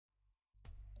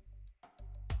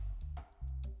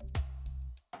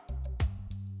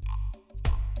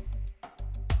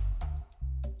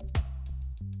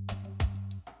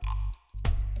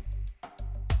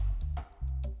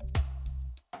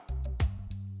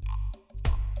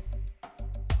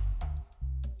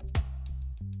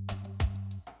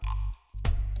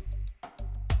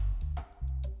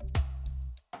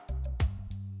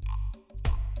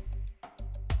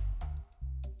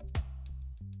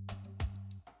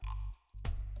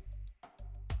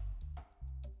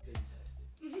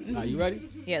Are you ready?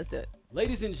 Yes, do it.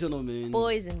 Ladies and gentlemen,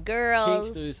 Boys and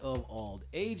girls, Kinksters of all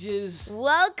ages,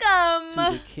 welcome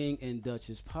to the King and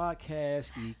Duchess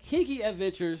podcast, the kinky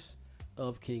adventures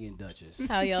of King and Duchess.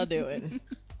 How y'all doing?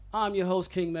 I'm your host,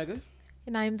 King Mega.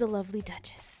 And I'm the lovely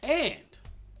Duchess. And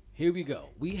here we go.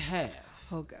 We have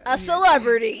a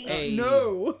celebrity.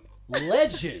 a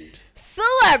legend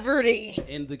Celebrity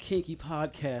in the kinky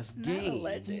podcast game. Not a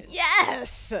legend.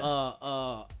 Yes.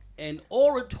 An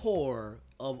orator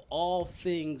of all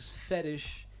things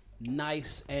fetish,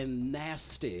 nice and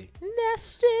nasty.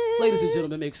 Nasty. Ladies and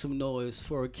gentlemen, make some noise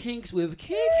for Kinks with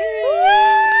Keke.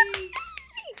 Oh my god,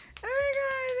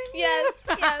 thank Yes,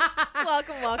 you. yes.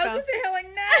 Welcome. I was just here like,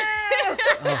 no.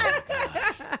 Oh my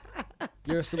gosh.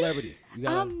 You're a celebrity.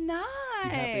 I'm not. You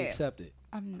have to accept it.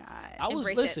 I'm not. I was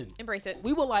Embrace it.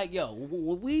 We were like, yo,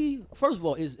 when we first of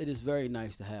all, it is very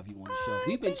nice to have you on the show.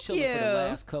 We've been thank chilling for the you.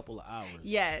 last couple of hours.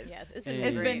 Yes. Yes, It's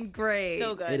been great.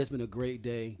 So good. It has been a great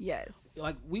day. Yes.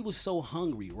 Like we were so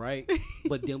hungry, right?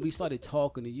 But then we started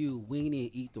talking to you. We didn't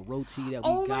eat the roti that we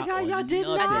Oh got. my god, or y'all did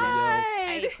nothing, not. yo.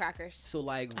 I ate crackers. So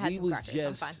like I had we some was crackers,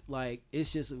 I'm fine. just like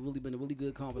it's just really been a really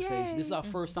good conversation. Yay. This is our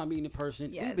first time meeting in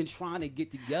person. Yes. We've been trying to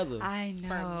get together I know.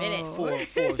 For a minute. for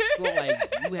a strong.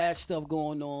 Like you had stuff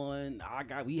going on.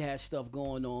 We had stuff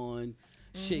going on.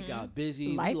 Shit got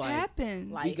busy. Life we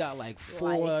happened. We got like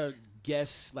 4 Life.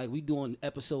 guests. Like we doing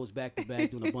episodes back to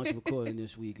back, doing a bunch of recording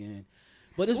this weekend.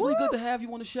 But it's really good to have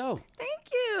you on the show.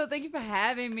 Thank you. Thank you for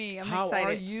having me. I'm How excited.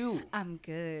 are you? I'm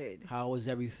good. How is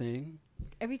everything?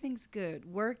 Everything's good.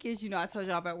 Work is, I told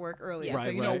y'all about work earlier.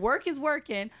 Right, so, right. work is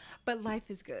working, but life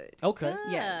is good. Okay,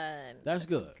 Yes. that's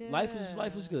good. Life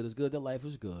is good. It's good that life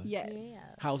is good. Yes. Yeah.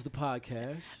 How's the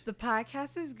podcast? The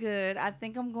podcast is good. I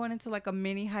think I'm going into like a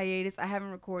mini hiatus. I haven't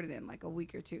recorded in like a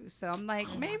week or two. So I'm like,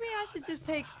 maybe I should just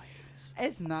take.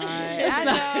 It's not. I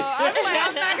know. I'm like,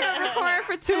 I'm not going to record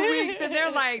for 2 weeks. And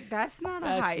they're like, that's not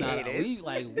a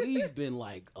hiatus. We've been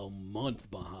like a month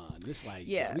behind. It's like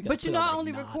Yeah. we gotta But put out, I like,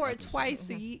 only 9 record episodes. twice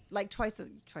a year, like twice a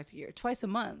year, twice a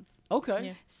month. Okay.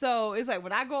 Yeah. So it's like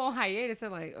when I go on hiatus, they're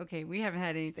like, okay, we haven't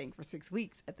had anything for 6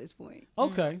 weeks at this point.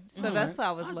 Okay. So All that's right.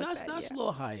 how I was looking at. That's Yeah. a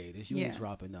little hiatus. You ain't Yeah.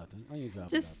 dropping nothing. I ain't dropping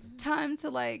Just nothing. time to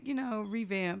like,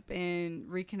 revamp and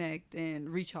reconnect and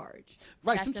recharge.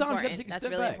 Right. That's Sometimes you gotta important. take a That's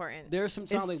step really back. important. There's some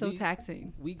It's times like so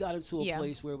taxing. we got into a Yeah.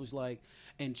 place where it was like,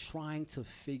 and trying to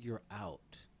figure out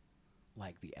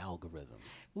like the algorithm.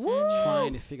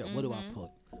 Trying to figure out what do I put,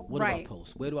 what do I Right.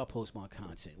 post, where do I post my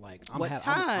content? Like What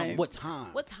time? what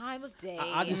time? What time of day?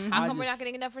 I just- How I come we're just- not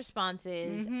getting enough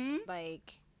responses? Mhm.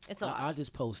 Like, it's a lot. I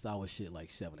just post our shit like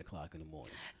 7:00 in the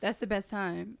morning. That's the best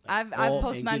time. Like, I all-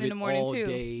 post and mine give in the it morning all too.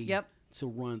 day Yep. To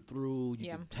run through, you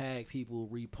Yeah. can tag people,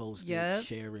 repost Yep. it,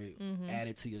 share it, add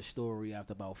it to your story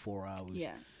after about 4 hours.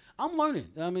 Yeah. I'm learning.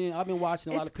 I mean, I've been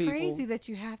watching a lot It's of people. crazy that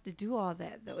you have to do all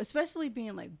that though, especially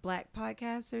being like Black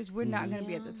podcasters. We're not going to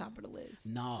be at the top of the list.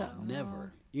 No, So.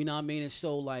 never. You know what I mean? And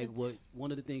so, like, what one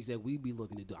of the things that we be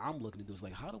looking to do, I'm looking to do is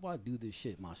like, how do I do this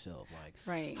shit myself? Like,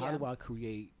 Right. how Yeah. do I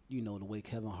create, the way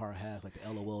Kevin Hart has, like the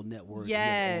LOL network. He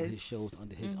has all his Yes. shows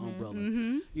under his umbrella.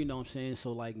 Mm-hmm. You know what I'm saying?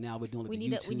 So, like, now we're doing like we the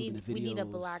need YouTube and the videos. we need a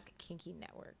Black Kinky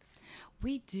network.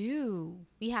 We do.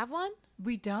 We have one.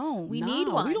 We don't. We Nah, need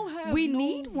one. We don't have We no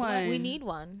need black- one. We need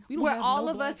one. we don't Where have all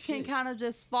no of black us can shit. kind of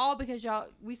just fall because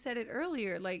we said it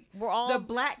earlier, like We're all the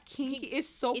Black Kinky is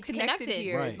so it's connected connected.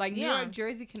 here. Right. Like New Yeah. York,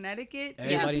 Jersey, Connecticut.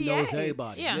 Everybody even knows PA.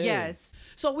 everybody. Yeah. Yes.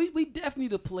 So we definitely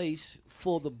need a place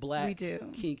for the Black We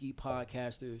do. Kinky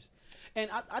podcasters.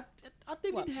 And I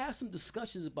think we can have some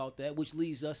discussions about that, which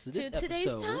leads us to this to today's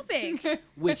episode, topic.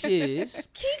 which is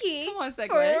Kinky Come on, for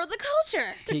segue. the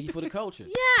culture. Kinky for the Culture.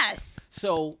 Yes.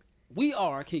 So we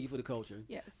are Kinky for the Culture.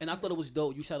 Yes. And I thought it was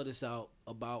dope. You shouted this out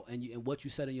about, and what you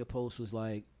said in your post was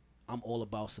like, I'm all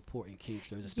about supporting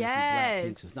Kinksters, especially Black Yes.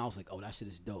 Kinksters. And I was like, oh, that shit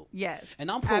is dope. Yes. And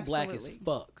I'm pro-black as Absolutely.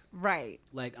 fuck. Right.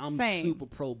 Like, I'm Same. super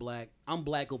pro-black. I'm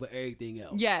black over everything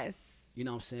else. Yes. You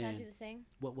know what I'm Can I do saying? the thing?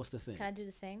 What's the thing? Can I do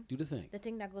the thing? Do the thing. The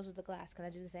thing that goes with the glass. Can I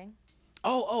do the thing?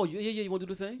 Oh, yeah. You want to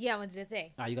do the thing? Yeah, I want to do the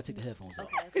thing. All right, you got to take the headphones off.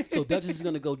 Okay. So Duchess is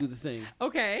going to go do the thing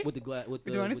Okay. with the glass. With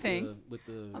the, We're doing a with thing. The, with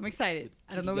the, I'm excited.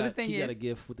 I don't know Kiki what the thing Kiki got is. a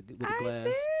gift with the I glass.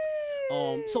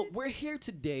 did. So we're here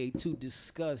today to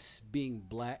discuss being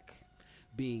black,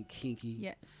 being kinky.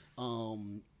 Yes.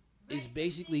 It's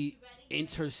basically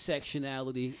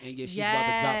intersectionality, and yeah, she's about to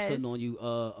Yes. drop something on you.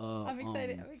 I'm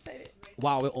excited. I'm excited.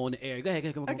 While we're on the air, go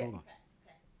ahead, come on, Okay. come on.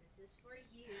 This is for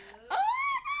you. Oh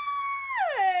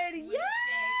my God!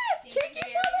 Yes, Kinky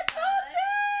for the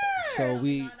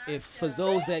Culture. So if for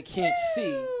those that can't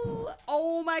see,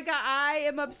 Oh my God, I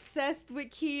am obsessed with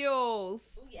Kiehl's.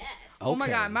 Oh, yes. Oh my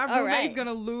Okay. God, my All roommate's right.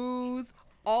 gonna lose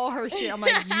all her shit. I'm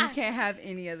like, you can't have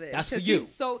any of this. That's for 'Cause you.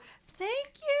 she's so thank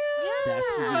you. That's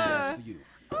for you. That's for you.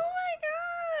 Oh my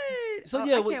God. So Oh,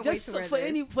 yeah, I well, can't wait just to wear for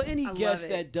this. any I guest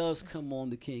love it. that does come on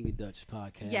the King and Duchess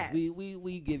podcast, Yes.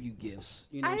 we give you gifts.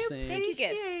 You know what I'm saying? Thank you,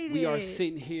 gifts. appreciate We are it.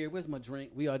 sitting here. Where's my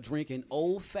drink? We are drinking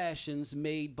old fashions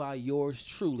made by yours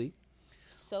truly.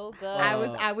 So good.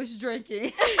 I was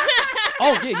drinking.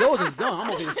 Oh yeah, yours is gone.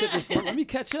 I'm over here sipping slow. Let me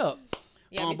catch up.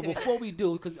 Yeah, me But too. before we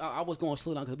do, because I was going to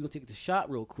slow down because we're going to take the shot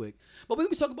real quick. But we're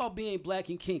going to talk about being black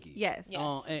and kinky. Yes.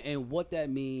 Yes. And what that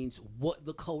means, what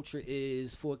the culture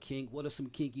is for kink, what are some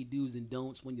kinky do's and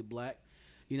don'ts when you're black.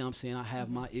 You know what I'm saying? I have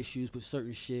my issues with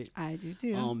certain shit. I do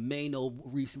too. Mano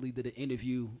recently did an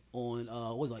interview on,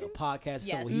 what was it, like a podcast?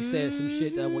 Yes. So he said some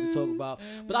shit that I want to talk about.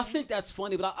 But I think that's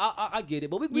funny, but I get it.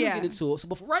 But we'll get into it. So,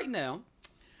 but for right now,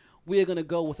 we're going to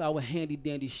go with our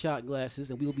handy-dandy shot glasses,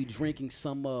 and we'll be drinking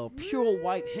some pure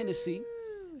white Hennessy,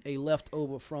 a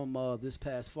leftover from this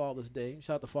past Father's Day.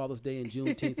 Shout out to Father's Day and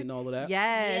Juneteenth and all of that.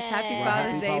 Yes. Happy Yes.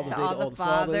 Father's Happy Day Father's to Day all the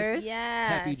fathers. Yes.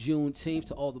 Happy Juneteenth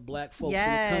to all the black folks in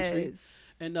the country. Yes.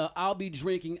 And I'll be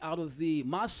drinking out of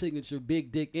my signature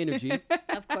Big Dick Energy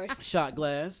Of course. shot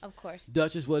glass. Of course.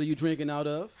 Duchess, what are you drinking out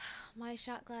of? My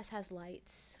shot glass has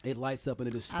lights. It lights up and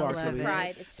it is I love sparkling. it.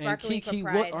 Pride. It's And sparkling Kiki, for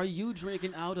pride. what are you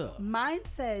drinking out of? Mine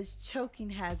says choking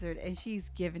hazard, and she's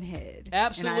giving head.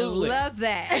 Absolutely. And I love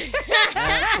that.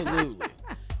 Absolutely.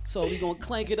 So we're going to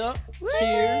clank it up.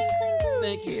 Cheers.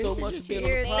 Thank you so much for being on the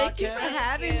Cheers. podcast. Thank you for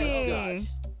having Thank you. me.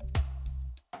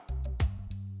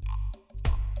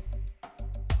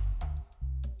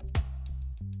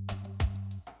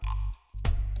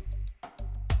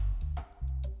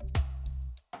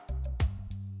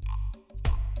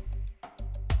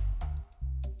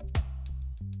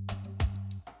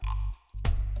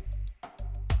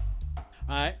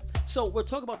 All right. So we're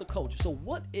talking about the culture. So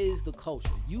what is the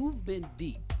culture? You've been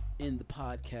deep in the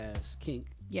podcast kink,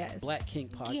 Yes. Black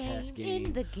Kink podcast game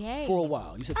in the game. for a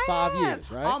while. You said I 5 have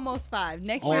years, right? Almost 5.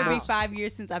 Next year will be Almost. 5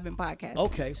 years since I've been podcasting.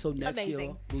 Okay, so next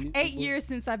Amazing. year. 8 years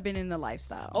since I've been in the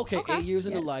lifestyle. Okay, 8 years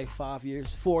in the Yes. life, 5 years,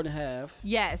 4.5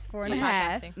 Yes,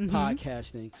 4.5. Podcasting. Mhm.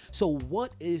 podcasting. So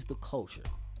what is the culture?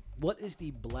 What is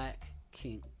the Black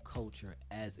Kink culture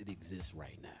as it exists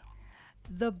right now?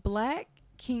 The Black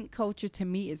Kink culture to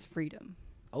me is freedom.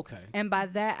 Okay. And by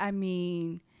that, I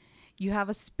mean you have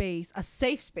a space, a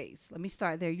safe space. Let me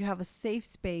start there. You have a safe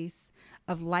space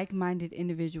of like-minded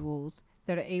individuals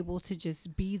that are able to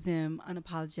just be them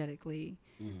unapologetically,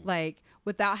 like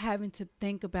without having to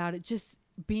think about it, just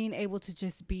being able to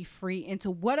just be free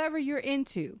into whatever you're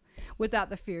into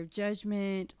without the fear of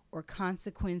judgment or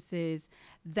consequences.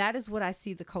 That is what I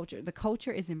see the culture. The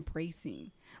culture is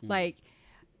embracing. Like,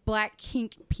 Black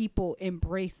kink people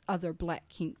embrace other Black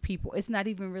kink people. It's not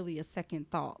even really a second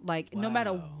thought. Like, no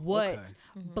matter Wow. what Okay.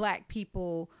 Black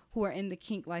people who are in the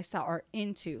kink lifestyle are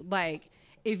into. Like,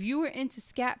 if you were into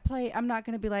scat play, I'm not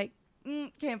going to be like,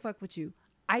 can't fuck with you.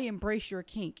 I embrace your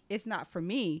kink. It's not for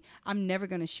me. I'm never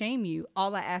going to shame you.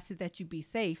 All I ask is that you be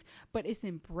safe. But it's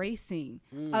embracing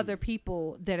other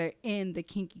people that are in the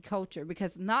kinky culture,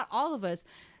 because not all of us,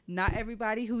 not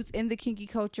everybody who's in the kinky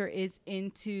culture is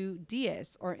into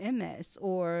DS or MS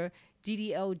or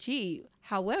DDLG.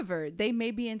 However, they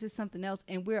may be into something else,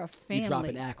 and we're a family. You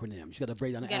dropping acronyms. You got to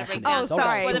break down the gotta acronyms. break down. Oh,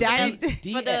 sorry. For the Daddy-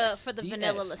 vanilla- for the DS.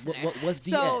 vanilla listener. What's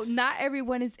DS? So not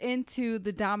everyone is into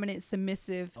the dominant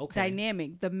submissive Okay.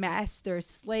 dynamic, the master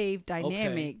slave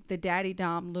dynamic, the daddy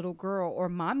dom little girl or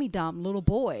mommy dom little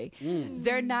boy.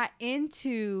 They're not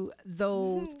into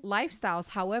those lifestyles.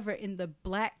 However, in the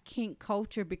Black kink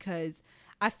culture, because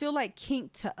I feel like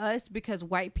kink to us, because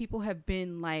white people have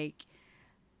been like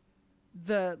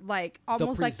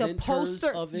almost like the presenters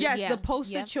poster of it? yes Yeah. the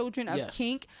poster Yeah. children of Yes.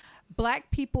 kink.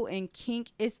 Black people in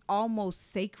kink is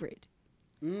almost sacred,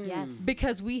 Yes.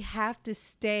 because we have to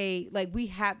stay like we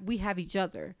have each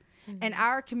other. And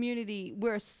our community,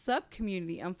 we're a sub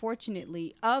community,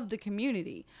 unfortunately, of the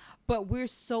community, but we're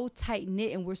so tight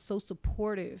knit and we're so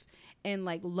supportive and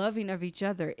like loving of each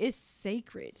other. It's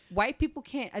sacred. White people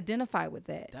can't identify with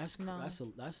that. That's No.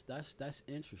 that's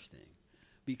interesting,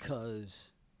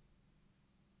 because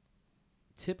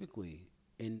typically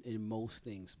in most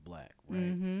things Black,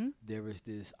 right, there is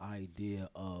this idea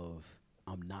of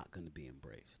I'm not going to be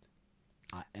embraced.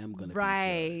 I am going to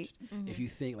Right. be judged. If you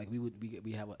think like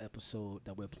we have an episode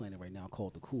that we're planning right now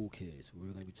called The Cool Kids. We're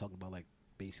going to be talking about like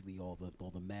basically all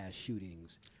the mass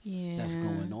shootings that's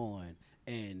going on,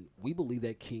 and we believe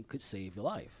that kink could save your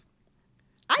life.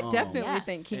 I definitely Yes.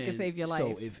 think kink can And save your life.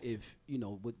 So if you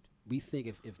know what we think,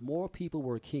 if more people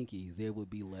were kinky, there would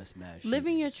be less mass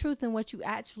Living your shootings. truth and what you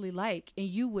actually like, and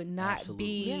you would not Absolutely.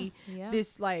 be Yeah. Yeah.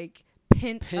 this like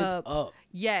pent up.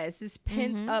 Yes, this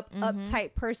pent up,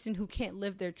 uptight person who can't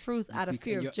live their truth out of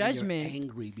fear of judgment. And you're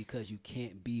angry because you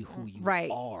can't be who you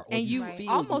are. And you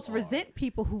almost resent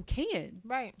people who can.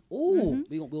 Right. Ooh,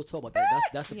 we'll talk about that.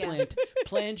 That's a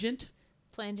plangent.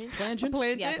 Plangent?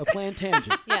 Yes. A planned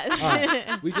tangent. Yes. All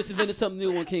right. We just invented something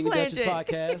new on King and Duchess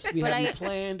podcast. We have a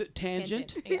planned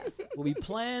tangent. Yes. Well, we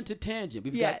plan to tangent.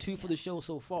 We've got 2 for the show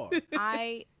so far.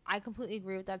 I completely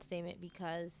agree with that statement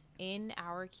because in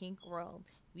our kink world,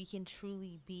 we can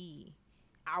truly be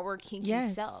our kinky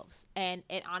selves. And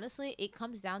honestly, it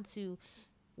comes down to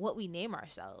what we name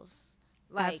ourselves.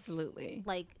 Like, absolutely.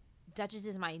 Like, Duchess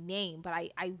is my name, but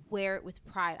I wear it with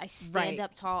pride. I stand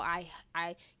up tall.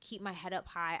 I keep my head up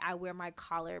high. I wear my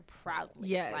collar proudly.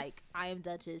 Yes. Like, I am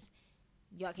Duchess.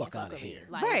 Y'all can't fuck with me.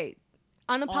 Like, right.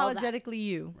 Unapologetically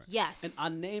you. Right. Yes. And I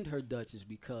named her Duchess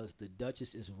because the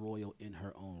Duchess is royal in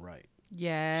her own right.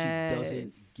 Yes. She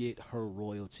doesn't get her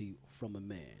royalty from a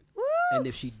man. Woo! And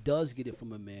if she does get it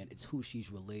from a man, it's who she's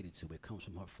related to. It comes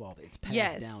from her father. It's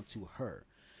passed down to her.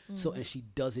 So, and she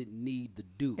doesn't need the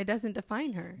dude. It doesn't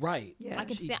define her. Right. Yeah. I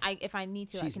can if I need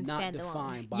to, I can stand alone. She's not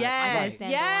defined by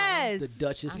yes. The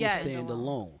Duchess will stand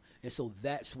alone. And so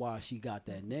that's why she got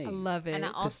that name. I love it. And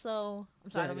I also,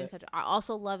 I'm sorry, I don't mean to cut you. I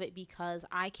also love it because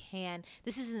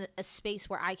this is a space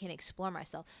where I can explore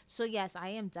myself. So yes, I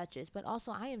am Duchess, but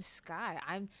also I am Sky.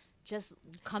 I'm just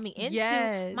coming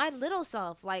into my little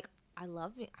self. Like, I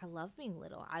love being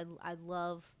little. I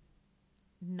love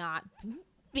not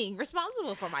being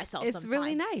responsible for myself. It's sometimes.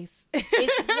 Really nice.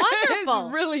 It's wonderful.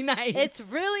 It's really nice. It's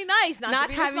really nice not to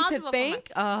be having responsible to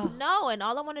think. No, and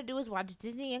all I want to do is watch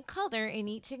Disney in color and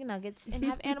eat chicken nuggets and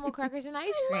have animal crackers and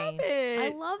ice cream.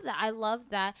 I love that. I love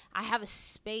that. I have a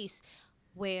space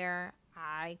where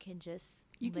I can just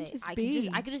I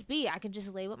can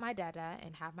just lay with my dada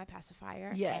and have my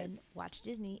pacifier and watch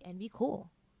Disney and be cool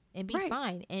and be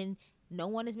fine, and no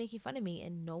one is making fun of me,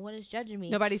 and no one is judging me.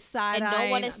 Nobody's side-eyeing, and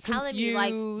no one is telling me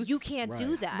like you can't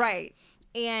do that. Right.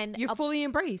 And you're fully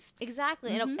embraced.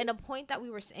 Exactly. And a point that we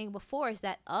were saying before is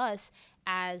that us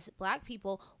as Black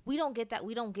people, we don't get that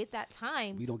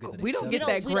time. We don't get that. We don't get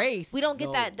that grace. We don't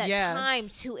get that time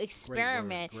to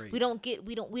experiment. Great. We don't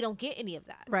get any of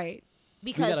that. Right.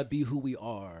 Because we gotta be who we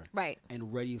are, right,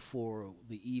 and ready for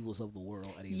the evils of the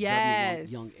world at a very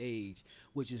young age,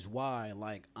 which is why,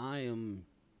 like, I am,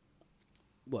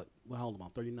 how old am I?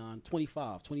 39,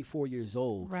 25, 24 years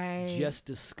old, right? Just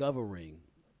discovering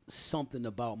something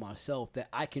about myself that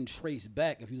I can trace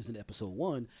back. If you listen to episode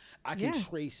 1, I can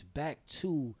trace back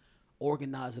to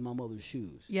organizing my mother's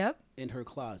shoes. Yep. In her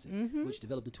closet, which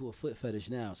developed into a foot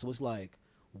fetish now. So it's like,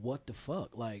 what the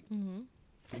fuck, like.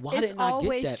 Why it's didn't I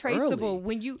always get that traceable early?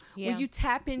 when you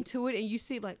tap into it and you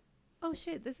see like, oh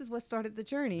shit, this is what started the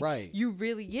journey. Right. You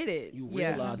really get it. You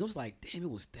realize it was like, damn, it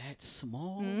was that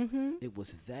small. It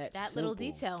was that little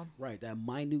detail. Right. That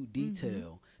minute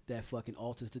detail that fucking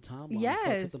alters the timeline.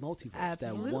 Yes. The multiverse.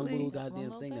 Absolutely. That one little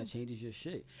goddamn thing that changes your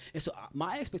shit. And so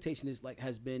my expectation is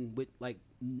has been with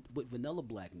vanilla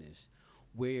Blackness,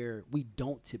 where we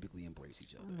don't typically embrace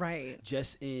each other. Right.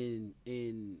 Just in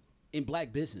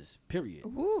Black business, period.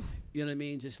 Ooh. You know what I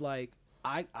mean? Just like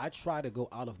I try to go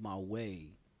out of my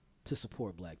way to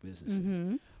support Black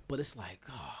businesses, but it's like,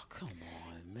 oh, come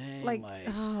on, man.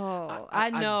 I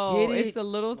know I get it. It's a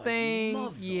little thing,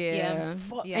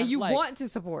 and you want to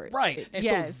support, right?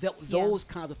 And so those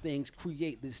kinds of things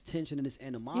create this tension and this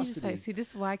animosity. You just like, see, this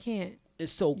is why I can't. And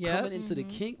so coming into the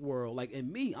kink world, like, and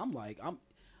me, I'm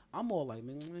all like,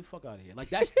 man, fuck out of here. Like,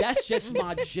 that's just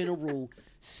my general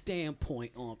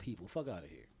standpoint on people. Fuck out of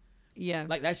here. Yeah.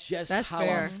 Like, that's how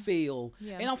fair. I feel.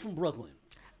 Yeah. And I'm from Brooklyn.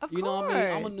 Of you know what I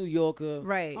mean? I'm a New Yorker.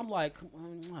 Right. I'm like,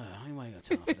 I ain't got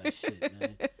time for that shit,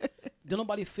 man. Don't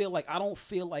nobody feel like, I don't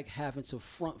feel like having to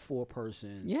front for a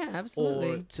person. Yeah, absolutely.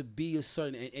 Or to be a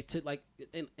certain, and to like,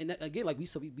 and again, like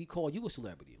we call you a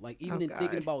celebrity. Like, even in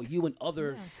thinking about you and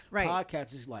other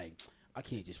podcasts, it's like, I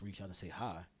can't just reach out and say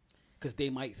hi. Because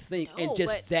they might think, and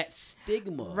just that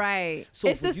stigma, right? So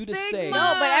it's for you stigma. to say,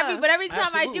 no, but every time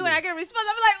I do it, I get a response.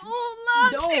 I'm like, oh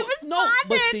look, she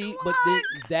responded. But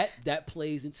then that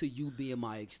plays into you being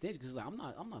my extension. Because like, I'm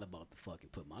not about to fucking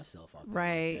put myself out there.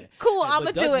 Right. Like cool. I'm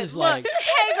gonna do it. Look,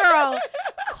 hey girl,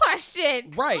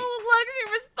 question. Right. Oh look, she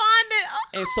responded. Oh.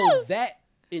 And so that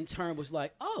in turn was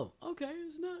like, oh, okay,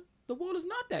 it's not. the world is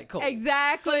not that cold.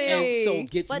 Exactly. And so it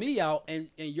gets me out, and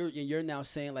you're now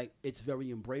saying like it's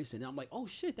very embracing. And I'm like, oh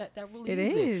shit, that really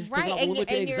is it. Right.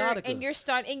 And you're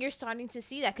starting to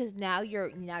see that because now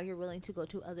you're willing to go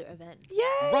to other events.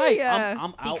 Yeah. Right.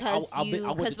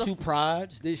 I went to 2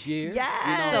 prides this year. Yes.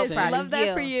 You know what I'm saying? Love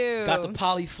that for you. Got the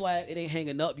poly flag. It ain't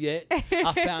hanging up yet.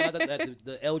 I found out that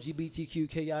the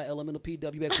LGBTQKI elemental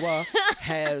PWXY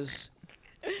has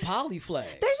poly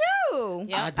flags. They do.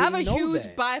 Yep. I have a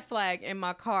huge bi flag in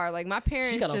my car. Like my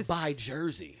parents. She got a bi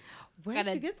jersey. Where'd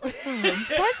you get that from?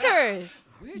 Spencer's.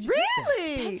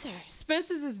 Really?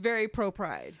 Spencer's is very pro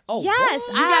pride. Oh, yes.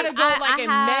 You gotta go in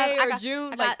May or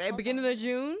June, like the beginning of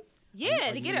June.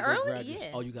 Yeah, to get it early.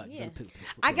 Yeah. Oh, you got to pick.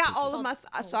 I got all of my.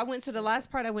 So I went to the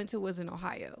last part I went to was in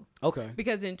Ohio. Okay.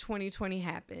 Because in 2020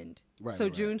 happened. Right. So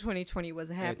June 2020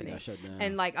 wasn't happening. Got shut down.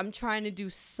 And like I'm trying to do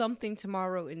something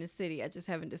tomorrow in the city. I just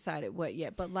haven't decided what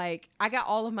yet. But like I got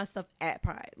all of my stuff at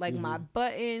Pride, like my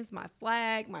buttons, my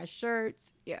flag, my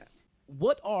shirts. Yeah.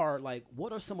 What are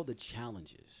some of the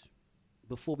challenges?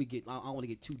 Before we get, I don't want to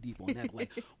get too deep on that. But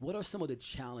like, what are some of the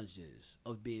challenges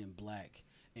of being Black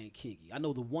and kinky? I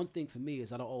know the one thing for me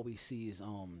is I don't always see is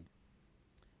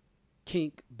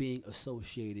kink being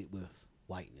associated with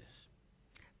whiteness.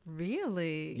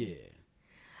 Really? Yeah.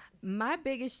 My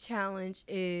biggest challenge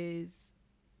is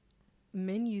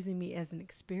men using me as an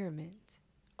experiment.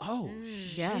 Oh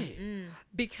shit. Yeah.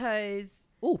 Because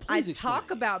please I explain. talk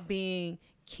about being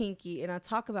kinky and I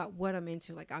talk about what I'm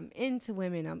into. Like I'm into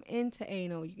women, I'm into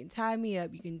anal. You can tie me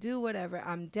up, you can do whatever.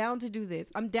 I'm down to do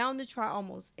this. I'm down to try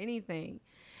almost anything.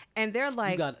 And they're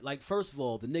like, you got like first of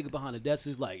all, the nigga behind the desk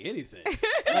is like anything.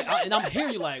 And I'm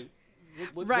hearing you like,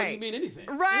 what do you mean anything?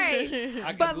 Right.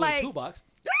 I but got like, a toolbox.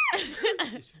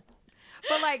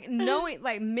 but like knowing,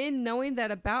 like men knowing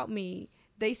that about me,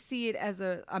 they see it as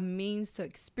a means to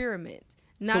experiment,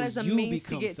 not as a means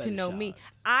to get to know me.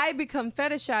 I become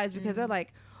fetishized because they're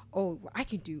like, oh, I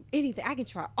can do anything. I can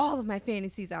try all of my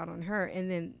fantasies out on her. And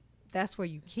then that's where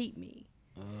you keep me.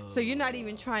 So you're not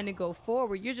even trying to go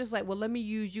forward. You're just like, well, let me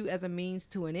use you as a means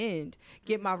to an end,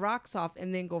 get my rocks off,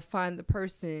 and then go find the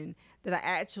person that I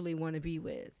actually want to be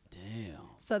with. Damn.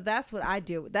 So that's what I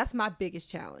deal with. That's my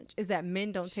biggest challenge, is that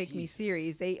men don't take me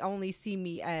serious. They only see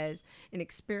me as an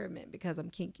experiment because I'm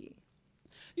kinky.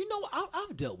 You know,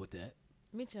 I've dealt with that.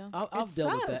 Me too. I've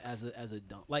dealt with that as a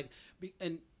dump. Like,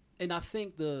 and I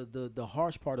think the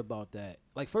harsh part about that,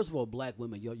 like, first of all, Black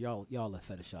women, y'all are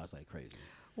fetishized like crazy.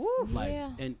 Woo. Like,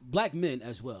 and Black men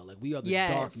as well. Like, we are the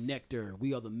dark nectar.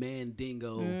 We are the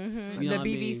mandingo. You know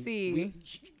the BBC.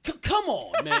 Come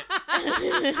on, man.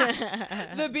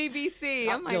 The BBC.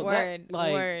 I'm like,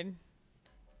 word.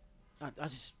 I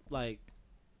just like,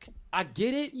 I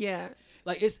get it. Yeah.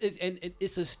 Like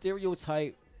it's a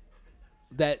stereotype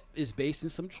that is based in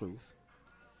some truth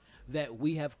that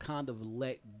we have kind of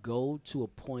let go to a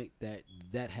point that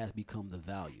has become the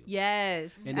value.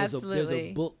 Yes, and absolutely. There's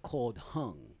a book called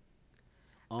Hung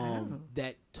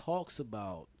that talks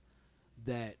about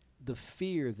that the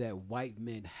fear that white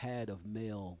men had of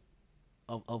male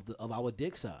of our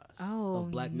dick size.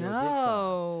 Of Black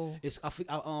male dick size.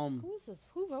 Who is this?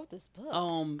 Who wrote this book?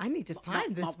 I need to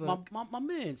find this book. My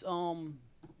man's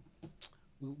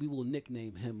we will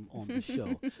nickname him on the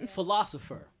show.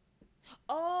 Philosopher.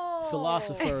 Oh,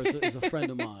 Philosopher is a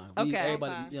friend of mine.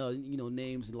 Everybody,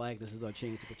 names and likenesses are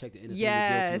changed to protect the innocent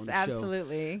and the guilty on the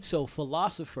absolutely. show. So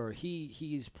Philosopher,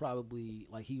 he's probably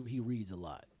like he reads a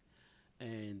lot,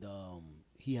 and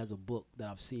he has a book that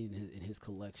I've seen in his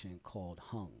collection called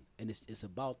Hung, and it's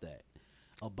about that,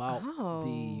 about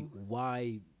the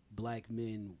why Black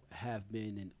men have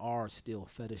been and are still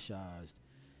fetishized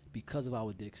because of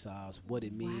our dick size, what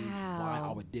it means, why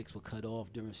our dicks were cut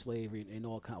off during slavery, and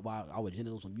all kind, why our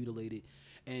genitals were mutilated,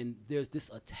 and there's this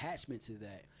attachment to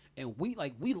that, and we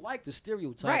like the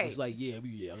stereotype. Right. It's like I got a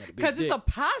big dick. Because it's a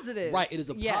positive. Right. It is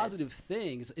a positive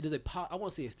thing. It is I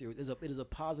want to say a stereotype. It is a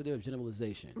positive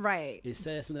generalization. Right. It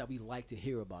says something that we like to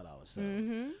hear about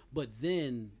ourselves. But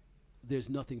then there's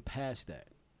nothing past that.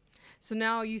 So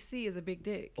now all you see is a big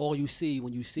dick. All you see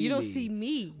when you see you don't me, see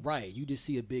me. Right. You just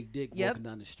see a big dick walking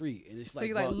down the street. And it's so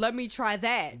you're like, let me try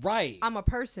that. Right. I'm a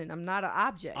person. I'm not an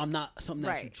object. I'm not something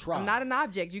that you try. I'm not an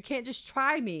object. You can't just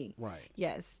try me. Right.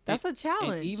 Yes. That's a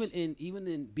challenge. And even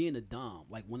in being a dom,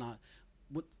 like when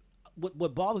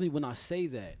what bothers me when I say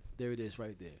that, there it is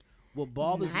right there. What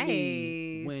bothers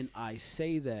me when I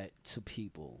say that to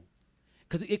people,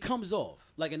 because it comes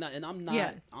off like, and I'm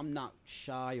not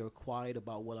shy or quiet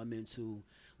about what I'm into.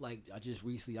 Like I just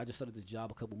started this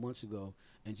job a couple months ago,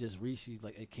 and just recently,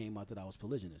 like it came out that I was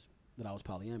polygynous, that I was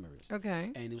polyamorous.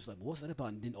 Okay. And it was like, what's that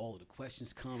about? And then all of the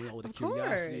questions come, and all of the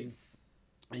curiosity.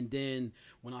 And then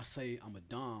when I say I'm a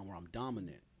dom or I'm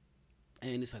dominant,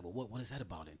 and it's like, well, what is that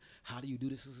about? And how do you do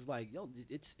this? It's like, yo,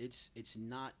 it's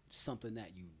not something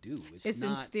that you do. It's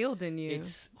not, instilled in you.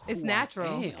 It's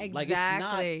natural.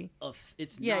 Exactly. Like,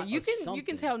 it's not you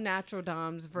can tell natural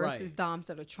doms versus doms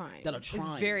that are trying. It's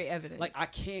very evident. Like, I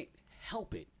can't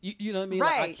help it. You know what I mean?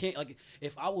 Right. Like, I can't, like,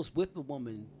 if I was with a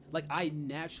woman, like, I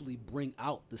naturally bring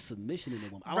out the submission in the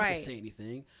woman. I don't have to say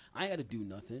anything. I ain't got to do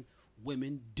nothing.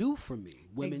 Women do for me.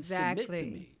 Women submit to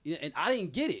me. And I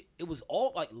didn't get it. It was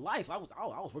all like life. I was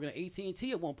working at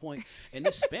AT&T at one point, and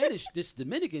this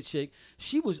Dominican chick,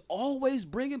 she was always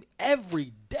bringing,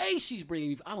 every day she's bringing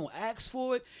me. I don't ask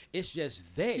for it. It's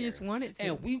just there. She just wanted to.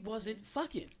 And we wasn't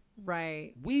fucking.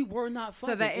 Right. We were not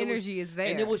fucking. So that energy is there.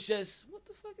 And it was just, what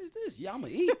the fuck is this? Yeah, I'm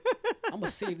going to eat. I'm going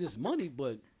to save this money,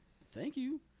 but thank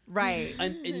you. Right.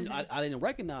 And I didn't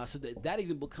recognize, so that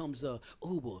even becomes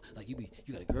well, like you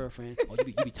got a girlfriend, or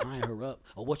you be tying her up,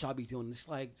 or what y'all be doing. It's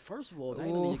like, first of all, that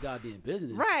ain't none of your goddamn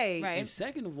business. Right. And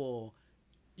second of all,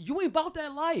 you ain't about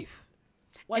that life.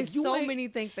 Like, and so many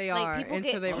think they are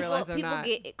until they realize they're not.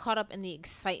 People get caught up in the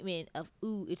excitement of,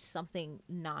 it's something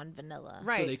non-vanilla.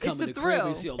 Right. So they come it's in the the thrill. crib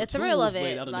and see all the It's the thrill of tools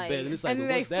laid it. out in Like, the bed, and it's like, and then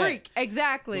well, they what's freak. That?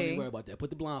 Exactly. Don't even worry about that. Put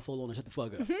the blindfold on and shut the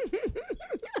fuck up.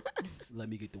 Let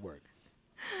me get to work.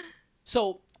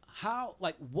 So how,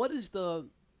 like, what is the,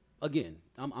 again,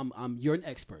 you're an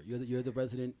expert. You're the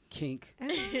resident kink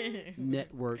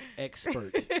network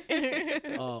expert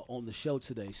on the show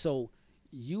today. So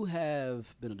you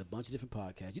have been on a bunch of different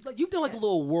podcasts. You've done like a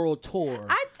little world tour.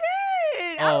 I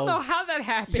did. I don't know how that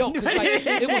happened. Yo, because like,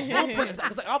 it was one point.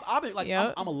 Because like, I've been like,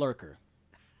 I'm a lurker.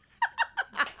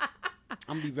 I'm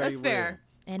gonna be very That's real. Fair.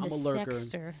 And I'm a lurker.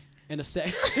 sexter. And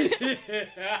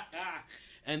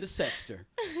and the sexter.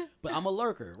 But I'm a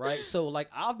lurker, right? So like,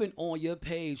 I've been on your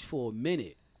page for a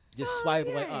minute, just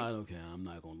swiping like, I don't care. I'm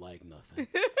not gonna like nothing.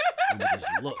 I'm gonna just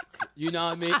look. You know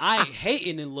what I mean? I ain't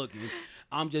hating and looking.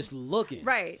 I'm just looking.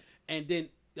 Right. And then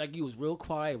like, you was real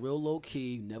quiet, real low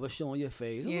key, never showing your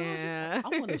face. Yeah.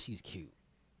 I wonder if she's cute.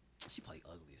 She probably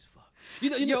ugly as fuck.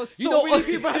 Many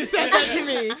people have said that to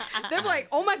me. They're like,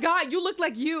 "Oh my God, you look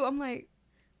like you." I'm like,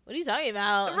 what are you talking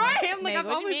about? right? I'm like, Nigga, I've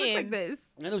what do always you looked like mean? this.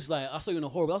 And it was like, I saw you in a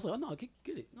horror, but I was like, oh, no, get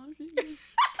it. No,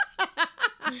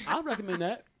 I recommend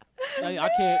that. Like, I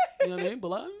can't, you know what I mean? But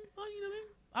like, you know what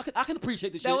I mean? I can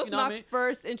appreciate the shit. That was you know my what I mean?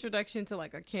 first introduction to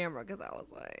like a camera because I was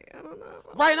like, I don't know.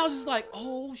 Right, and I was just like,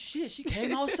 oh shit, she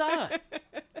came outside.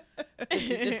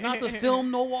 It's not the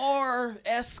film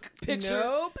noir-esque picture.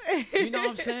 Nope. You know what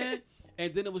I'm saying?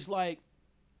 And then it was like,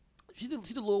 she did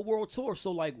a little world tour.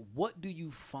 So like, what do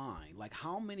you find? Like,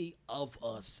 how many of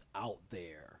us out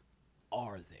there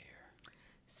are there?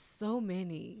 So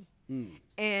many.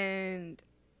 And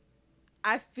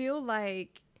I feel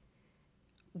like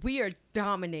we are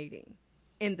dominating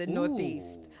in the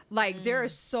Northeast. Like, there are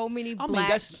so many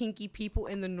black kinky people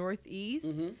in the Northeast.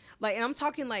 Like, and I'm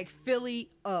talking like Philly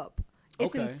up.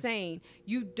 It's insane.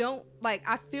 You don't, like,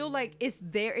 I feel like it's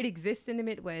there. It exists in the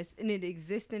Midwest and it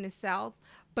exists in the South,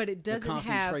 but it doesn't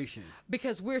have,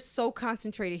 because we're so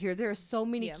concentrated here. There are so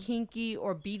many kinky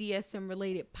or BDSM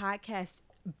related podcasts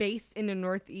based in the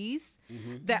Northeast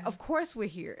that of course we're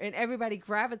here and everybody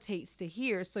gravitates to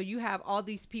here. So you have all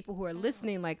these people who are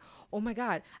listening like, oh my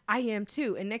God, I am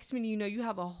too. And next minute, you know, you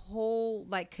have a whole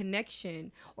like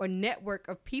connection or network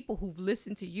of people who've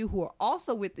listened to you who are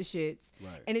also with the shits.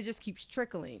 Right. And it just keeps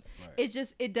trickling.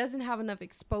 Right. It doesn't have enough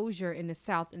exposure in the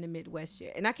South and the Midwest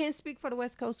yet. And I can't speak for the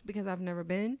West Coast because I've never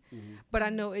been, but I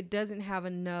know it doesn't have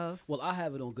enough. Well, I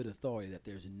have it on good authority that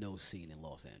there's no scene in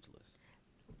Los Angeles.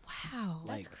 Wow,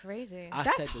 that's crazy.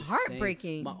 That's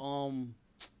heartbreaking.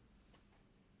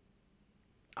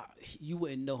 You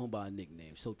wouldn't know him by a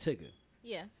nickname. So Tigger.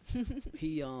 Yeah.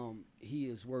 He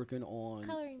is working on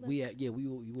coloring book. We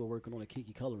were working on a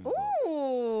kinky coloring book.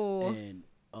 Ooh. And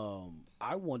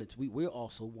I wanted to. We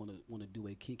also want to do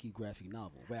a kinky graphic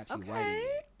novel. We're actually writing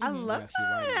it. I love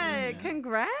that.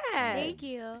 Congrats. Thank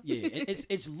you. Yeah, and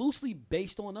it's loosely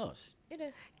based on us. It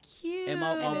is. Cute. And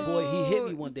my boy, he hit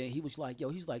me one day. He was like,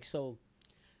 he's like,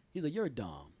 you're a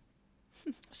dom.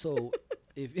 So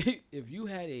if you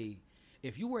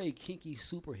were a kinky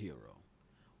superhero,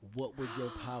 what would your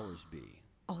powers be?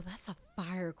 Oh, that's a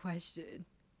fire question.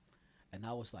 And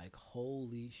I was like,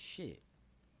 holy shit.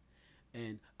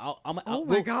 And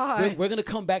my God. We're gonna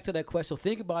come back to that question. So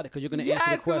think about it, because you're gonna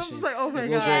answer the question. Like, oh my God.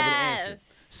 We'll go over the answer.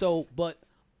 So, but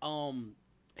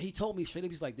he told me straight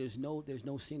up, he's like, there's no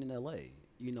scene in LA.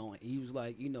 You know, and he was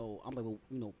like, I'm like, well,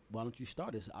 why don't you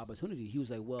start this opportunity? He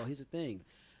was like, well, here's the thing.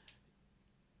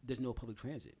 There's no public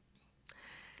transit.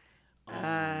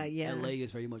 Yeah. LA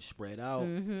is very much spread out.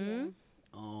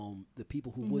 The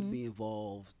people who would be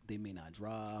involved, they may not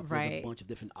drive. Right. There's a bunch of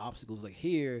different obstacles. Like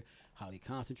here, highly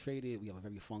concentrated. We have a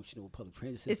very functional public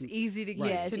transit system. It's easy to get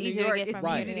Yeah, to it's New easy to York. get It's from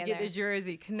easy here to to get to there.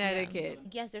 Jersey, Connecticut.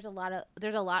 Yes, there's a lot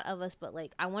of us, but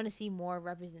like I want to see more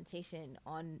representation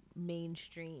on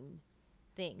mainstream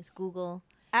things. Google,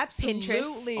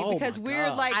 Absolutely, Pinterest. because Oh my we're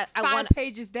God. like I 5 wanna-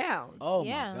 pages down. Oh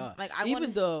Yeah, my God! like, I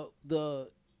even wanna- the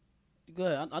go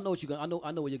ahead. I know what you're going.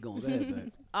 I know where you're going. Go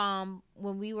ahead, babe.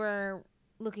 when we were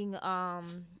looking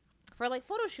for like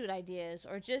photo shoot ideas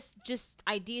or just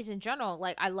ideas in general,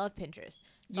 like I love Pinterest,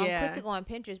 so I'm quick to go on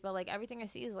Pinterest, but like everything I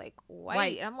see is like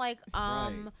white. And I'm like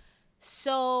Right.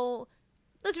 so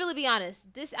let's really be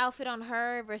honest, this outfit on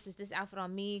her versus this outfit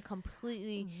on me,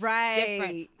 completely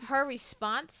different. Her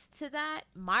response to that,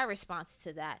 my response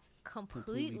to that,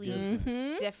 completely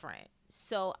different.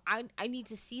 So I need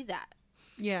to see that.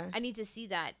 Yeah. I need to see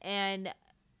that. And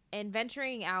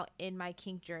venturing out in my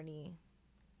kink journey,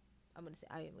 I am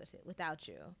gonna say without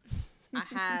you.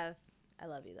 I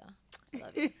love you though. I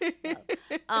love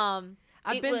you.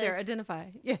 I've been there. Identify.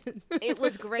 Yeah. It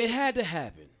was great. It had to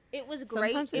happen. It was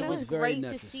great. Sometimes It was very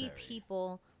great to see necessary.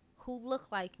 people who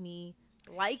look like me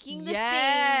liking the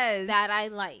Yes. things that I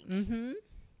like. Mm-hmm.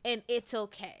 And it's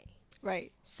okay.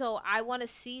 Right. So I want to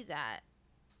see that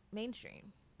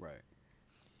mainstream. Right.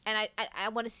 And I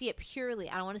want to see it purely.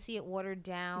 I don't want to see it watered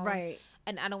down. Right.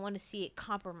 And I don't want to see it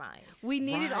compromised. We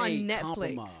need it on Right, Netflix.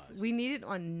 compromised. We need it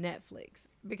on Netflix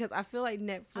because I feel like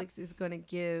Netflix is going to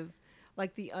give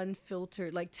like the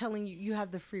unfiltered, like telling you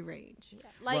have the free range.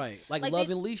 Right. Like Love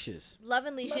and Leashes. Love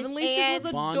and Leashes. Love and Leashes and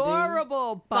was Bonding.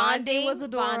 adorable. Bonding was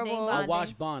adorable. I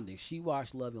watched Bonding. She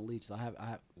watched Love and Leashes. I have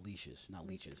Leashes, not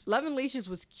Leeches. Love and Leashes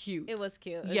was cute. It was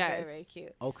cute. It was Yes. very, very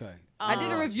cute. Okay. I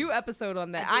did a review episode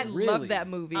on that. I Really? love that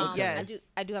movie. Okay. Yes.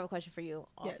 I do have a question for you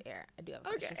off Yes. air. I do have a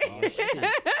question Okay. for you. Oh,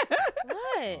 shit.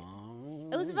 What? Oh.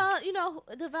 It was about,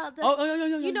 about this. Oh,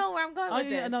 yeah. You know where I'm going with yeah,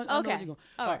 this. I know where Okay. you're going.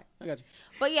 All right. I got you.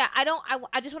 But yeah,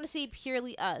 I just want to see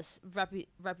purely us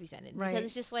represented. Right. Because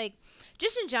it's just like,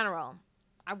 just in general,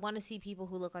 I want to see people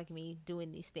who look like me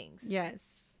doing these things.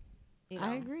 Yes. You know?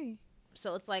 I agree.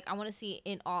 So it's like, I want to see it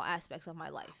in all aspects of my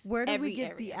life. Where do we Every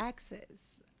get the area.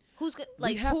 access? Who's good? We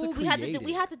Like have to who we have to create do?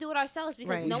 We it. have to do it ourselves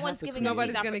because Right. no We one's have to giving create us it.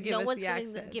 these Nobody's gonna give no us one's the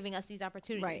access. giving us these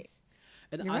opportunities. Right.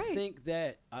 And You're I right. think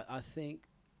that I think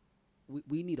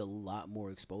we need a lot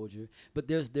more exposure. But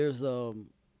there's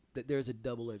a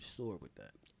double-edged sword with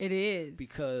that It is.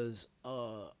 because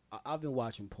I've been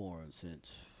watching porn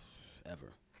since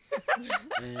ever,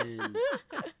 and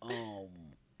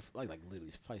like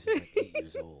literally, probably since like 8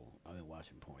 years old. I've been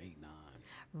watching porn, 8, 9.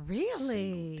 Single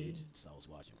Really? digits. I was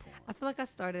watching porn. I feel like I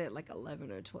started at like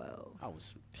 11 or 12. I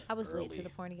was late to early. the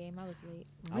porn game. I was late.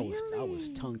 I was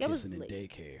Really? tongue It was kissing in late.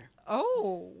 daycare.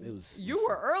 Oh. It was You listen,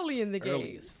 were early in the game.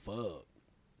 early as fuck.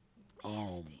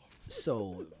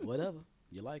 So whatever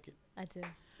you like it. I do.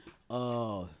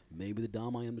 Maybe the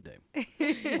dom I am today.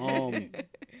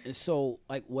 And so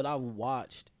like what I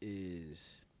watched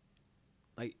is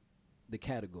like the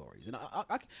categories, and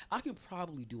I can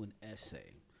probably do an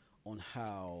essay on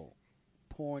how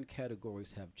porn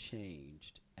categories have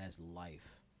changed as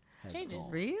life has Changes.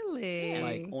 gone. Really?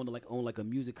 Like on a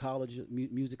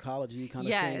musicology kind of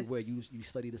Yes. thing where you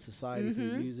study the society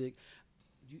through music.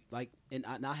 And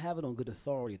I have it on good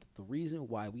authority that the reason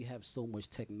why we have so much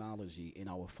technology in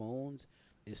our phones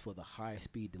is for the high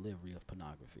speed delivery of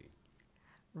pornography.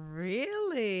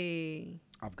 Really?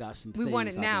 I've got some We things want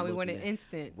it I've now. been We want it looking at.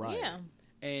 instant. Right. Yeah.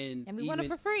 And we want it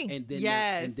for free. And then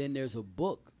Yes. and then there's a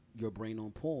book, Your Brain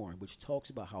on Porn, which talks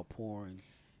about how porn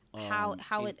how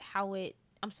it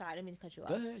I'm sorry, I didn't mean to cut you off.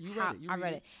 Go ahead, you How- read it. I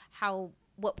read it. How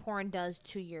what porn does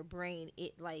to your brain,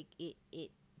 it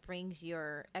brings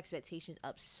your expectations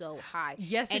up so high.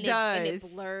 Yes, and it does. And it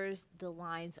blurs the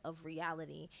lines of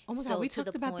reality. Oh my So God, we to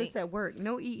talked the about this point- at work.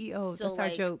 No EEO. so That's our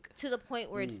like, joke. To the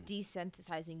point where it's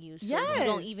desensitizing you. So you Yes.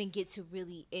 don't even get to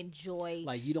really enjoy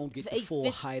like you don't get the a full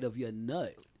phys- height of your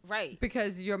nut. right.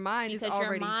 Because your mind Because is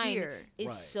already your mind here. is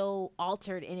Right. so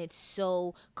altered and it's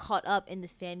so caught up in the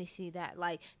fantasy that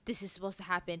like this is supposed to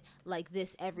happen like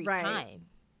this every Right. time,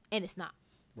 and it's not.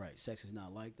 Right. Sex is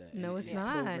not like that. No, And it's it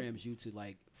not. programs you to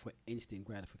like for instant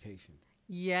gratification.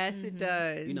 Yes, it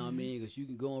does. You know what I mean? Because you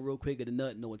can go on real quick, get a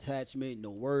nut, no attachment, no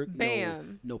work,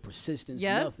 Bam. no persistence,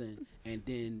 Yep. nothing, and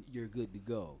then you're good to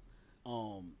go.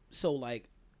 So like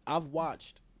I've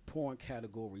watched porn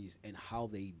categories and how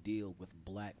they deal with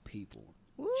black people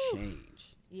Woo.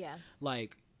 change. Yeah.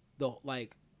 Like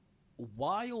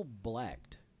while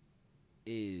blacked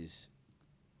is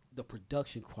the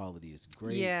production quality is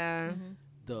great. Yeah.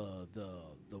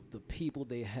 The people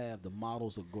they have, the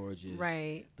models are gorgeous.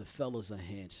 Right. The fellas are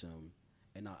handsome,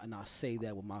 and I say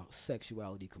that with my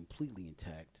sexuality completely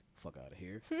intact. Fuck out of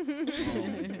here.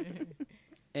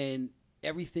 And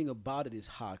everything about it is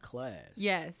high class.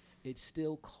 Yes. It's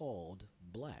still called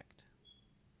blacked,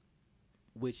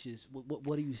 which is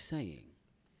what are you saying?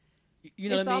 You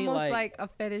know it's what I mean? Almost like a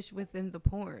fetish within the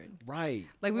porn. Right.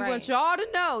 Like we want y'all to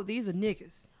know these are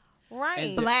niggas.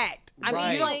 Right. Blacked. I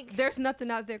mean, like there's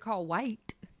nothing out there called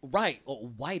white. Right. Or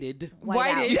whited.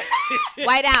 Whited.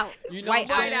 White out. You know white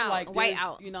what I'm saying? out. Like white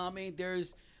out. You know what I mean?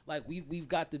 There's like we've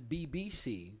got the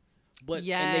BBC, but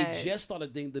yes. and they just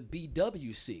started doing the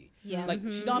BWC. Yeah. Like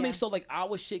you know what I mean? So like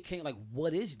our shit came like,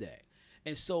 what is that?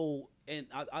 And so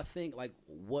I think like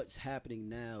what's happening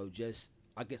now, just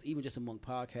I guess even just among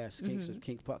podcasts,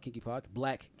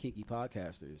 Black Kinky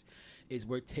podcasters, is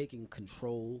we're taking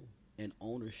control and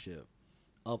ownership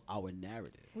of our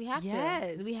narrative. We have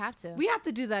to. We have to. We have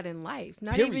to do that in life.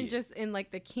 Not even just in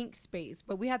like the kink space,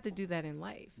 but we have to do that in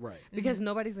life. Right. Because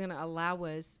nobody's going to allow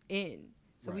us in.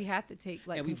 So we have to take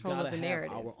like control of the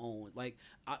narrative. Our own. Like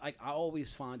I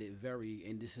always find it very,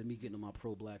 and this is me getting on my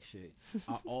pro-black shit.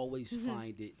 I always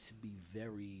find it to be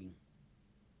very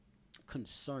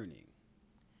concerning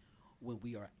when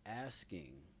we are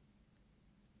asking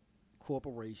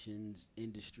corporations,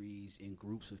 industries, and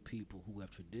groups of people who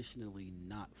have traditionally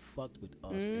not fucked with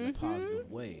us in a positive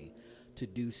way to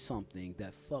do something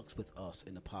that fucks with us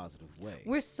in a positive way.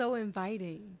 We're so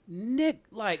inviting. Nick,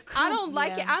 like, I don't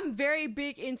like it. I'm very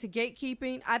big into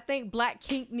gatekeeping. I think black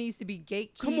kink needs to be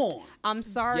gatekeeped. Come on. I'm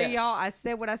sorry, y'all. I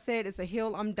said what I said. It's a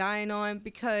hill I'm dying on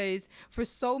because for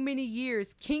so many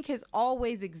years, kink has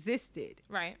always existed.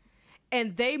 Right.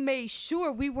 And they made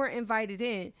sure we weren't invited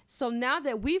in. So now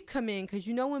that we've come in, because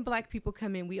you know when black people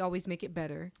come in, we always make it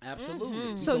better.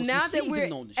 Absolutely. So now that we're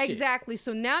exactly,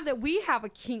 so now that we have a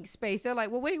kink space, they're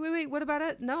like, well, wait, what about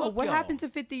it? No, Fuck what y'all. happened to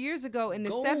 50 years ago in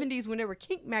the 70s when there were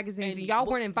kink magazines and y'all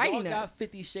weren't inviting y'all us? got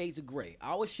 50 Shades of Grey.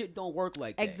 Our shit don't work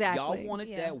like that. Exactly. Y'all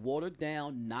wanted that watered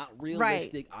down, not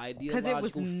realistic, because it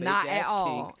was ideological, not fake at ass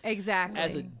all. kink. Exactly.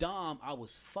 As a dom, I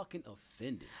was fucking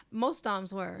offended. Most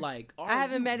doms were. Like, I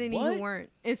haven't met any who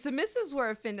weren't. And submissives were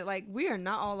offended. Like, we are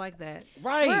not all like that.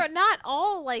 Right. We're not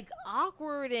all like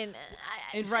awkward and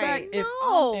in fact, if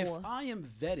no. I am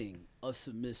vetting a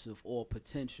submissive or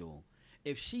potential,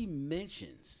 if she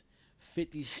mentions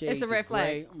 50 Shades it's a red of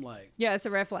Grey, flag. I'm like, yeah, it's a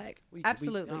red flag.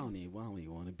 Absolutely. I don't even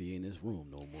want to be in this room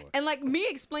no more. And like me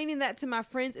explaining that to my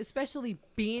friends, especially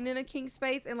being in a kink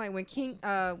space, and like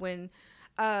when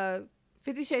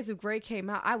 50 Shades of Grey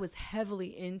came out, I was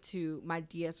heavily into my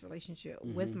DS relationship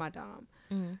with my dom.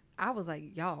 I was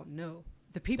like, y'all, no.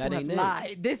 The people have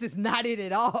lied. This is not it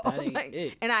at all. That ain't like,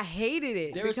 it. And I hated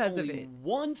it There's because only of it.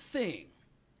 one thing,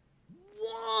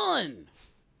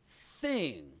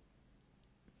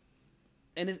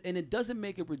 and it doesn't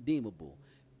make it redeemable.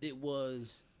 It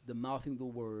was the mouthing the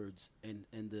words and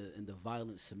the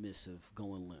violent submissive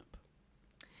going limp.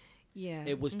 Yeah.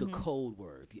 It was the code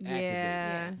word, the activator.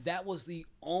 Yeah. That was the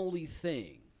only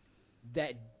thing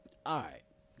that, all right,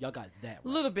 y'all got that right. A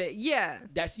little bit, yeah.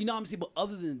 That's, you know what I'm saying? But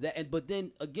other than that, but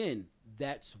then again,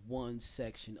 that's one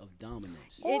section of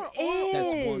dominance. It is.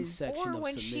 That's one section or of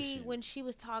when submission.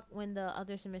 when the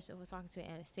other submissive was talking to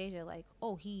Anastasia, like,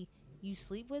 oh, you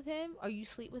sleep with him, or you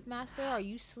sleep with Master, or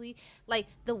you sleep like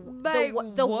the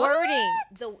wording, the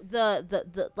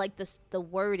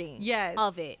wording yes.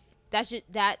 of it. That's just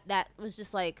that was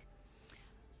just like,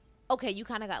 okay, you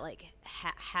kind of got like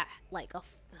like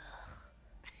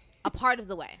a part of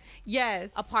the way.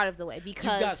 Yes, a part of the way,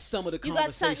 because you got some of the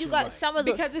conversation. You got some of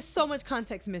the, because there's so much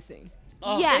context missing.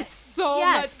 Yes, there's so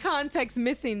much context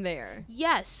missing there.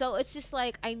 Yes, so it's just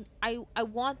like I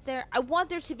want there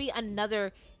to be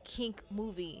another kink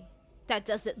movie that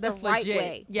does it the right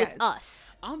way with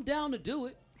us. I'm down to do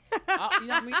it. You know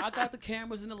what I mean? I got the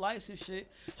cameras and the lights and shit.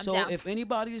 So if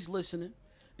anybody is listening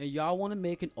and y'all want to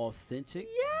make an authentic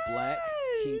black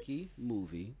kinky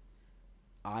movie,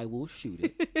 I will shoot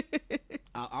it.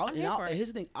 Here's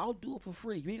the thing: I'll do it for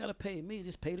free. You ain't gotta pay me;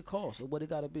 just pay the cost of what it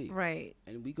gotta be. Right.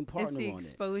 And we can partner it's the on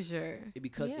exposure. it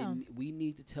because we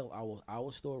need to tell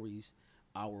our stories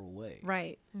our way.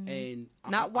 Right. And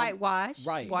not whitewash.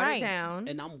 Right. Watered down.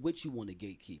 And I'm with you on the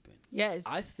gatekeeping. Yes.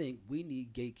 I think we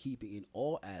need gatekeeping in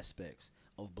all aspects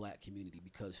of black community,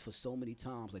 because for so many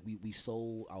times, like we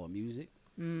sold our music,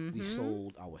 we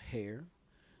sold our hair,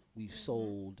 we've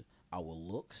sold our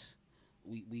looks.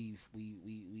 We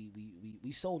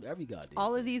sold every goddamn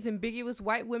all thing. of these ambiguous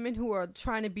white women who are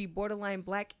trying to be borderline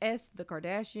black-esque, the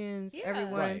Kardashians,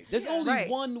 everyone. Right. There's only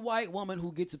one white woman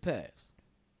who gets a pass,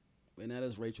 and that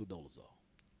is Rachel Dolezal.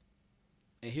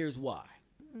 And here's why.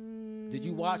 Did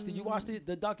you watch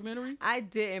the documentary? I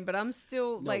didn't, but I'm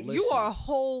still No, you listen. are a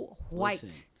whole white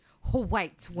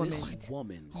woman. This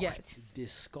woman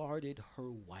discarded her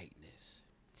whiteness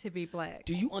to be black.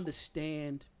 Do you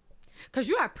understand? Because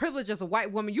you have privilege as a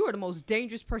white woman. You are the most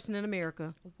dangerous person in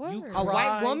America. You a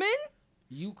white woman?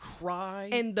 You cry.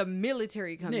 And the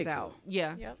military comes out.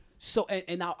 Yeah. Yep. So,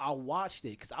 and I watched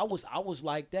it because I was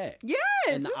like that. Yes.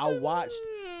 And I watched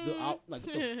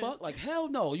the fuck? Like, hell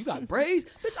no. You got braids?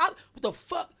 Bitch, what the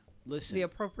fuck? Listen. The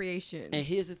appropriation. And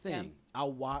here's the thing. I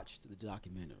watched the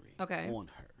documentary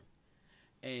on her.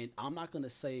 And I'm not going to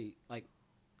say, like,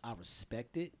 I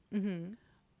respect it. Mm-hmm.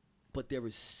 But there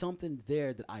is something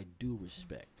there that I do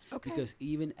respect. Okay. Because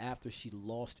even after she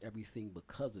lost everything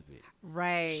because of it,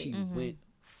 she went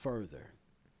further.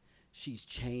 She's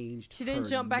changed. She didn't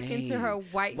jump back into her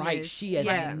whiteness. Right. She has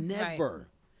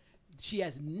she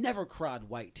has never cried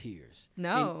white tears.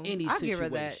 No. In any I'll situation. Give her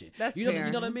that. That's fair.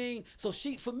 You know what I mean? So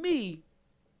for me,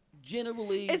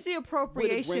 generally, it's the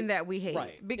appropriation that we hate.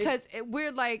 Right. Because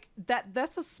we're like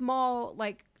that's a small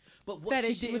but what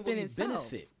fetish she didn't within really itself.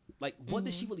 Benefit. Like, what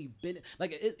does she really benefit?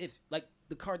 Like, if like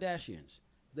the Kardashians,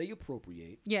 they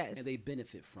appropriate, and they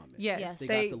benefit from it. Yes, they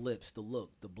got the lips, the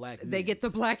look, the black. They get the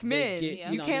black men.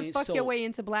 You can't fuck your way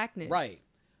into blackness. Right.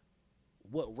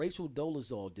 What Rachel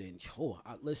Dolezal did.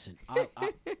 Listen,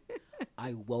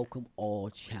 I welcome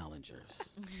all challengers.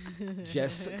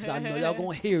 Just because I know y'all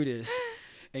gonna hear this,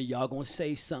 and y'all gonna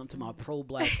say something to my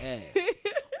pro-black ass.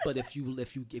 But if you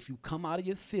come out of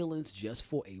your feelings just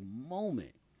for a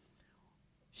moment.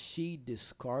 She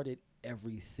discarded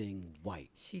everything white.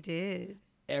 She did.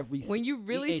 Everything. When you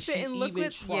really sit and look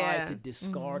at she even tried to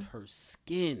discard her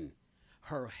skin,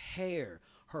 her hair,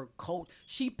 her coat.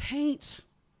 She paints.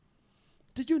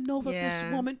 Did you know that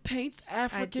this woman paints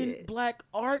African black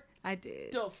art? I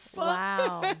did. The fuck?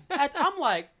 Wow. I'm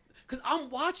like, because I'm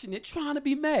watching it trying to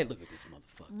be mad. Look at this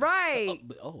motherfucker. Right.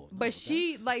 But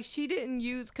she didn't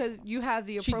use, because you have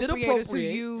the appropriators who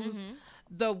use...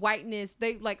 the whiteness,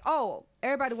 they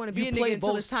everybody want to be a nigga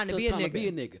until it's time to be a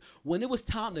nigga. When it was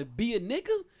time to be a nigga,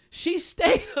 she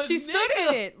stayed. She stood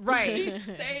in it, right? She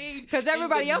stayed because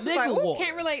everybody else was like, "Oh,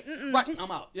 can't relate." Right,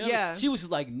 I'm out. You know what I mean? She was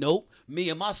just like, "Nope, me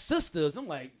and my sisters." I'm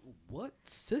like, "What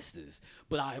sisters?"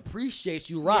 But I appreciate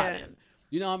you riding.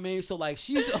 Yeah. You know what I mean? So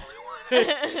she's the only one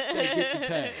that gets to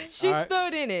pass. She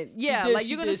stood in it. Yeah,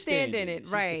 you're gonna stand in it,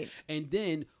 right? And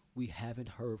then we haven't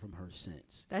heard from her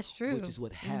since. That's true. Which is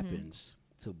what happens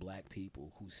to black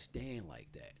people who stand like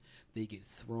that. They get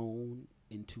thrown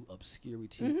into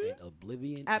obscurity and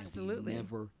oblivion. Absolutely. And we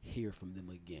never hear from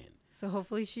them again. So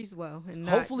hopefully she's well. And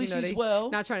hopefully she's well.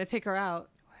 Not trying to take her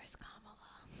out. Where's Kamala?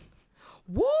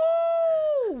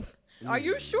 Woo! Are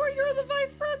you sure you're the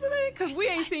vice president? Because we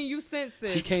ain't seen you since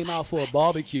this. She came out for a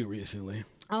barbecue recently.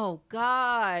 Oh,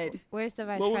 God. Where's the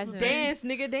vice president? Dance,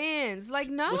 nigga, dance.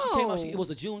 No. Well, she came out. It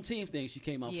was a Juneteenth thing she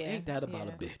came out for. Ain't that about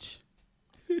a bitch?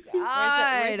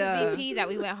 Where's the VP that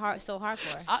we went so hard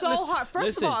for? Hard.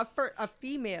 First of all, a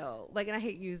female, and I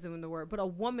hate using the word, but a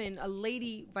woman, a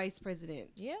lady vice president.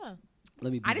 Yeah.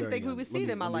 I didn't think we would see it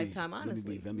in my lifetime,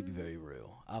 honestly. Let me be very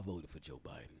real. I voted for Joe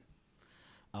Biden.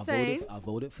 I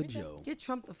voted for Joe. Get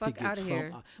Trump the fuck out of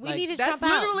here. We needed Trump out.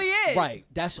 That's literally it. Right.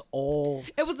 That's all.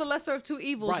 It was the lesser of two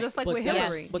evils, just like with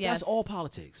Hillary. But that's all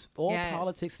politics. All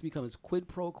politics becomes quid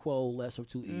pro quo, lesser of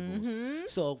two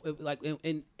evils. So,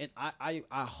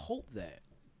 I hope that,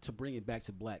 to bring it back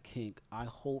to Black Kink, I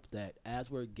hope that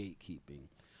as we're gatekeeping,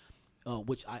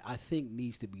 which I think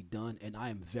needs to be done, and I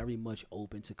am very much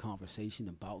open to conversation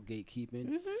about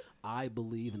gatekeeping. I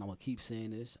believe, and I'm going to keep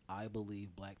saying this, I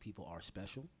believe black people are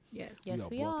special. Yes,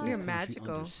 we are. We're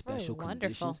magical. Under special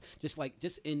conditions.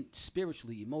 Just in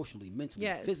spiritually, emotionally, mentally,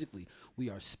 physically, we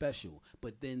are special.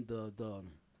 But then the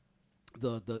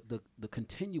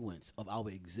continuance of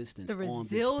our existence on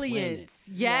this planet.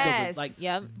 Yes.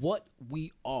 What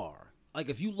we are. Like,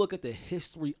 if you look at the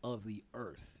history of the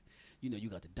earth, you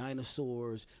got the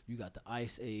dinosaurs, you got the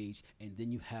Ice Age, and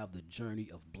then you have the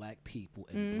journey of black people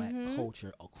and black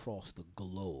culture across the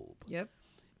globe. Yep.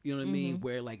 You know what I mean?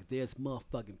 Where there's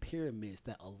motherfucking pyramids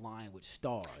that align with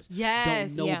stars.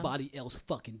 Yes. Don't nobody else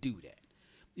fucking do that.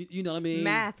 You know what I mean?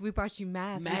 Math. We brought you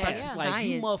math. We brought you science.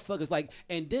 You motherfuckers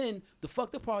and then the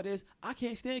fucked up part is I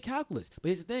can't stand calculus. But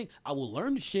here's the thing, I will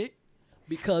learn the shit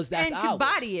because that's ours. And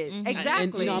embody it. Exactly.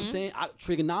 And you know what I'm saying?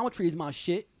 Trigonometry is my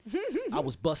shit. I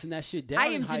was busting that shit down. I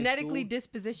am genetically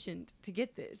dispositioned to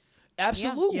get this.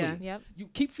 Absolutely. Yeah. Yep. You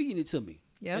keep feeding it to me.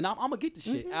 Yep. And I'm going to get the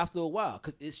shit after a while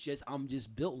because I'm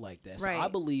just built like that. So I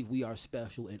believe we are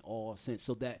special in all sense,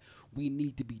 so that we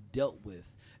need to be dealt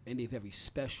with in a very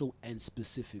special and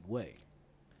specific way.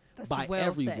 by well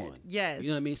everyone. said. Yes. You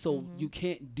know what I mean? So you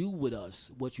can't do with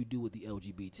us what you do with the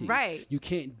LGBT. Right. You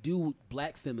can't do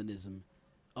black feminism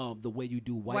the way you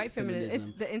do white feminism.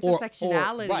 It's the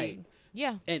intersectionality. Right.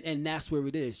 Yeah. And that's where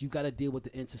it is. You got to deal with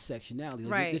the intersectionality.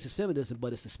 Like, Right. this is feminism,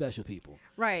 but it's the special people.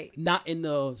 Right. Not in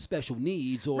the special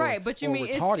needs or, right. But you or mean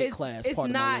retarded class it's part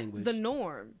of my not language. the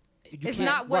norm. You It's can't-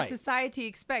 not what right. society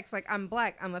expects. Like, I'm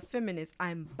black, I'm a feminist,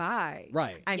 I'm bi,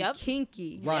 Right. I'm Yep.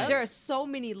 kinky. Right. There are so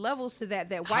many levels to that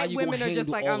How white you gonna women are just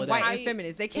handle like, all I'm of white that? and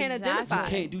feminist. They can't Exactly. identify. You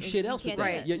can't do shit else with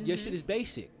can't that. do Your shit is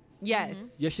basic.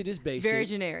 Yes. Your shit is basic. Very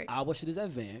generic. Our shit is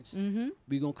advanced.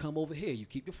 We gonna come over here. You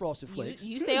keep your Frosted Flakes.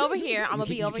 You stay over here. I'm gonna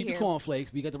be over you keep here. your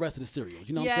cornflakes. We got the rest of the cereals.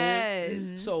 You know what I'm Yes.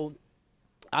 saying? So,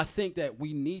 I think that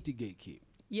we need to gatekeep.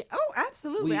 Yeah. Oh,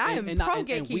 absolutely. I am pro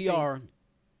gatekeeping. And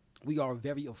we are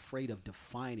very afraid of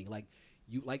defining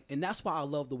and that's why I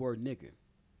love the word nigga,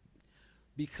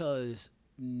 because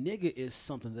nigga is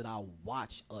something that I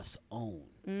watch us own.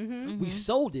 We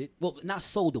sold it. Well, not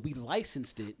sold it. We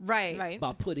licensed it. Right.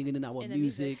 By putting it in our In the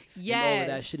music, music. and all of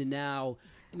that Yes. shit. And now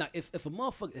if a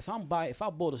motherfucker, if I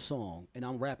bought a song and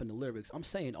I'm rapping the lyrics, I'm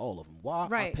saying all of them. Why? I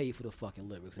Right. pay for the fucking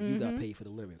lyrics, and you got paid for the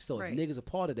lyrics. So Right. if niggas a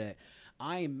part of that,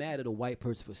 I ain't mad at a white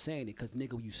person for saying it, because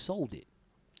nigga, you sold it.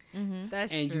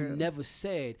 That's And true. you never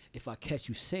said, if I catch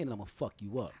you saying it, I'm gonna fuck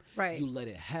you up. Right. You let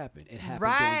it happen. It happened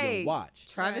Right. during your watch.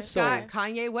 Travis So- Scott,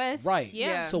 Kanye West. Right.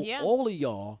 Yeah. So Yeah. all of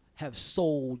y'all have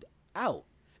sold out.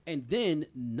 And then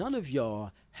none of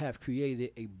y'all have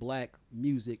created a black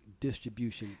music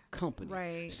distribution company.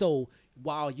 Right. So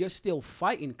while you're still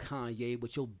fighting Kanye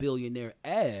with your billionaire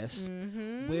ass,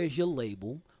 where's your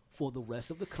label for the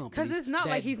rest of the company? 'Cause it's not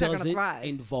like he's not gonna thrive.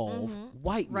 Involve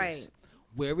whiteness. Right.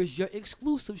 Where is your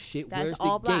exclusive shit? That's Where's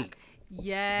all the black. gate?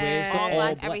 Yes. Where's the All all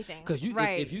black, black? everything. Because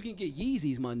Right. if you can get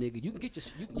Yeezys, my nigga, you can get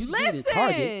you can get it in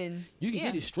Target. Listen. You can Yeah.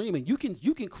 get it streaming. You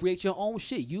can create your own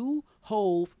shit. You,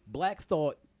 Hove, Black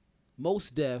Thought,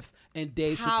 Most Def, and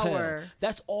Dave Power. Chappelle.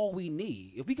 That's all we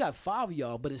need. If we got 5 of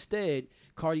y'all, but instead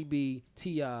Cardi B,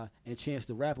 T.I., and Chance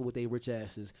the Rapper with their rich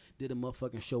asses did a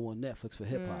motherfucking show on Netflix for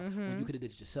hip hop, when you could have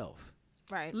did it yourself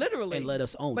Right. Literally. and let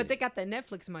us own But it. they got the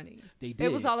Netflix money. They did.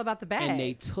 It was all about the bag. And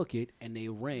they took it and they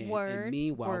ran. Word, and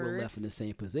meanwhile, we're word. left in the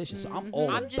same position. So I'm all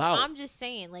I'm about just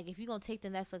saying, like, if you're gonna take the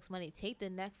Netflix money, take the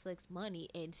Netflix money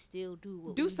and still do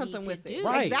what do we something need with to it. do.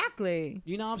 Right. Exactly.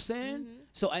 You know what I'm saying?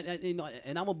 So, and you know,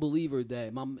 and I'm a believer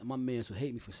that my mans would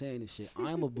hate me for saying this shit.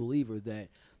 I'm a believer that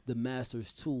the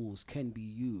master's tools can be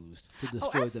used to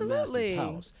destroy the master's absolutely.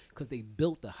 house, because they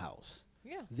built the house.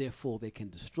 Yeah. Therefore, they can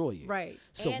destroy it. Right.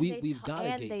 So And we've got to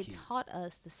and they gatekeep. taught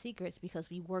us the secrets because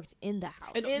we worked in the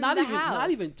house. And In not the even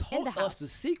house. taught the us house. the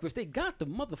secrets. They got the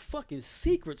motherfucking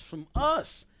secrets from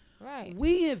us. Right.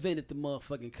 We invented the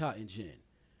motherfucking cotton gin.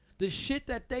 The shit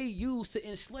that they use to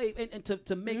enslave and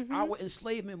to make our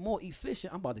enslavement more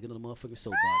efficient. I'm about to get on the motherfucking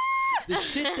soapbox. The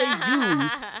shit they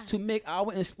use to make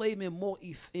our enslavement more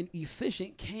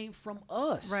efficient came from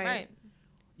us. Right. Right.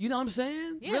 You know what I'm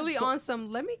saying? Yeah. Really So- on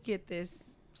some, let me get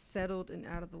this settled and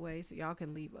out of the way so y'all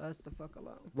can leave us the fuck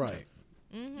alone. Right.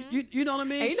 You know what I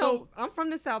mean? And you So know, I'm from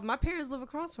the South. My parents live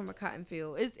across from a cotton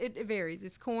field. It varies.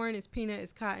 It's corn, it's peanut,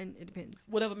 it's cotton. It depends.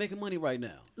 whatever making money right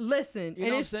now. Listen, You know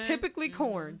and what it's I'm saying? typically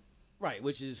corn Right,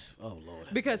 which is oh Lord.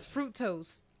 have because mercy.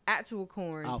 fructose, actual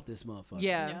corn. out this motherfucker.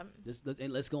 Yeah. Yep.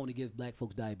 And let's go on and give black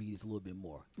folks diabetes a little bit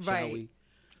more, shall Right. we?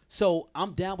 So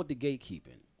I'm down with the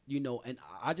gatekeeping, you know, and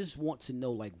I just want to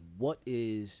know like what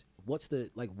is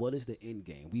the end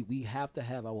game? We have to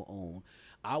have our own.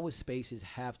 Our spaces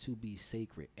have to be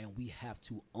sacred, and we have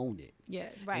to own it.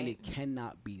 Yes. Right. And it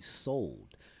cannot be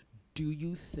sold. Do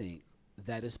you think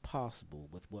that is possible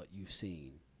with what you've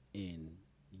seen in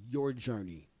your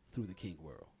journey through the kink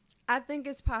world? I think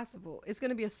it's possible. It's going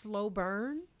to be a slow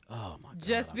burn. Oh my God!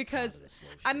 Just I'm because, tired of this slow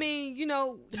I shit. mean, you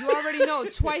know, you already know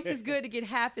twice as good to get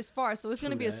half as far. So it's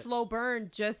going to True be a that. slow burn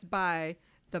just by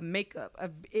the makeup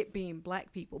of it being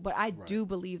black people. But I do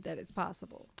believe that it's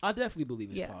possible. I definitely believe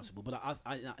it's Yeah. possible, but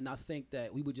I think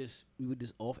that we were just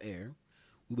off air.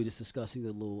 We were just discussing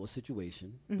a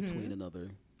situation between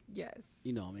another, Yes.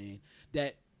 you know what I mean,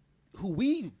 that who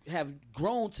we have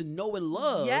grown to know and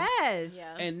love. Yes.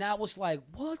 Yeah. And now it's like,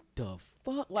 what the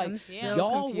fuck? Like I'm still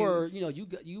y'all were,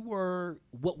 confused. you were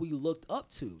what we looked up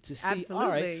to see. All Absolutely.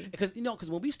 right, because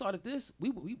when we started this,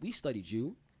 we studied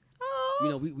you. Oh. You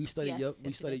know, we studied Yes, we yes,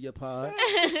 we studied did. your pod.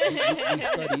 we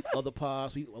studied other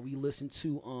pods. We listened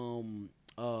to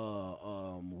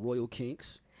Royal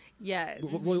Kinks. Yes.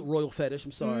 Royal Fetish.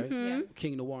 I'm sorry, Yeah.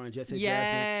 King Noir and Jesse Jasmine. Yes.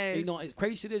 And, you know, it's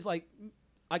crazy shit is like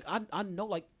I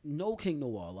know no King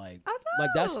Noir like I like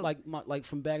that's know. like my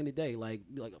from back in the day like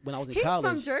when I was in He's college.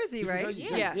 from Jersey, He's from right? Jersey,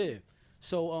 Yeah. yeah.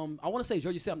 So I want to say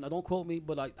Jersey City. Now, don't quote me,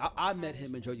 but like I met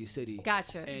him in Jersey City.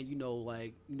 Gotcha. And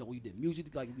we did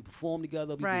music, like we performed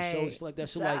together, we Right. did shows just like that.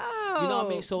 So like, you know what I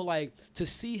mean? So like to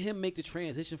see him make the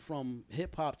transition from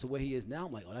hip hop to where he is now,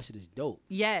 I'm like, oh, that shit is dope.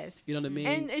 Yes. You know what I mean?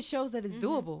 And it shows that it's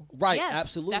doable. Right. Yes,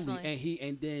 Absolutely. definitely.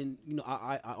 And then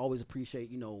I always appreciate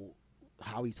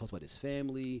how he talks about his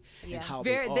family and how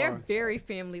They're very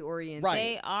family oriented. Right.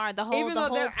 They are the Even though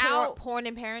whole they're out- porn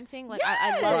and parenting. Like Yes.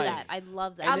 I love Right. that. I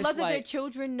love that. I And love it's that their like-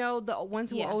 children know, the ones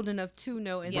who are old enough to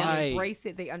know, and Right. they embrace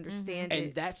it. They understand and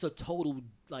it. that's a total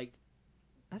like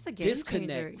That's a game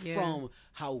disconnect changer. Yeah. from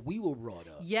how we were brought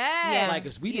up. Yes. Like,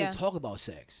 'cause we didn't talk about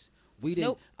sex. We didn't.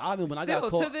 Nope. I remember when I Still, got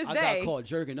to caught. this I day. got caught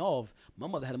jerking off. My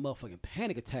mother had a motherfucking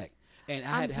panic attack, and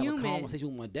I had to have human. a conversation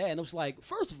with my dad. And it was like,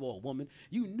 first of all, woman,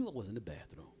 you knew I was in the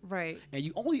bathroom, Right. and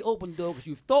you only opened the door because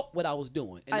you thought what I was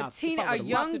doing. And A if I would've locked the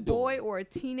young door- boy or a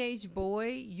teenage boy,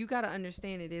 you got to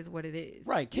understand it is what it is.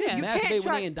 right? Kids Yeah. You can't masturbate when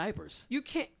try- they in diapers. You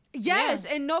can't. Yes,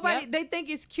 Yeah. and nobody, Yep. they think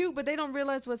it's cute, but they don't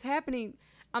realize what's happening.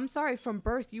 I'm sorry, from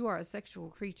birth, you are a sexual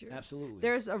creature. Absolutely.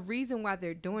 There's a reason why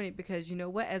they're doing it, because you know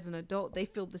what? As an adult, they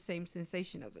feel the same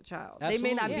sensation as a child. They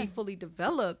may not Absolutely. be fully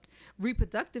developed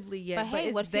reproductively yet, But hey,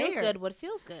 it's what there. feels good? What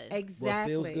feels good?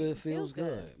 Exactly. What feels good feels Feels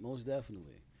good. good. Most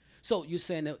definitely. So you're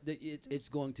saying that it's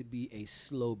going to be a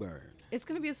slow burn. It's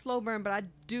going to be a slow burn, but I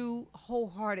do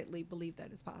wholeheartedly believe that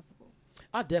it's possible.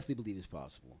 I definitely believe it's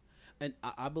possible. And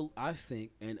I think,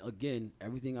 and again,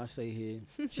 everything I say here,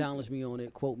 challenge me on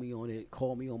it, quote me on it,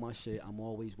 call me on my shit. I'm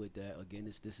always with that. Again,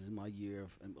 this is my year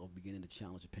of beginning to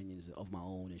challenge opinions of my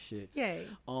own and shit. Yay.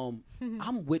 I'm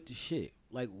with the shit.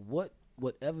 Like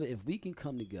whatever, if we can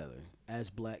come together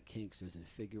as Black Kinksters and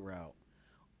figure out,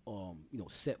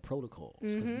 set protocols.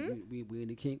 'Cause we in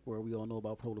the kink where we all know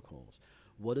about protocols.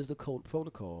 What is the code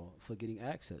protocol for getting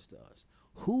access to us?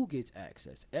 Who gets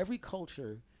access? Every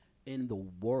culture in the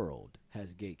world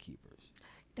has gatekeepers.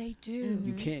 They do.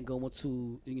 You can't go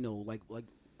into,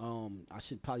 I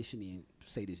shouldn't even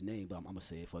say this name, but I'm gonna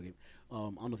say it. Fuck it. I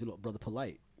don't know if you know Brother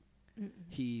Polite.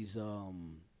 He's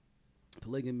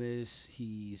polygamous.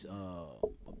 He's a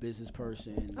business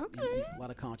person. Okay. He's a lot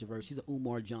of controversy. He's an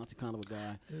Umar Johnson kind of a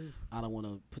guy. I don't want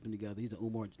to put them together. He's an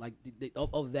Umar, like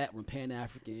of that one, Pan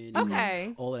African.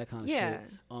 Okay. All that kind of Yeah.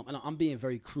 shit. And I'm being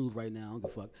very crude right now. I don't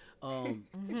give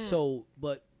a fuck. So,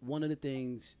 but one of the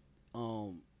things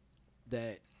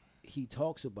that he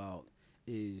talks about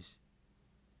is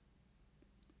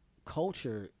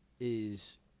culture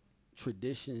is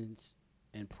traditions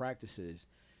and practices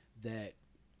that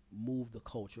move the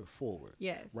culture forward.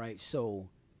 Yes. Right? So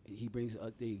he brings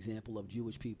up the example of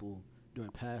Jewish people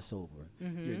during Passover.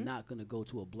 You're not going to go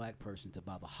to a black person to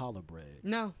buy the challah bread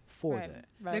No. for Right. that.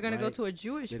 Right. They're going to go Right. to a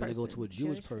Jewish They're person. going to go to a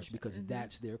Jewish person person. because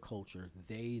that's their culture.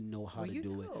 They know how to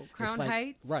do it. It's Crown like,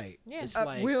 Heights. Right. Yeah. It's Up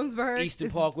like Williamsburg. Eastern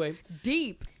It's Parkway.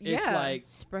 deep. It's yeah. like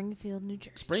Springfield, New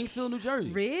Jersey. Springfield, New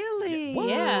Jersey. Really? What?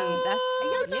 Yeah, Y'all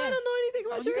that's I don't know anything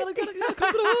about You Jersey. gotta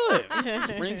come to the hood.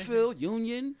 Springfield,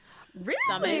 Union,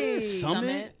 Really?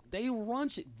 Summit. They run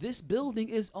shit. This building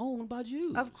is owned by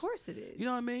Jews. Of course it is. You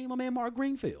know what I mean? My man Mark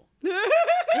Greenfield.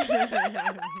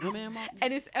 My man Mark.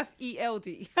 And it's FELD.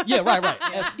 Yeah, right.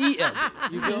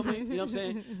 FELD. You feel me? You know what I'm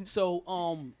saying? So,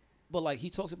 but like he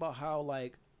talks about how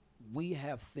like we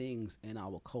have things in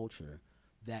our culture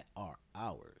that are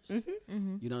ours. You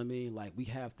know what I mean? Like we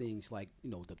have things like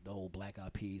the whole Black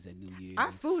Eyed Peas at New Year's.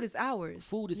 Our food is ours.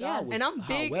 Food is Yes. ours. And I'm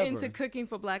big However, into cooking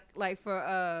for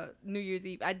New Year's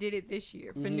Eve. I did it this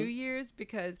year for New Year's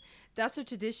because that's a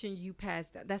tradition you pass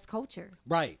down. That's culture.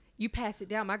 Right. You pass it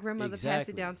down. My grandmother passed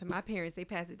Exactly. it down to my parents. They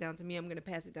pass it down to me. I'm going to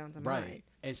pass it down to Right. mine.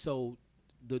 And so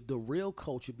the real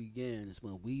culture begins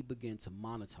when we begin to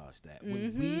monetize that.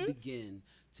 When we begin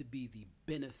to be the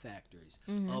benefactors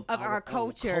of Our own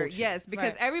culture. Yes,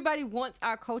 because everybody wants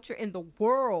our culture in the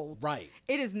world. Right.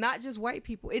 It is not just white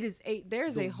people. It is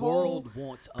there's The a whole world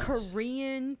wants us.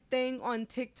 Korean thing on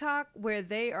TikTok where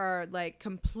they are like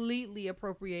completely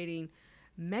appropriating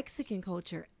Mexican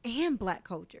culture and Black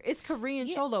culture. It's Korean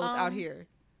cholos out here.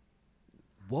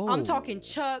 Whoa. I'm talking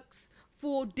Chucks,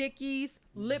 full Dickies,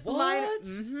 lip liner.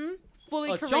 What?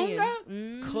 Fully A Korean.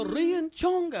 chonga? Korean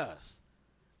chongas.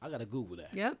 I gotta Google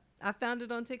that. Yep. I found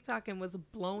it on TikTok and was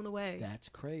blown away. That's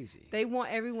crazy. They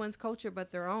want everyone's culture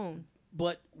but their own.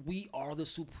 But we are the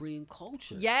supreme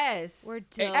culture. Yes. We're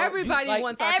Hey, dope. Everybody like-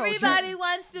 wants our culture. Everybody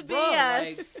wants to be Bruh,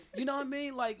 us. like, you know what I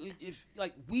mean? Like if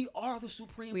we are the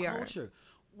supreme We are. culture.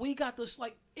 We got this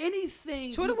like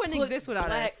anything. Twitter you wouldn't put exist without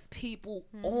black us. people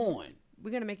on. We're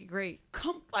going to make it great.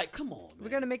 Come on, man. We're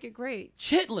going to make it great.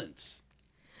 chitlins.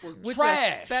 Were Which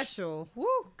trash. are special. Woo.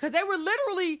 Because they were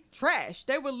literally trash.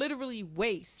 They were literally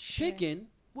waste. Chicken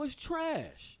was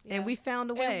trash. Yeah. And we found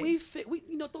a way. And we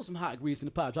throw some hot grease in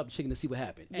the pot, drop the chicken to see what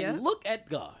happened. And look at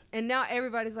God. And now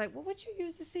everybody's like, well, what you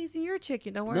use to season your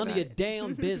chicken? Don't worry about it. None of your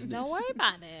damn business. Don't worry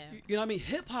about it. You know what I mean?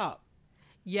 Hip hop.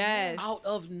 Yes. Out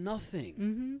of nothing.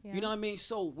 Mm-hmm. Yeah. You know what I mean?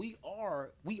 So we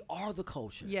are the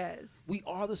culture. Yes. We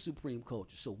are the supreme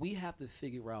culture. So we have to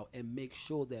figure out and make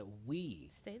sure that we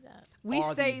stay that. We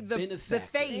stay the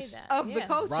face of the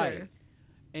culture. Right.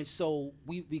 And so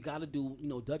we got to do,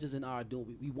 Duchess and I are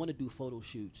doing, we want to do photo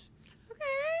shoots.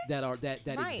 That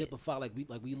exemplify, like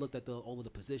we looked at all of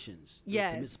the positions,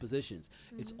 the positions.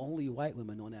 Mm-hmm. It's only white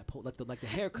women on that like the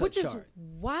haircut chart, which is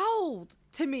wild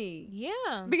to me.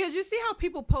 Yeah, because you see how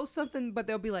people post something, but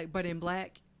they'll be like, "But in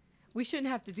black." We shouldn't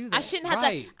have to do that. I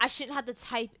shouldn't have to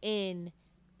type in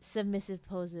submissive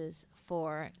poses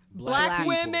for black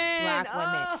women.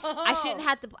 Oh.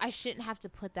 I shouldn't have to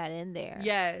put that in there.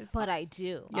 Yes, but I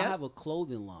do. I have a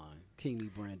clothing line,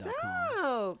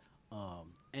 kinglybrand.com.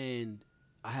 And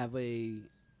I have I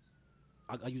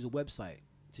use a website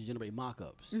to generate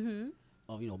mock-ups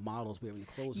of models wearing the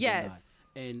clothes. Yes,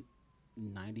 and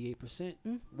 98%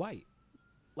 white.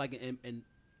 Like and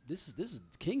this is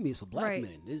King means for black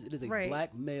men. It is a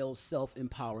black male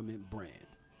self-empowerment brand.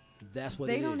 That's what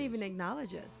they don't even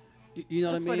acknowledge us. You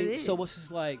know what I mean? What it is. So it's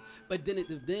just like, but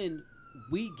then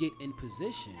we get in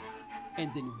position. And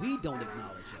then we don't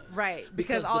acknowledge us. Right.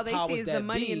 Because all they see is the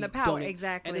money and the power.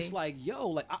 Exactly. And it's like,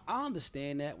 I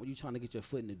understand that when you're trying to get your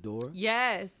foot in the door.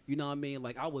 Yes. You know what I mean?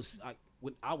 Like I was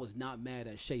not mad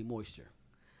at Shea Moisture.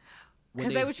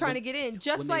 Because they were trying to get in.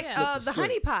 Just like the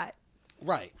honey pot.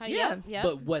 Right. Yeah.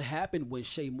 But what happened when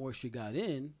Shea Moisture got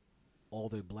in, all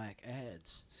their black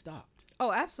ads stopped.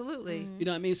 Oh, absolutely. Mm-hmm. You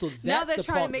know what I mean? So that's now they're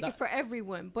trying to make it for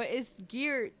everyone, but it's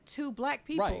geared to black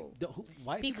people. Right.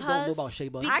 White people don't know about Shea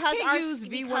Butter. I can't use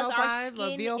V105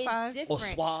 or VO5 or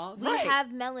Suave. We have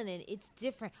melanin. It's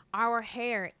different. Our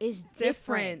hair is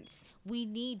different. We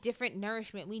need different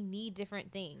nourishment. We need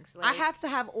different things. I have to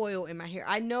have oil in my hair.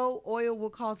 I know oil will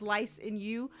cause lice in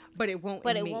you, but it won't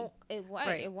in me. It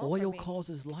won't. Oil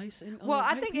causes lice in Well,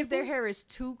 I think if their hair is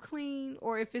too clean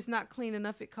or if it's not clean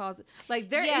enough, it causes...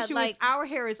 Like, their issue is our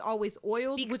hair is always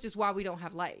oiled, which is why we don't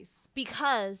have lice.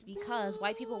 Because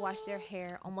white people wash their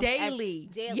hair almost daily.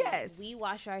 Yes. We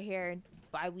wash our hair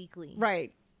bi-weekly.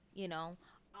 Right. Yeah.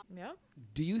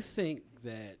 Do you think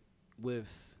that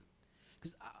with...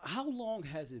 Because how long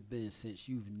has it been since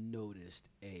you've noticed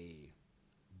a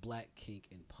black kink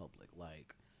in public,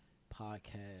 like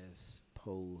podcasts,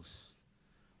 posts,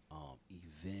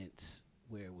 events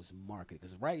where it was marketed?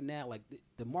 Because right now, like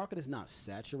the market is not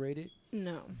saturated.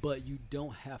 No. But you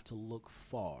don't have to look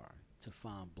far to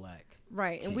find black.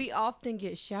 Right, kink. And we often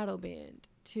get shadow banned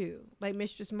too. Like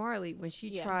Mistress Marley, when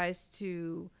she tries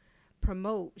to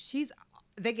promote,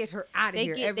 they get her out of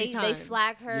here every time. They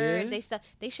flag her. Yeah.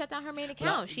 They shut down her main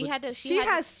account. She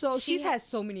has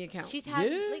so many accounts. She's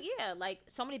had like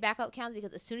so many backup accounts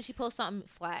because as soon as she posts something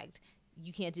flagged,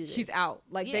 you can't do this. She's out.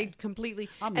 Like they completely.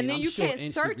 And then you can't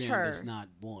search her. Instagram does not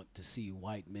want to see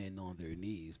white men on their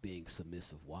knees being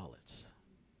submissive wallets.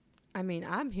 I mean,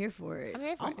 I'm here for it.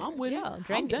 I'm with it.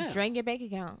 Drain your bank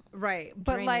account. Right.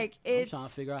 But like I'm trying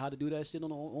to figure out how to do that shit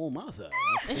on my side.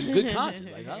 In good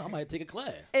conscience. Like I might take a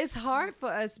class. It's hard for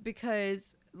us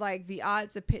because like the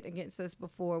odds are pitting against us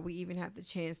before we even have the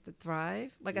chance to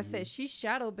thrive. Like I said, she's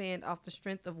shadow banned off the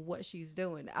strength of what she's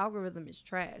doing. The algorithm is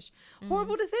trash.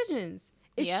 Horrible decisions.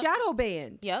 It's shadow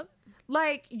banned. Yep.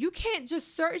 Like you can't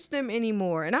just search them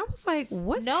anymore. And I was like,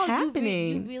 what's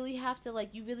happening? You really have to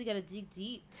you really got to dig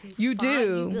deep to You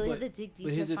really have to dig deep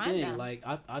but here's to the find thing, them. like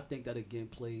I think that again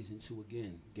plays into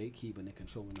gatekeeping and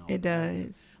controlling our It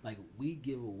does. Like we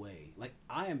give away. Like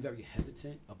I am very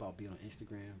hesitant about being on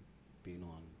Instagram, being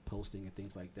on posting and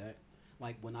things like that.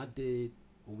 Like when I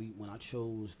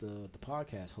chose the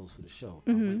podcast host for the show,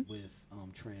 I went with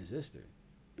Transistor.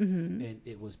 And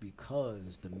it was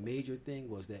because the major thing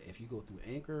was that if you go through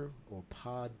Anchor or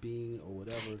Podbean or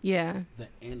whatever, the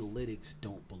analytics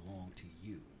don't belong to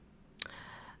you.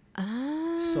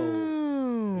 Oh. So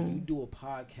when you do a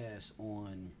podcast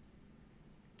on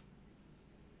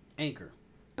Anchor.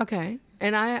 Okay.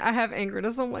 And I have Anchor.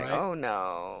 That's why I'm like, oh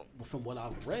no. From what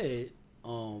I've read,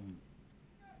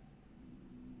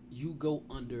 you go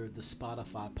under the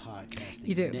Spotify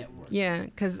podcasting network. Yeah,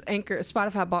 because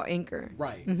Spotify bought Anchor.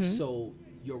 Right. So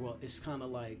it's kind of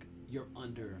like you're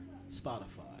under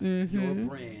Spotify. Your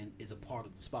brand is a part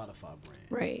of the Spotify brand.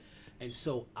 Right. And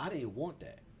so I didn't want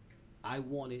that.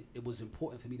 it was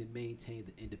important for me to maintain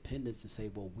the independence and say,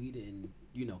 well, we didn't,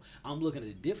 I'm looking at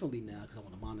it differently now because I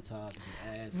want to monetize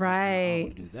and get ads. Right. I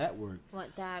want to do that work.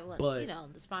 But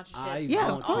the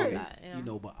sponsorships. Of course.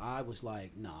 That, but I was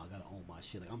like, nah, I got to own my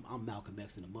shit. Like, I'm Malcolm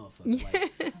X in the motherfucker.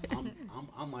 Like,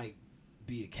 I might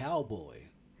be a cowboy,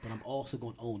 but I'm also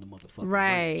going to own the motherfucking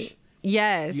ranch.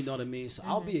 Yes. You know what I mean? So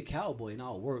I'll be a cowboy and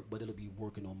I'll work, but it'll be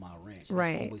working on my ranch.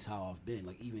 That's always how I've been.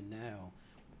 Like, even now,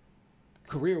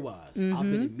 career-wise, I've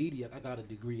been in media. I got a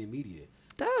degree in media.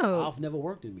 Dope. I've never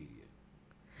worked in media.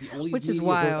 The only Which media is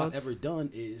work wild. I've ever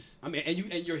done is, and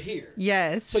you're here.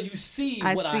 Yes. So you see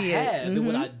what I have and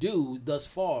what I do thus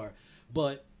far,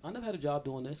 but I never had a job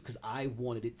doing this because I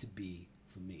wanted it to be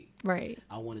for me. Right.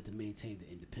 I wanted to maintain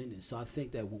the independence. So I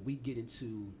think that when we get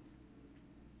into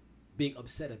being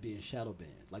upset at being shadow banned,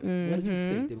 like, what did you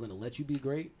think? They were going to let you be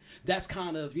great? That's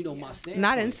kind of, my standpoint.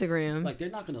 Not Instagram. Like, they're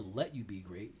not going to let you be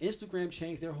great. Instagram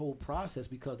changed their whole process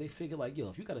because they figure, like,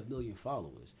 if you got 1 million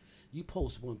followers, you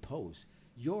post one post,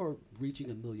 you're reaching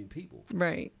 1 million people.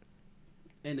 Right.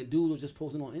 And the dude was just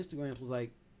posting on Instagram was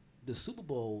like, the Super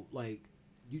Bowl, like,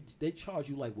 they charge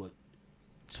you, like, what,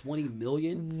 20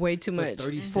 million? Way too much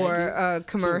 30 for a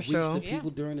commercial. To reach the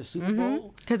people during the Super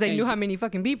Bowl. Because they knew how many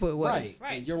fucking people it was.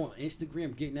 Right. And you're on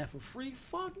Instagram getting that for free?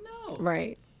 Fuck no.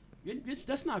 Right.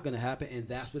 That's not going to happen. And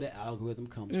that's where the algorithm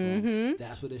comes from.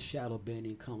 That's where the shadow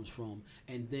banning comes from.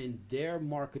 And then their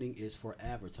marketing is for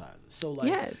advertisers. So,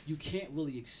 like, you can't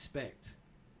really expect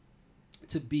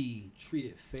to be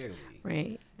treated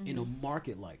fairly in a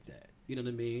market like that. You know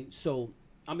what I mean? So,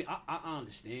 I mean, I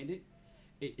understand it.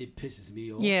 It pisses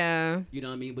me off. Yeah. You know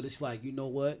what I mean? But it's like, you know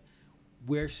what?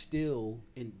 We're still,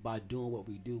 by doing what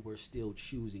we do, we're still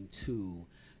choosing to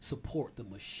support the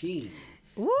machine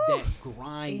that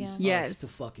grinds us to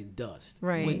fucking dust.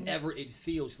 Right. Whenever it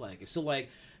feels like it. So, like,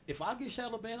 if I get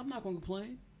shadow banned, I'm not going to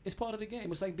complain. It's part of the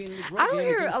game. It's like being in the drug game. I don't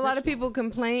hear a lot of people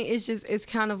complain. It's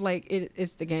kind of like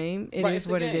it's the game. It is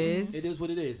what it is. It is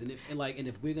what it is. And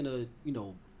if we're gonna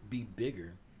be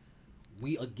bigger,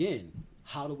 we again.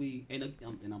 How do we? And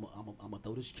I'm gonna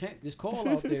throw this call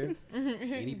out there.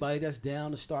 Anybody that's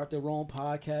down to start their own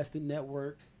podcasting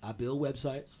network, I build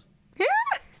websites.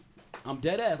 I'm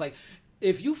dead ass. Like,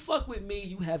 if you fuck with me,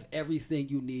 you have everything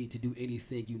you need to do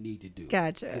anything you need to do.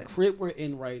 Gotcha. The crib we're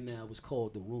in right now is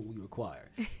called the room we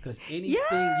require. Because anything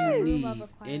you need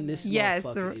in this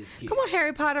motherfucker is here. Come on,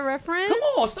 Harry Potter reference. Come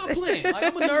on, stop playing. Like,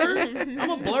 I'm a nerd. I'm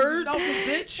a blurred out this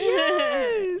bitch.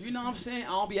 Yes. You know what I'm saying? I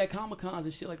don't be at Comic-Cons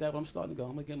and shit like that, but I'm starting to go.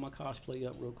 I'm going to get my cosplay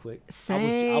up real quick.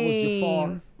 Same. I was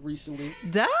Jafar recently.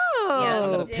 Dope. I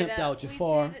got a pimped out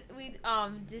Jafar.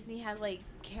 Disney had, like,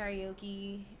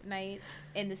 karaoke nights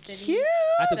in the city. Cute.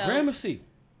 At the Gramercy.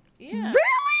 Yeah.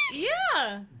 Really?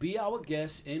 Yeah. Be Our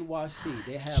Guest, NYC.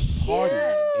 They have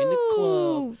parties in the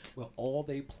club where all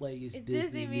they play is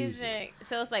Disney music.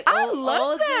 So it's like, I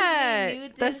love that.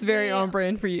 Disney, that's very on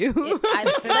brand for you.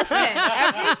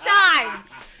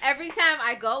 Every time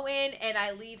I go in and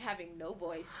I leave having no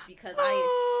voice because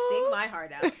I sing my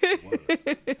heart out.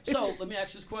 So let me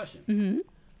ask you this question.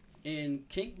 In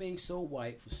kink being so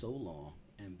white for so long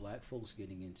and black folks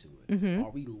getting into it,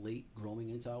 are we late growing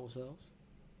into ourselves?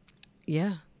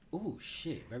 Yeah. Ooh,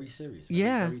 shit. Very serious.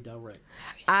 Very direct.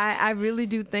 I really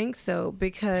do think so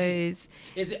because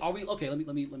Are we okay,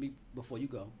 let me before you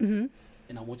go. And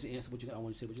I want you to answer I want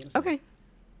you to say what you're gonna say. Okay.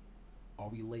 Are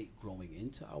we late growing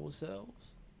into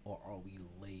ourselves or are we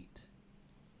late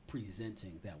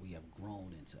presenting that we have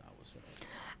grown into ourselves?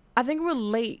 I think we're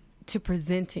late to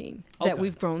presenting that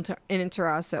we've grown into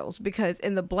ourselves because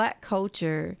in the black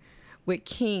culture with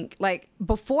kink, like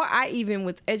before I even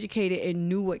was educated and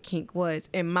knew what kink was,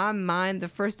 in my mind, the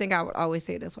first thing I would always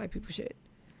say, that's white people shit.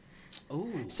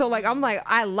 Ooh. So like, I'm like,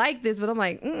 I like this, but I'm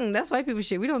like, that's white people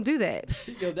shit. We don't do that.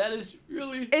 Yo, that is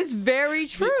really... It's very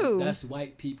true. That's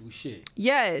white people shit.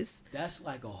 Yes. That's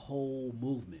like a whole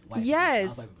movement. White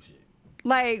yes. People shit.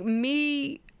 Like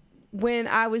me, when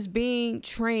I was being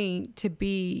trained to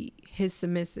be his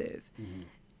submissive,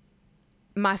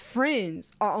 my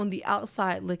friends are on the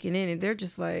outside looking in and they're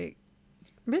just like,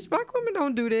 bitch, black women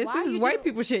don't do this. This is white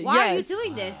people shit. Why are you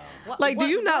doing this? Like, do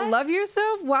you not love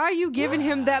yourself? Why are you giving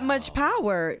him that much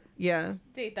power? Yeah.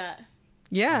 Date that.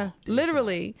 Yeah,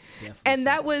 literally. And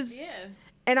that was,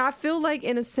 and I feel like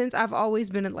in a sense, I've always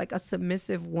been like a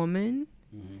submissive woman.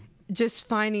 Just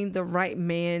finding the right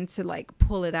man to like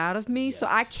pull it out of me. Yes. So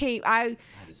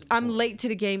I'm late to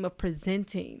the game of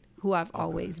presenting who I've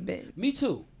always been. Me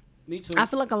too. I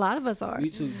feel like a lot of us are. Me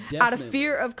too. Definitely. Out of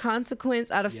fear of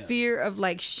consequence, out of fear of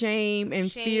like shame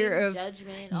and fear of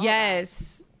judgment.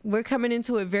 Yes. We're coming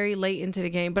into it very late into the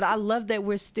game, but I love that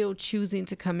we're still choosing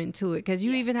to come into it, because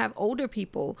you even have older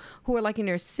people who are like in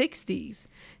their 60s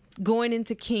going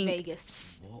into kink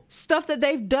stuff that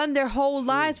they've done their whole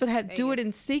lives, but do it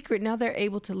in secret. Now they're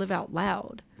able to live out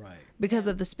loud, right? Because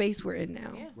of the space we're in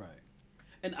now, right?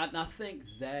 And I think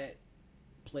that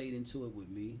played into it with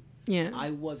me. Yeah,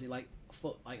 I wasn't like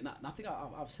I think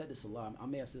I've said this a lot. I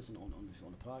may have said this on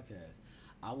the podcast.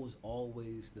 I was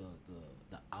always the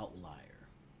outlier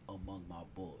among my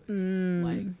boys.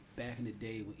 Like back in the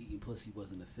day when eating pussy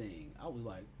wasn't a thing, I was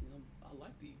like, I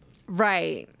like to eat pussy.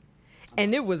 Right.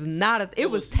 And it was not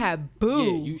it was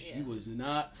taboo. Yeah, you was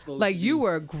not supposed like to. You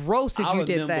were gross if you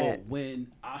did that. I remember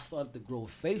when I started to grow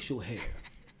facial hair.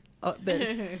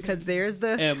 Because there's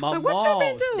the and my like, what you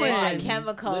been doing? There's a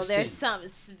chemical. Listen, there's something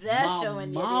special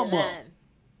when you do that.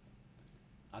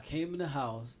 I came in the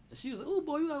house. And she was like, "Oh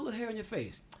boy, you got a little hair on your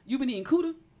face. You been eating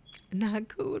Cuda?" Not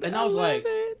Cuda. And I was like,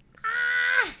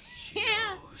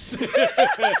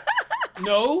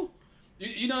 "No."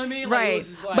 You know what I mean? Like, right. It was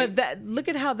just like, but look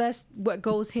at how that's what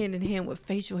goes hand in hand with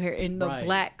facial hair in the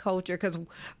black culture. Because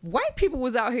white people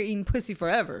was out here eating pussy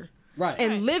forever. Right.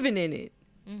 And living in it.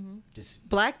 Mm-hmm. Just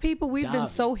black people, we've been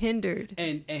so hindered.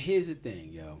 And here's the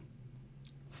thing, yo.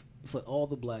 For all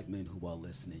the black men who are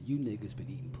listening, you niggas been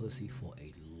eating pussy for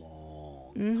a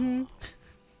long time.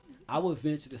 I would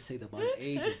venture to say that by the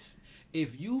age of,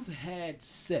 if you've had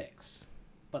sex,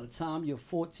 by the time you're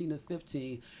 14 or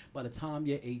 15, by the time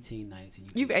you're 18, 19,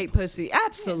 you've ate pussy.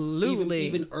 Absolutely.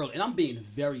 Even early. And I'm being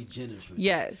very generous with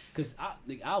yes. Because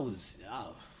I was,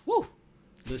 woo.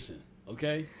 Listen,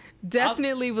 okay?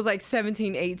 Definitely was like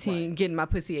 17, 18 getting my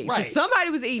pussy ate. Right. So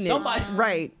somebody was eating it.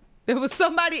 Right. It was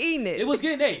somebody eating it. It was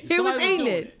getting ate. He was eating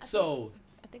it. So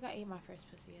I think I ate my first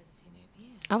pussy as a teenager.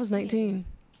 Yeah. I was 19.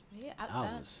 Yeah,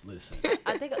 listen.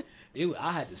 I think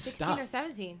I had to 16 stop or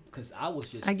 17 because I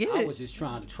was just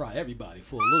trying to try everybody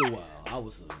for a little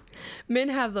while. Men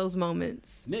have those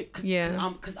moments. Nick, yeah.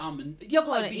 Because I'm you ever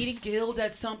like be skilled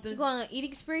at something? You going on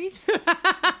eating sprees?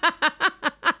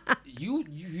 You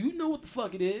know what the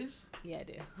fuck it is? Yeah, I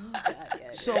do. Oh, God, yeah, I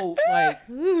do. So like,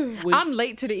 I'm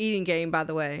late to the eating game, by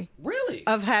the way. Really?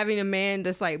 Of having a man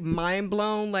that's like mind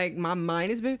blown, like my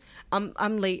mind has been.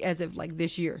 I'm late as of like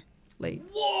this year. Late.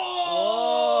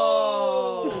 Whoa!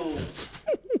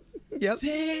 Yep.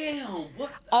 Damn.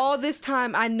 What? All this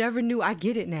time, I never knew. I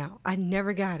get it now. I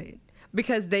never got it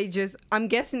because I'm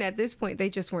guessing at this point they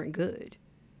just weren't good.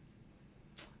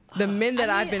 The men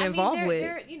that I've been involved with.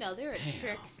 There are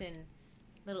tricks and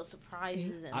little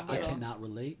surprises and I cannot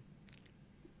relate.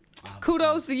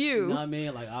 Kudos to you. You know what I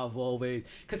mean? Like I've always,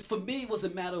 because for me it was a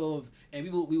matter of, and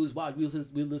we was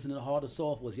listening to Hard or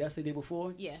Soft was yesterday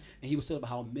before. Yeah. And he was talking about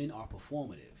how men are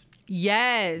performative.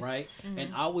 Yes. Right. Mm-hmm.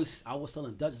 And I was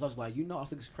telling Duchess, I was like, I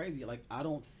was like, it's crazy. Like I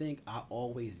don't think I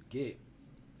always get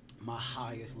my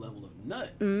highest level of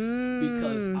nut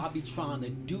because I'll be trying to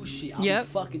do shit. I'll be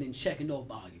fucking and checking off.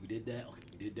 Oh, we did that. Okay,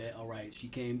 we did that. All right, she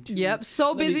came to. Yep.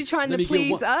 So busy trying to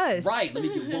please us. Right. Let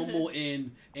me get one more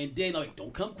in, and then like,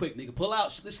 don't come quick, nigga. Pull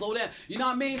out. Slow down. You know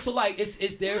what I mean? So like, it's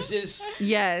there's just.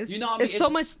 Yes. You know what I mean? It's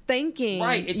so much thinking.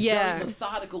 Right. It's very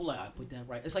methodical. Like I put that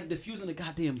right. It's like diffusing a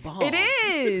goddamn bomb. It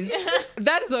is.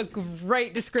 That is a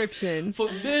great description.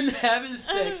 For men having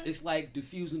sex, it's like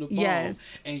diffusing a bomb. Yes.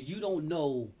 And you don't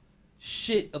know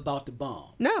shit about the bomb.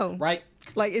 No. Right?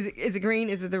 Like, is it green?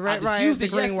 Is it the red wire? The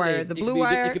green wire? The blue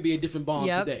wire? It could be a different bomb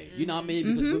today. You know what I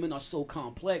mean? Because women are so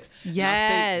complex. Yes. And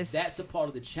I think that's a part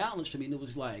of the challenge for me. And it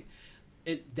was like,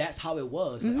 that's how it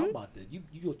was. Like, I'm about to,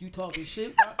 you talking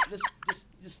shit?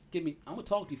 Just give me, I'm going to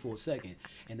talk to you for a second.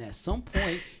 And at some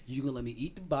point, you're going to let me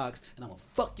eat the box, and I'm going to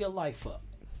fuck your life up.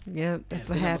 Yep, that's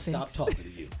what happens. Stop talking to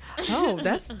you. Oh,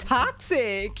 that's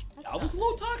toxic. I was a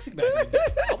little toxic back then.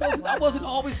 I wasn't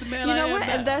always the man I am now. You know what?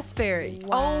 And that's fair.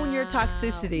 Wow. Own your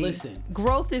toxicity. Listen.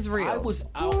 Growth is real. I was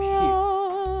out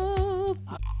here.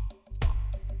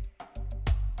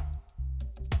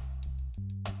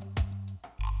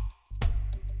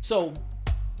 So,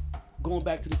 going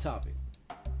back to the topic.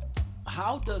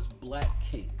 How does Black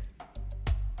Kink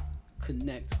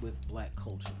connect with Black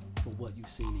culture from what you've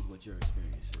seen and what your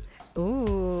experience is?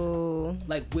 Ooh.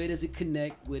 Like, where does it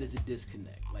connect? Where does it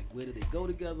disconnect? Like, where do they go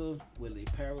together? Where do they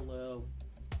parallel?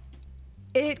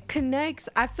 It connects.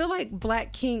 I feel like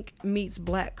Black Kink meets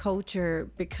Black culture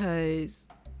because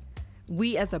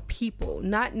we as a people,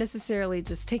 not necessarily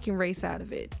just taking race out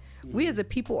of it, we as a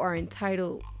people are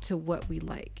entitled to what we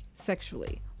like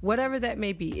sexually. whatever that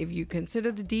may be. If you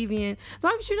consider the deviant, as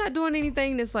long as you're not doing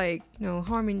anything that's like,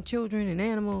 harming children and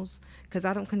animals, because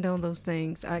I don't condone those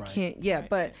things. I can't. Yeah,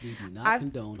 but we do not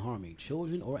condone harming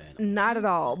children or animals. Not at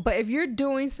all. But if you're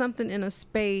doing something in a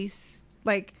space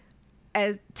like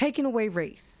as taking away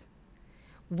race,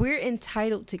 we're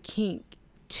entitled to kink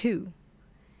too.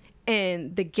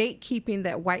 And the gatekeeping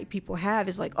that white people have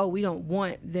is like, oh, we don't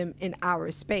want them in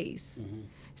our space. Mm-hmm.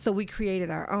 So we created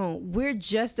our own. We're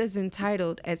just as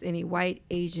entitled as any white,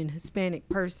 Asian, Hispanic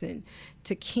person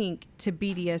to kink, to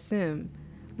BDSM,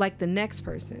 like the next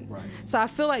person. Right. So I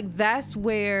feel like that's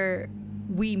where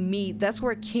we meet. That's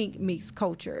where kink meets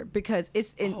culture, because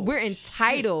we're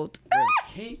entitled. Where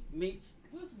kink meets.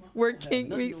 Where kink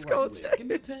meets culture. Give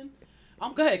me a pen.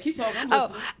 Go ahead. Keep talking. I'm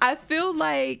listening. I feel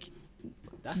like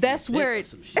that's where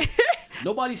it.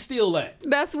 Nobody steal that.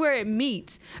 That's where it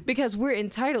meets, because we're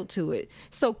entitled to it.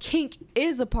 So kink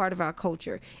is a part of our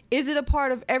culture. Is it a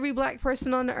part of every black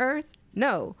person on the earth?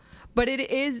 No. But it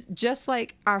is just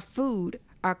like our food,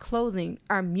 our clothing,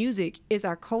 our music is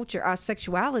our culture. Our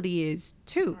sexuality is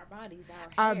too.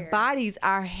 Our bodies,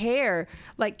 our hair.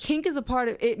 Like kink is a part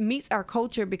of it. Meets our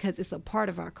culture because it's a part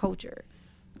of our culture.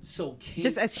 So kink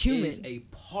just as human is a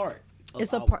part.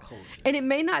 It's a part, culture. And it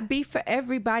may not be for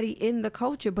everybody in the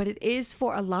culture, but it is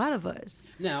for a lot of us.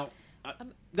 Now,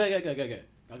 go. I got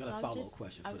a follow-up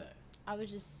question for that.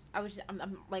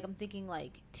 I'm thinking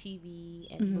like TV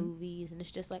and movies, and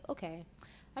it's just like, okay,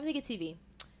 I'm thinking TV.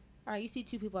 All right, you see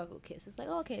two people have a kiss. It's like,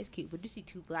 oh, okay, it's cute. But you see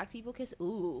two black people kiss?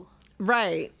 Ooh.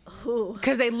 Right.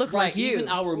 Because they look like you. Even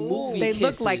our movie they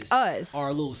look like us. Are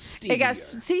a little steamier. It got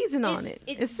season on it.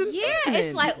 It's some seasoning.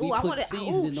 It's like, ooh, I want to, kiss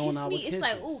me. It's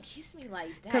like, ooh, kiss me like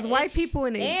that. Because white people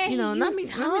in it, let me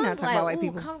not talk about white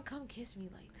people. Come kiss me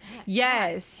like that.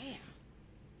 Yes. Yeah.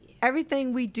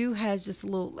 Everything we do has just a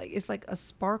little, like, it's like a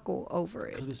sparkle over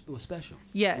it. Because we're special.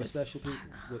 Yes. We're special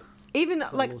people. Even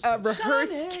like a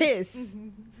rehearsed kiss.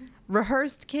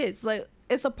 Rehearsed kiss, like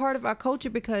it's a part of our culture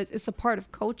because it's a part of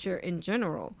culture in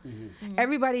general.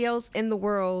 Everybody else in the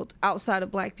world outside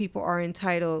of black people are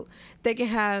entitled. They can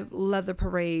have leather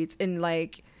parades and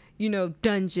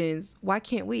dungeons. Why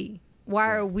can't we? Why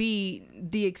are we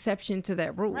the exception to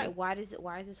that rule? Right. Why is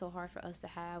it so hard for us to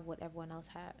have what everyone else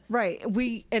has? Right.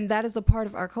 And that is a part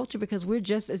of our culture because we're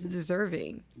just as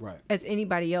deserving as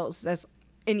anybody else that's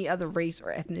any other race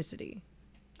or ethnicity.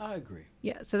 I agree.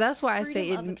 Yeah, so that's why freedom I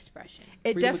say of expression.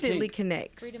 It definitely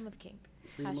connects. Freedom of kink.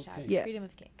 Freedom of kink. Yeah. Freedom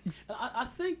of kink. And I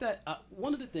think that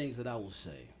one of the things that I will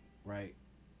say, right,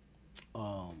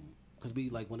 because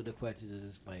one of the questions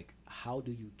is like, how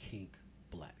do you kink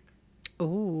black?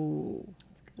 Ooh,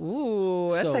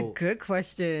 that's a good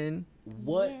question.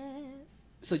 What? Yes.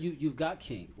 So you've got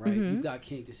kink, right? You've got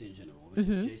kink just in general, which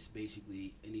is just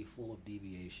basically any form of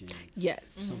deviation.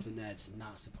 Yes. Something that's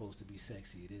not supposed to be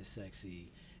sexy. It is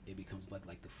sexy. It becomes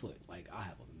like the foot. Like I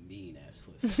have a mean ass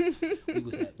foot. we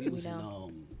was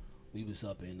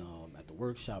up in at the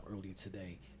workshop earlier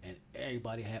today, and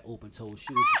everybody had open toe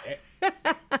shoes.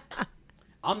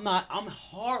 I'm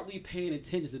hardly paying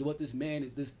attention to what this man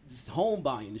is this home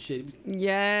buying and shit.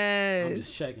 Yes. I'm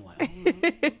just checking like.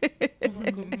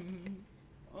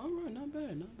 All right, not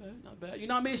bad. You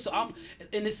know what I mean? So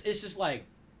it's just like,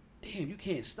 damn, you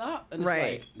can't stop. And it's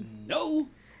like, no.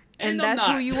 And that's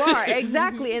who you are.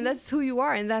 Exactly. And that's who you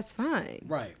are. And that's fine.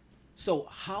 Right. So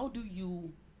how do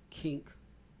you kink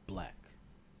black?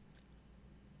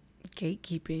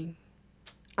 Gatekeeping.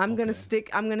 I'm gonna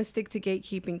stick to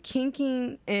gatekeeping.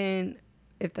 Kinking, and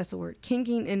if that's a word,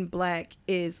 kinking in black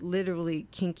is literally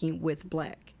kinking with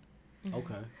black.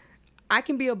 Okay. I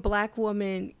can be a black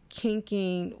woman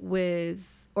kinking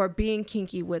with or being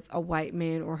kinky with a white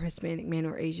man or Hispanic man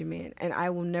or Asian man, and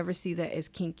I will never see that as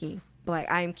kinking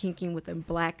black. I am kinking with a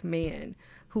black man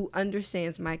who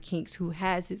understands my kinks, who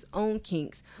has his own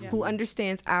kinks, who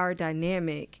understands our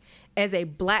dynamic as a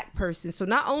black person. So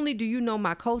not only do you know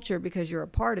my culture because you're a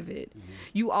part of it,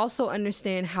 you also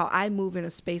understand how I move in a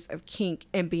space of kink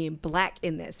and being black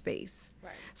in that space.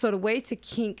 Right. So the way to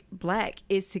kink black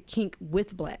is to kink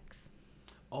with blacks.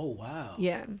 Oh wow!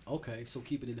 Yeah. Okay, so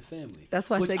keep it in the family. That's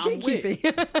why I say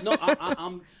gatekeeping. No,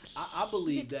 I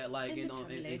believe that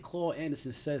and Claude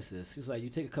Anderson says this. He's like, you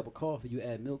take a cup of coffee, you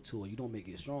add milk to it, you don't make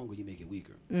it stronger, you make it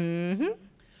weaker. Mm-hmm.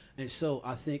 And so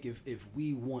I think if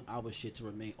we want our shit to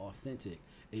remain authentic,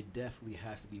 it definitely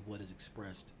has to be what is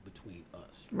expressed between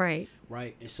us. Right.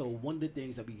 Right. And so one of the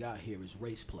things that we got here is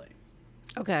race play.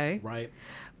 Okay. Right.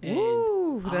 And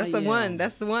ooh, that's the one.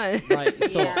 That's the one. Right.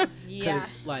 So,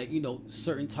 because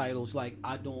certain titles, like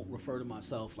I don't refer to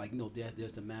myself like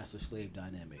there's the master slave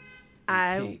dynamic.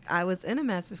 I was in a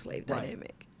master slave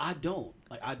dynamic. I don't.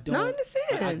 Like, I don't. No, I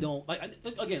understand. I don't. Like,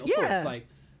 again, of course, like,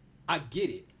 I get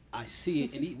it. I see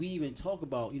it. And we even talk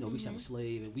about, we should have a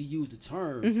slave, and we use the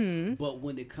term. But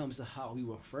when it comes to how we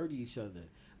refer to each other,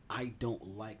 I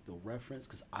don't like the reference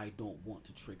because I don't want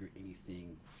to trigger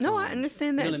anything. No, I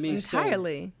understand that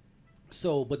entirely.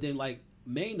 So, but then, like,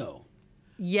 Mano.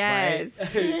 Yes. Right?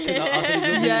 I was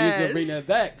going to bring that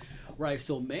back. Right,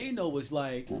 so Mano was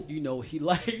like, he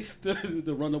likes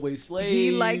the runaway slave.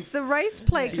 He likes the race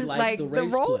play, like the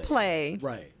role play.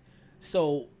 Right.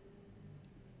 So,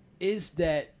 does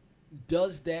that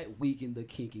weaken the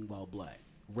kinking while black?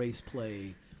 Race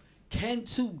play. Can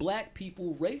two black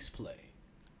people race play?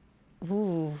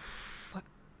 Ooh,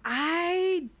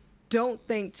 I don't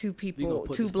think two black people.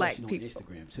 On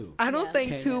Instagram too. I don't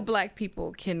think two black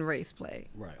people can race play.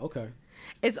 Right. Okay.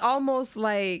 It's almost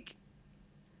like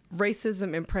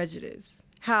racism and prejudice.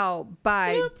 How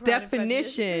by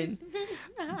definition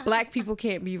black people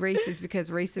can't be racist because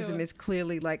racism is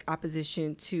clearly like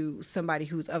opposition to somebody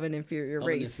who's of an inferior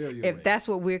race. If that's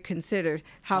what we're considered,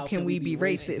 how can we be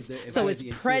racist? So it's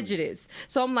prejudice.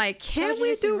 So I'm like, can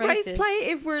we do race play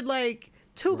if we're like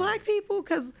two black people?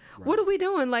 Because what are we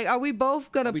doing? Like, are we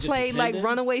both gonna play like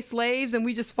runaway slaves and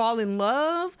we just fall in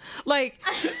love? Like,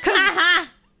 because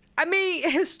I mean,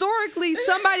 historically,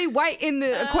 somebody white in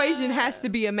the equation has to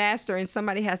be a master and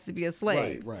somebody has to be a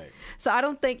slave. Right. So I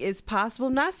don't think it's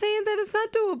possible. Not saying that it's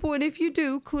not doable. And if you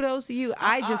do, kudos to you.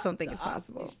 I just don't think it's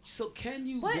possible. So can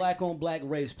you black on black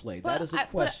race play? That is a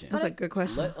question. That's a good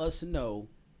question. Let us know.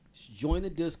 Join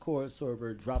the Discord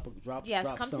server. Drop Yes,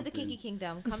 drop come something. to the Kinky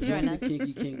Kingdom. Come join us. The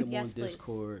Kinky Kingdom yes, on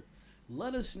Discord. Please.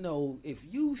 Let us know if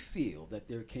you feel that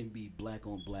there can be black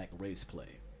on black race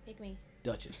play. Pick me.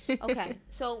 Duchess. Okay,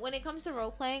 so when it comes to role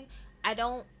playing,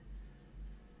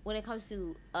 when it comes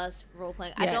to us role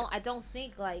playing, I don't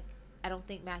think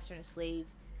master and slave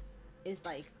is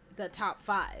like the top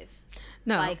 5.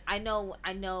 No. Like I know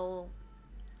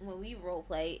when we role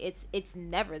play, it's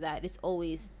never that. It's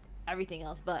always everything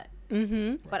else but.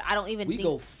 Mm-hmm. But I don't even think... We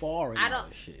go far in all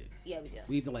this shit. Yeah, we do.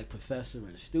 We even like professor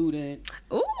and student.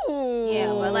 Ooh.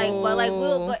 Yeah,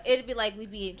 but it'd be like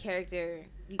we'd be in character...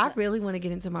 I really want to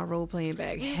get into my role playing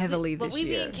bag heavily this year. But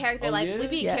we be in character, we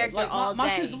be in character like, all day. My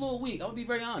shit's a little weak. I'm gonna be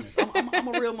very honest. I'm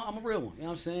a real one. You know what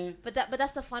I'm saying? But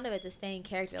that's the fun of it, to stay in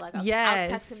character. Like I'll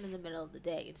text him in the middle of the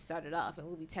day and start it off, and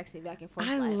we'll be texting back and forth.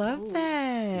 I love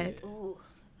that. Yeah. Ooh.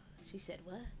 She said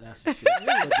what? That's the shit.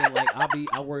 But then, like,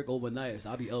 I work overnight,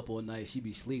 so I'll be up all night. She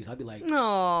be sleeps. I'll be like,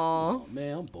 oh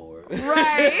man, I'm bored.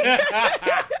 Right.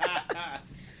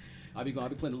 I'll be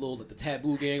playing the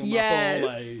taboo game on my phone.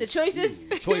 Like, the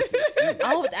choices. Choices.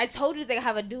 Oh, I told you they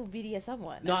have a new BDSM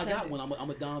one. No, I got one. I'm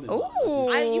a dominant. Oh.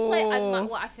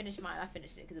 I finished mine. I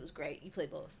finished it because it was great. You played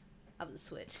both. I was a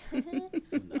switch. No,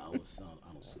 I don't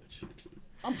switch.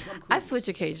 I'm cool. I switch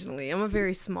occasionally. I'm a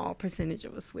very small percentage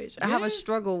of a switch. I have a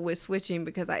struggle with switching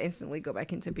because I instantly go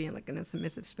back into being like in a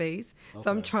submissive space. Okay. So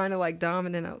I'm trying to like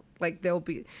dominant. Like there'll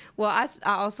be. Well, I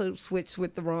also switched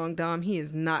with the wrong dom. He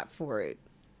is not for it.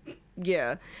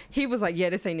 Yeah, he was like, "Yeah,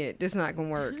 this ain't it. This is not gonna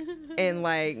work." And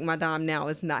like my dom now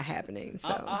is not happening. So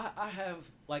I have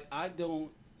like I don't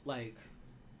like.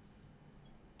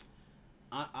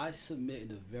 I submit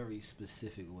in a very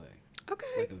specific way. Okay.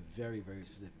 Like a very, very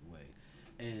specific way.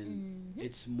 And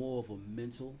it's more of a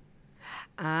mental.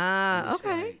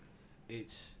 Okay. Like,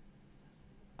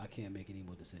 I can't make any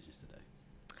more decisions today.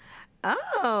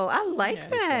 Oh, I like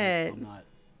that. Like,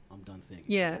 I'm done thinking.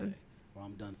 Yeah. Today, or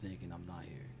I'm done thinking, I'm not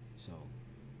here. So.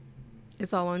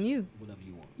 It's all on you. Whatever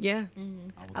you want. Yeah.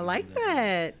 I like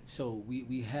that. So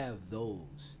we have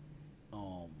those.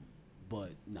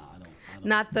 But nah, I don't.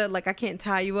 Not the like I can't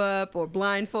tie you up or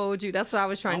blindfold you. That's what I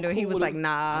was trying to do. He was like,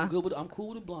 nah. I'm cool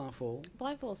with a blindfold.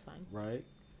 Blindfold's fine. Right.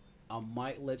 I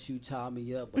might let you tie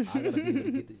me up, but I gotta be able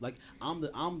to get this. Like I'm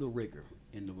the rigger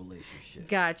in the relationship.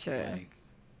 Gotcha. Like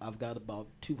I've got about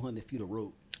 200 feet of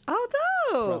rope. Oh,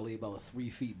 dope. Probably about 3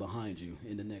 feet behind you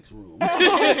in the next room.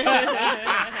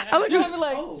 I look at him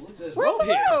like, there's where's rope the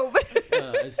here.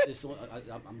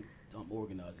 I'm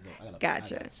organized. I got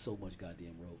so much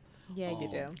goddamn rope. Yeah, you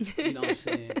do. You know what I'm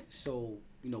saying? So,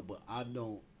 but I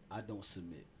don't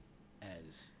submit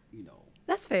as,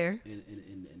 That's fair.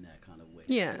 In that kind of way.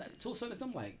 Yeah. To a certain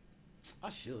extent, I'm like, I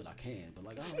can, but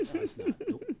like, it's not.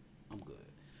 Nope, I'm good.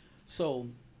 So,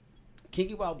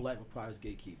 Kinky Wild Black requires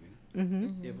gatekeeping.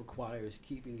 Mm-hmm. It requires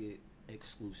keeping it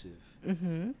exclusive.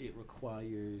 Mm-hmm. It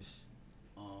requires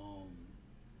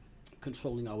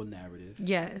controlling our narrative.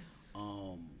 Yes.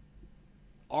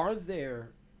 Are there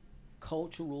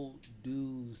cultural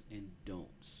do's and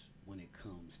don'ts when it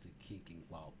comes to kinking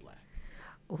while black?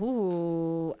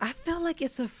 Ooh, I feel like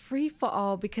it's a free for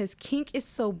all because kink is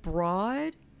so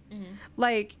broad.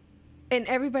 Like, and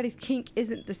everybody's kink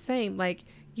isn't the same. Like,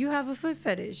 you have a foot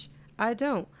fetish. I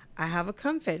don't. I have a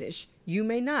cum fetish. You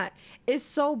may not. It's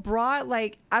so broad.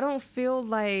 Like, I don't feel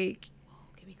like.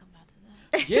 Can we come back to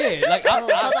that? Yeah, like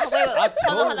Hold on.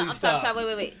 totally I'm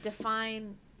sorry. Wait.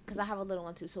 Define, because I have a little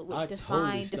one too. So wait,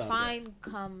 define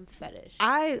cum fetish.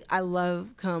 I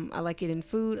love cum. I like it in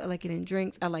food. I like it in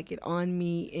drinks. I like it on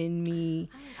me, in me.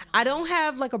 I don't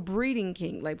have like a breeding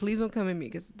kink. Like, please don't come in me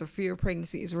because the fear of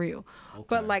pregnancy is real. Okay.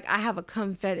 But like, I have a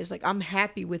cum fetish. Like, I'm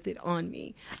happy with it on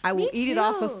me. I will eat it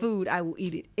off of food. I will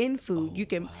eat it in food. You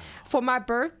can, for my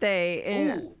birthday.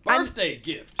 And birthday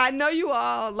gift. I know you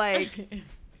all like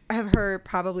have heard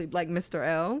probably like Mr.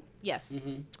 L. Yes.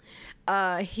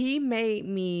 He made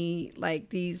me like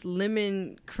these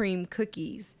lemon cream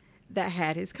cookies that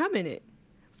had his cum in it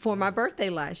for my birthday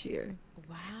last year.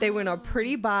 Wow. They were in a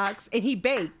pretty box, and he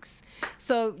bakes.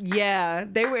 So yeah,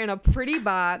 they were in a pretty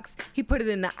box. He put it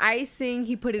in the icing.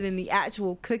 He put it in the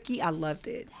actual cookie. I loved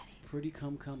it. Pretty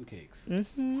cum cakes. I like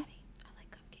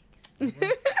cupcakes.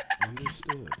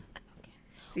 Understood. Okay.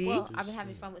 See? Well, I've been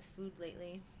having fun with food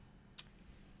lately.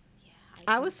 Yeah,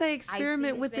 I would say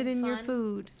experiment with it in your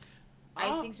food.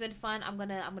 Icing's been fun. I'm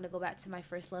gonna go back to my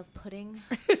first love, pudding.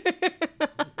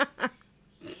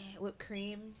 Whipped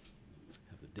cream.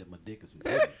 Have to dip my dick in some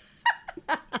pudding.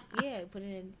 Yeah, put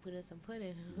in some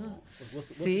pudding.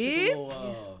 See?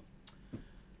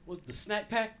 What's the snack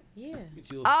pack? Yeah.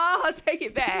 I'll take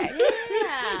it back.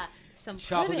 Yeah. Some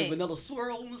chocolate pudding. and vanilla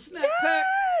swirl in the snack pack.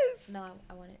 No,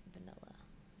 I want it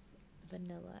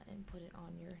vanilla, and put it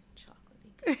on your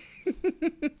chocolatey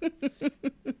cookies.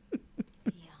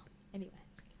 Yeah. Anyway.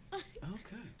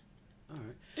 Okay. All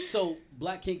right. So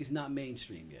Black kink is not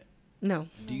mainstream yet. No.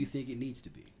 Do you think it needs to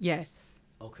be? Yes.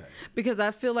 Okay. Because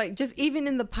I feel like just even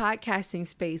in the podcasting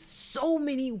space, so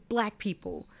many Black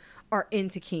people are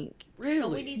into kink. Really? So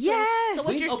we need yes. So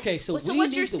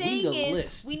what you're saying is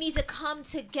list. we need to come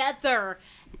together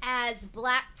as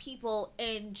Black people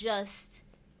and just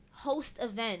host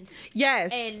events.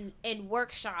 Yes. And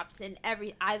workshops and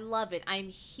I love it. I'm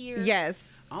here.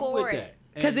 Yes. For I'm with it.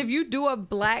 Because if you do a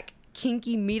Black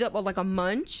kinky meetup or like a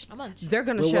munch, they're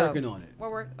gonna show. We're working on it.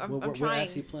 I'm trying. We're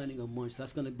actually planning a munch.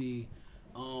 That's gonna be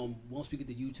once we get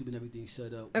the YouTube and everything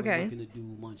set up. Okay. We're looking to do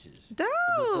munches.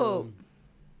 Dope.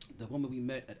 The woman we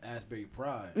met at Asbury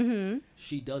Pride,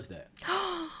 she does that.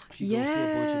 She goes to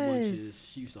a bunch of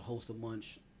munches. She used to host a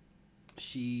munch.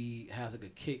 She has like a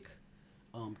Kik,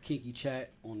 kinky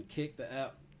chat on Kik, the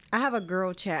app. I have a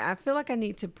girl chat. I feel like I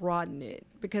need to broaden it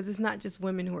because it's not just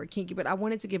women who are kinky, but I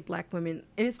wanted to get Black women,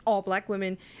 and it's all Black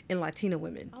women and Latina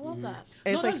women. I love that.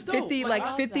 And it's like 50,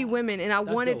 like 50 women, and I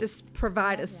wanted to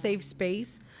provide a safe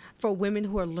space for women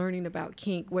who are learning about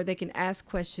kink, where they can ask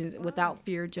questions without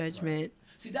fear, judgment. Right.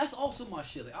 See, that's also my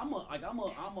shit.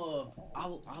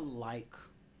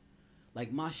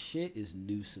 Like my shit is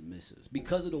new submissives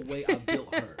because of the way I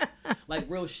built her. Like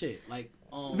real shit. Like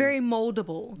very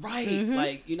moldable. Right.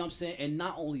 Like, you know what I'm saying? And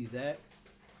not only that,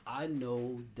 I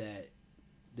know that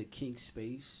the kink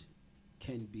space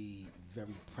can be very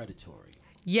predatory.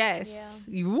 Yes.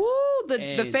 Yeah. Woo,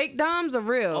 the fake doms are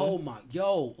real. Oh my,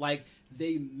 like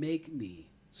they make me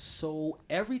so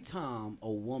every time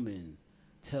a woman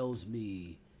tells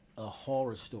me a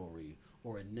horror story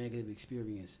or a negative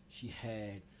experience she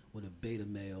had with a beta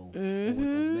male or an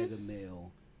omega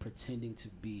male pretending to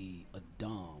be a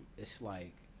dom, it's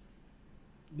like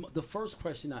the first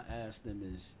question I ask them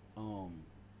is,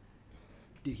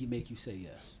 did he make you say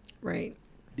yes? Right.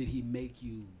 Did he make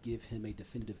you give him a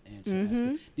definitive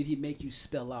answer? Did he make you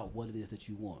spell out what it is that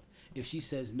you want? If she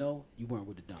says no, you weren't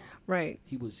with the dom. Right.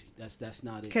 He was. That's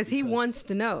not it. Because he wants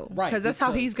to know. Right. Because that's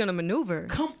how he's gonna maneuver.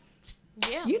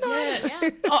 Yeah. You know. Yes. Yeah.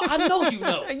 Oh, I know you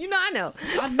know. You know I know.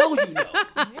 I know you know.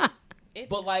 Yeah.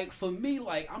 But like for me,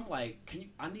 like I'm like,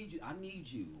 I need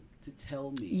you to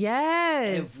tell me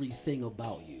everything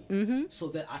about you, so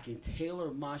that I can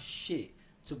tailor my shit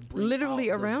to bring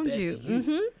literally out the around best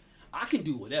you. I can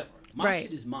do whatever. My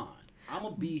shit is mine. I'm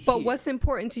gonna be. But here. what's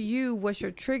important to you? What's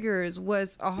your triggers?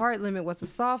 What's a hard limit? What's a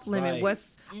soft limit? Right.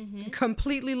 What's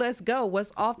completely let's go?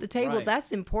 What's off the table? Right.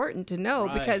 That's important to know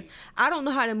because I don't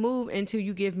know how to move until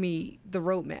you give me the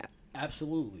roadmap.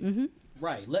 Absolutely.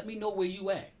 Right. Let me know where you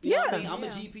at. You know what I mean? I'm a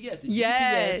GPS. The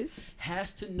GPS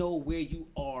has to know where you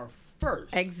are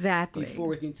first. Exactly.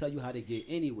 Before it can tell you how to get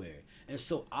anywhere. And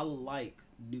so I like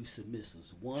new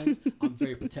submissives. One, I'm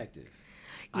very protective.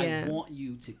 I want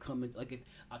you to come in, like,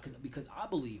 because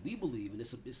we believe, and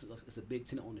it's a big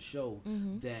tenet on the show,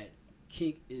 that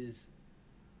kink is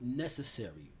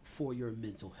necessary for your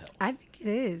mental health. I think it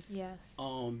is. Yes.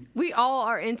 We all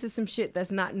are into some shit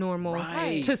that's not normal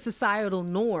to societal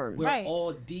norms. We're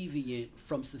all deviant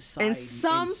from society in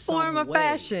some form of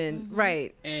fashion.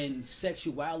 Right. And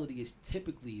sexuality is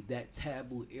typically that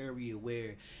taboo area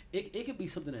where it could be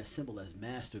something as simple as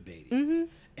masturbating,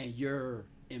 and you're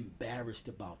embarrassed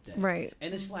about that. Right.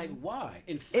 And it's like, why?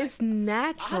 In fact, it's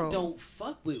natural. I don't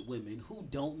fuck with women who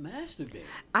don't masturbate.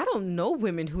 I don't know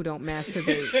women who don't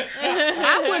masturbate.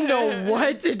 I wouldn't know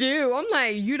what to do. I'm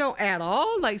like, you don't at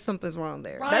all? Like, something's wrong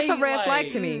there. Right, that's a red like,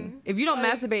 flag to me. If you don't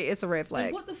masturbate, it's a red Then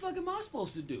flag. what the fuck am I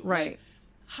supposed to do? Right. Like,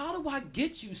 how do I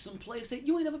get you someplace that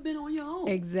you ain't never been on your own?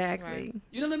 Exactly. Right.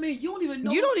 You know what I mean? You don't even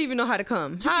know. You don't even know how to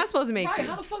come. How am I supposed to make you?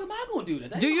 How the fuck am I going to do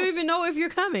that? Do you even know if you're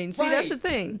coming? See, that's the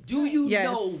thing. Do you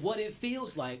know what it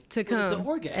feels like to come? It's an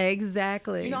orgasm.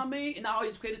 Exactly. You know what I mean? And I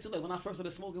always equated to like when I first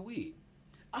started smoking weed.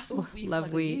 I smoked weed Love for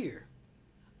like weed. a year.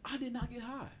 I did not get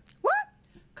high. What?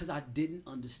 Because I didn't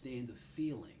understand the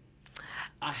feeling.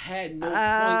 I had no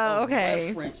point of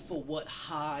reference for what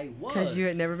high was. Because you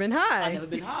had never been high. I never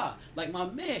been high. Like my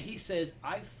man, he says,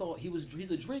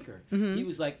 he's a drinker. He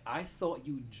was like, I thought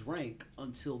you drank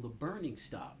until the burning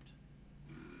stopped.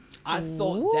 I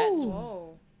thought that's...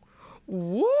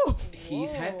 Woo!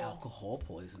 He's had alcohol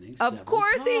poisoning Of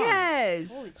course times. he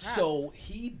has. Holy crap. So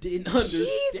he didn't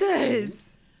understand. Jesus.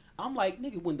 I'm like,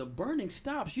 nigga, when the burning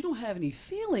stops, you don't have any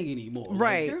feeling anymore.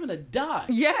 Right. Like, you're gonna die.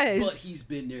 Yes. But he's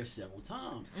been there several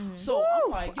times. So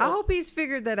I'm like, I hope he's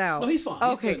figured that out. no, he's fine.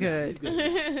 Okay, He's good. He's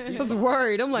good. He's I was fine.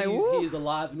 worried. I'm like, woo. He's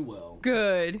alive and well.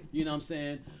 Good. You know what I'm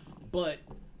saying? But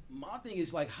my thing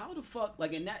is like, how the fuck,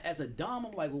 like, in that, as a dom,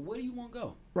 I'm like, well, where do you want to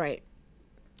go? Right.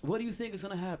 What do you think is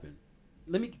gonna happen?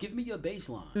 Give me your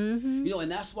baseline. Mm-hmm. You know,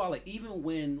 and that's why, like, even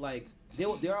when, like,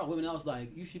 there are women I was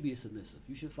like, you should be a submissive.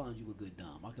 You should find you a good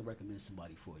dom. I can recommend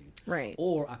somebody for you. Right.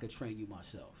 Or I could train you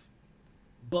myself.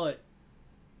 But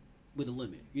with a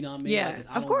limit. You know what I mean? Yeah, Like, 'cause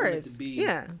I of don't want it course. to be,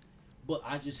 Yeah. But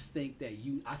I just think that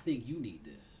I think you need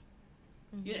this.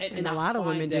 Yeah, And a I lot of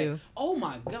find women that, do. Oh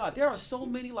my God, there are so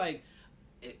many, like,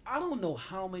 I don't know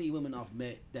how many women I've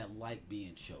met that like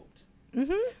being choked.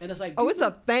 Mm-hmm. And it's like, Oh, it's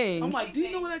a thing. I'm like, do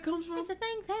you know where that comes from? It's a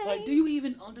thing. Like, do you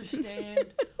even understand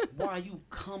why you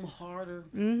come harder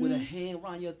with a hand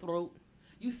around your throat?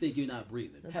 You think you're not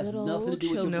breathing. It has good nothing to do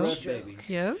with your old breath, choke. baby.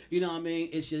 Yeah. You know what I mean?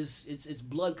 It's just, it's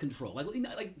blood control. Like, you know,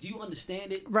 like, do you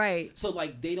understand it? Right. So,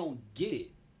 like, they don't get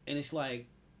it. And it's like,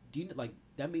 do you, like,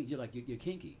 that means you're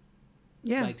kinky.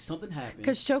 Yeah. Like, something happened.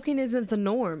 Because choking isn't the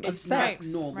norm of It's sex.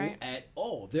 not normal at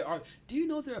all. Do you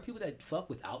know there are people that fuck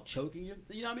without choking you?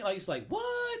 You know what I mean? Like, it's like,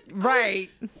 what?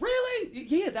 Right. Really?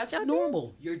 Yeah, that's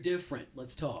normal. You're different.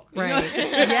 Let's talk. You know? Right.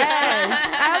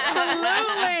 Yes.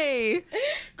 Absolutely.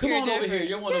 Come You're on over different. here.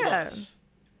 You're one of us.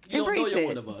 You don't know Embrace you're it.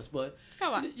 one of us, but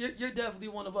Come on. you're definitely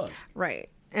one of us. Right.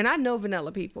 And I know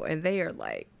vanilla people, and they are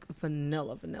like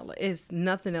vanilla. It's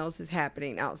nothing else is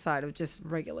happening outside of just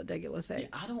regular sex. Yeah,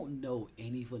 I don't know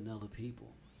any vanilla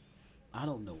people. I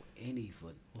don't know any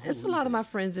vanilla. It's a lot of my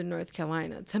friends in North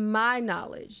Carolina. To my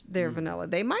knowledge, they're vanilla.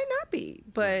 They might not be,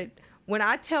 but when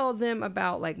I tell them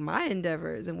about like my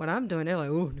endeavors and what I'm doing, they're like,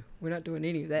 "Oh, no, we're not doing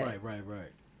any of that."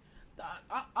 Right.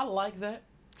 I like that.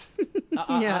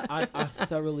 Yeah. I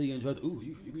thoroughly enjoy it. Ooh,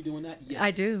 you be doing that? Yes. I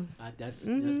do. That's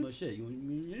my shit. You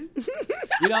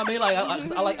know what I mean?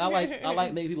 Like I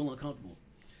like making people uncomfortable.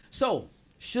 So,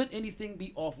 should anything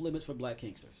be off limits for Black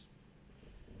Kinksters?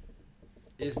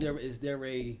 Is there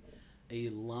a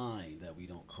line that we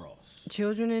don't cross?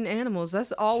 Children and animals.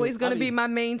 That's always going to be my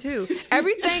main too.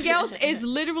 Everything else is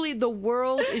literally the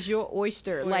world is your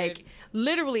oyster. Word. Like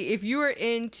literally, if you were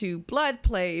into blood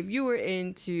play, if you were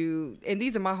into, and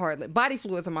these are my body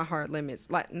fluids are my hard limits.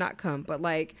 Like not cum, but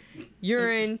like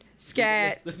urine,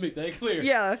 scat. Let's make that clear.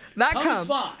 Yeah, not cum. Cum is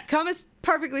fine. Cum is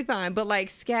perfectly fine, but like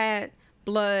scat,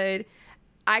 blood,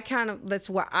 that's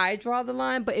where I draw the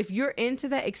line. But if you're into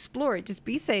that, explore it. Just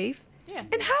be safe. Yeah.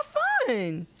 And have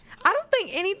fun. I don't think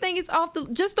anything is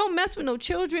just don't mess with no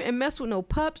children and mess with no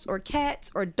pups or cats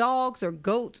or dogs or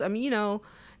goats. I mean,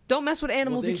 don't mess with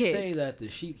animals and kids. They say that the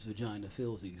sheep's vagina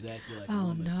feels exactly like a Oh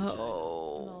woman's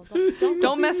no. No,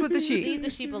 Don't mess with the sheep. Leave the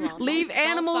sheep alone. Leave Don't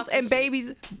animals fuck the and sheep.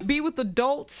 babies. Be with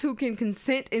adults who can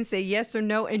consent and say yes or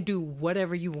no and do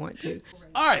whatever you want to.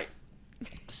 All right.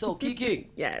 So, Keke,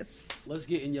 Yes. let's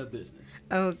get in your business.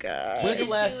 Oh God. When's the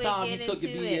Get last into it, time you get took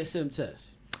your into it. BDSM test?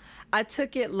 I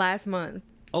took it last month.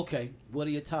 Okay. What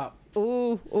are your top?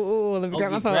 Ooh. Let me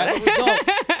grab my you phone. grab the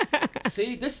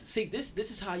results.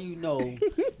 This is how you know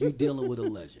you're dealing with a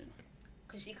legend.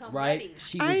 Cause she come Right? ready.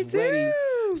 She I was ready.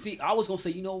 See, I was gonna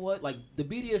say, you know what? Like the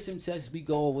BDSM test, we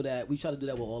go over that. We try to do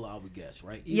that with all our guests,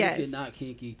 right? Even if you're not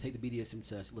kinky, take the BDSM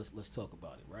test. Let's talk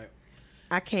about it, right?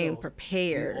 I came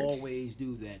prepared. We always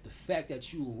do that. The fact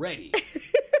that you're ready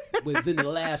within the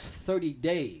last 30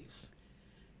 days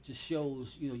just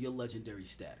shows, your legendary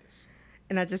status.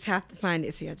 And I just have to find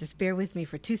it, so y'all just bear with me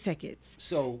for 2 seconds.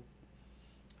 So,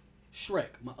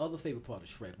 Shrek, my other favorite part of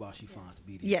Shrek, while she finds the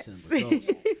BDSM Yes. results,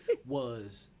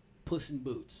 was Puss in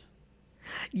Boots.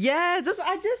 Yes, that's what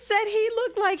I just said. He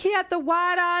looked like he had the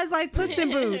wide eyes like Puss in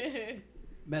Boots.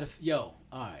 All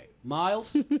right.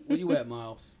 Miles, where you at,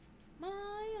 Miles?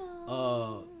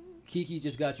 Kiki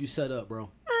just got you set up, bro.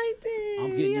 I did.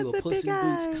 I'm getting you a Puss in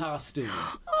Boots eyes. costume.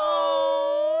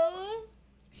 Oh.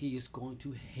 He is going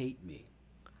to hate me.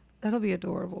 That'll be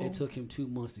adorable. It took him 2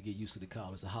 months to get used to the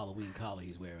collar. It's a Halloween collar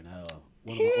he's wearing.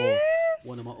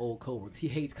 One of my old coworkers. He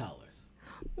hates collars.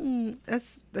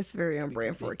 That's very on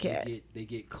brand for a cat. They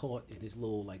get caught in his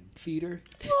little feeder.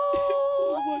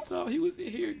 Oh. One time he was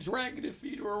in here dragging the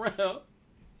feeder around.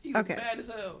 He was bad as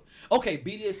hell. Okay,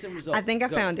 BDSM results. I think I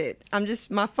found it.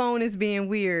 My phone is being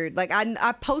weird. Like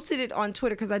I posted it on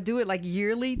Twitter because I do it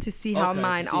yearly to see how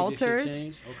mine alters.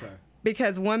 Okay.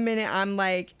 Because 1 minute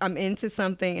I'm into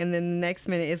something, and then the next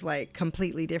minute is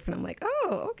completely different. I'm like,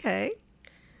 oh, okay.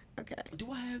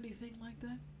 Do I have anything like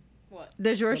that? What?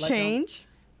 Does yours change?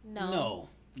 No.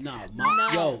 Yo,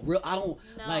 I don't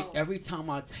No. every time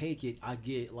I take it, I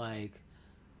get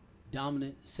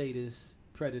dominant, sadist,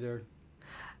 predator.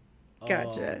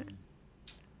 Gotcha.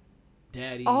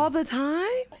 Daddy. All the time?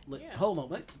 Hold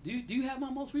on. Do you have my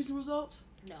most recent results?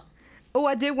 No. Oh,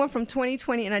 I did one from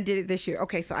 2020 and I did it this year.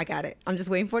 Okay, so I got it. I'm just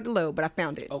waiting for it to load, but I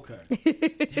found it. Okay.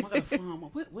 Damn, I gotta find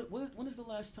when is the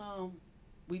last time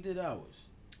we did ours?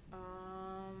 Hold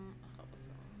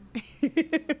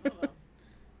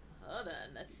on.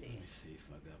 Let's see. Let me see if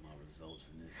I got my results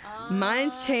in this.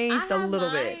 Mine's changed a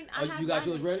little bit. You got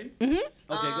yours ready? Mm-hmm. Okay,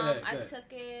 go ahead. I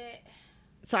took it.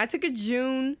 So I took it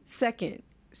June 2nd.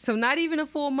 So not even a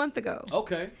full month ago.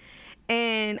 Okay.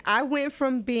 And I went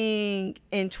from being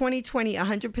in 2020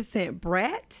 100%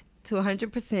 brat to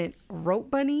 100% rope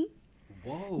bunny.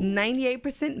 Whoa. 98%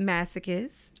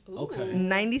 masochist. Okay.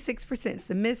 96%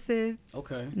 submissive.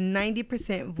 Okay.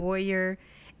 90% voyeur.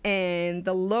 And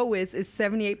the lowest is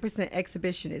 78%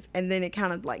 exhibitionist. And then it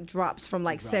kind of drops from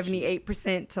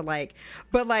 78% to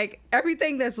but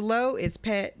everything that's low is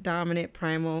pet, dominant,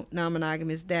 primal,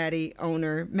 non-monogamous, daddy,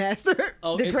 owner, master,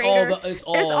 degrader. It's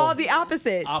all the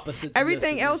opposites. Opposite.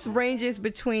 Everything else ranges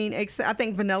between, I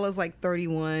think vanilla's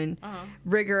 31.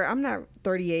 Rigor, I'm not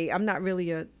 38. I'm not really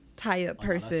a tie-up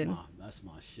person. No, that's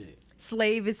my shit.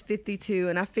 Slave is 52,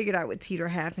 and I figured I would teeter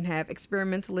half and half.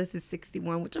 Experimentalist is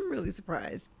 61, which I'm really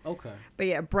surprised. Okay. But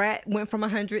yeah, brat went from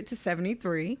 100 to 7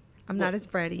 I'm not as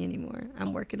bratty anymore.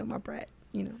 I'm working on my brat.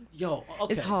 Yo,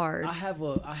 okay. It's hard. I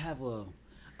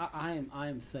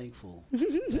am thankful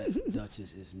that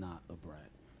Duchess is not a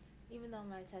brat. Even though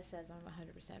my test says I'm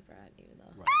 100% brat, even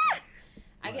though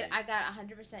Right. I got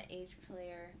 100% age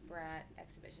player, brat,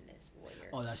 exhibitionist,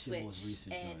 warrior. Oh, that's your switch, most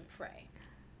recent and joint. prey.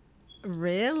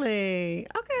 Really?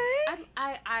 Okay.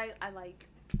 I like.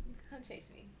 Come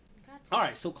chase me. Got to. All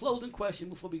right. So closing question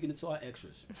before we get into our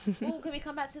extras. Ooh, can we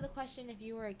come back to the question? If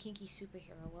you were a kinky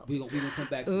superhero, what? We gonna come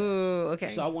back to that. Ooh, okay.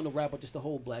 So I want to wrap up just the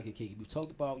whole Black and Kinky. We've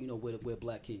talked about where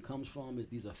Black King comes from.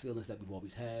 These are feelings that we've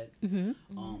always had,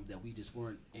 that we just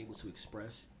weren't able to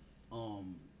express.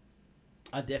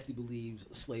 I definitely believe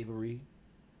slavery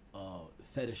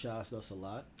fetishized us a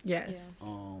lot. Yes.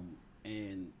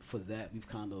 And for that we've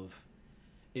kind of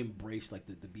embraced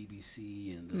the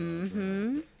BBC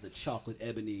and the chocolate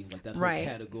ebony, that whole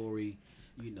category.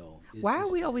 Why are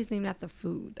we always named after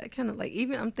food? That kind of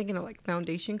even I'm thinking of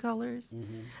foundation colors.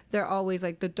 They're always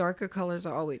the darker colors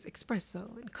are always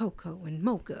espresso and cocoa and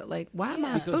mocha. Why am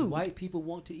I because food? white people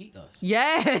want to eat us.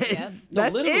 Yes, Yep.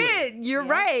 that's literally. it. You're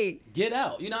right. Get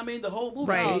out. You know what I mean? The whole movie.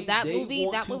 Right. Oh, that they movie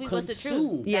want to was the truth.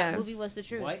 consume. Yeah. That movie was the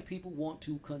truth. White people want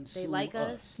to consume They like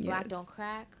us. Yes. Black don't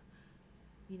crack.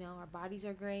 Our bodies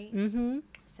are great.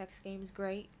 Sex game is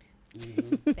great.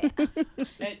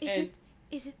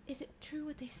 Is it true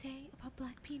what they say about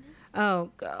black penis?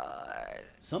 Oh God.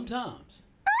 Sometimes.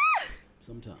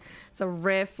 Sometimes. It's a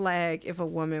red flag if a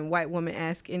white woman,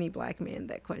 asks any black man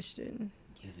that question.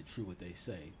 Is it true what they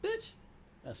say? Bitch.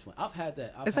 That's funny. I've had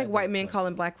that. It's like white men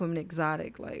calling black women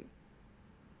exotic.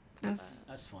 That's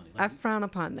funny. I frown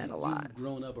upon that a lot. You've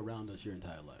grown up around us your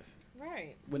entire life.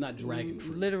 Right. We're not dragon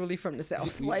fruit. Literally from the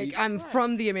South. We- I'm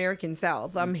from the American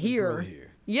South. I'm We here. grow here.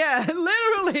 Yeah,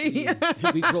 literally.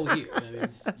 We grow here.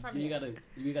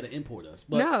 You gotta import us.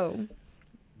 But No.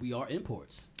 we are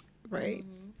imports. Right.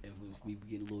 if we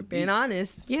get a little deep. Being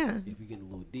honest, yeah. If we get a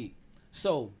little deep.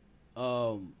 So,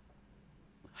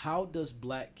 how does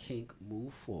Black kink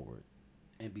move forward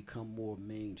and become more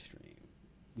mainstream?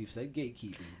 We've said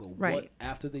gatekeeping, but what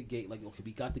after the gate? Like, okay,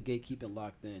 we got the gatekeeping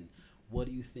locked in. What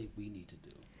do you think we need to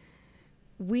do?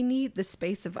 We need the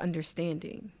space of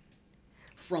understanding.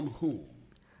 From whom?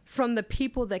 From the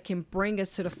people that can bring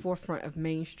us to the forefront of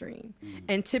mainstream.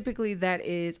 And typically that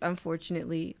is,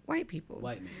 unfortunately, white people.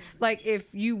 White mainstream. Like, if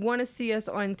you want to see us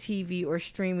on TV or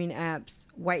streaming apps,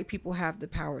 white people have the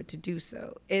power to do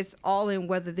so. It's all in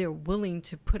whether they're willing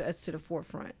to put us to the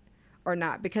forefront or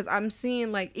not. Because I'm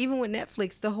seeing, like, even with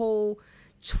Netflix, the whole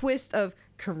twist of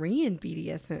Korean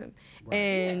BDSM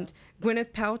and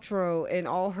Gwyneth Paltrow and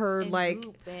all her, and like,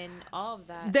 Goop and all of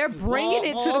that. They're bringing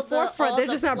it to the forefront. They're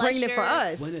just not bringing it for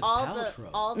us.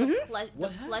 All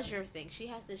the pleasure thing. She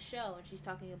has this show and she's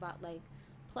talking about, like,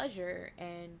 pleasure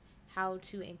and how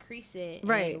to increase it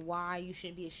and why you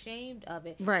shouldn't be ashamed of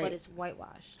it, but it's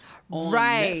whitewashed. On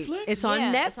Netflix? It's on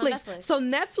Netflix. It's on Netflix. So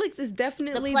Netflix is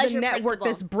definitely the network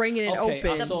that's bringing it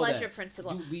open. The pleasure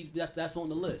principle. That's on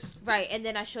the list. Right, and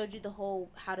then I showed you the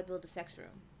whole how to build a sex room.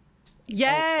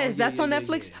 Yes, that's on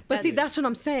Netflix. But see, that's what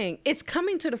I'm saying. It's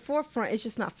coming to the forefront. It's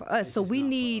just not for us. So we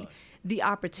need the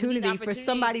opportunity for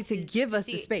somebody to give us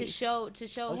the space. To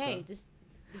show, hey, this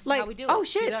is like, how we do it. Oh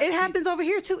shit, it happens over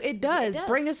here too. It does.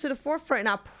 Bring us to the forefront, and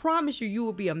I promise you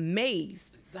will be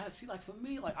amazed. See, like, for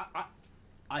me, like,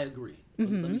 I agree. Let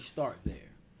me start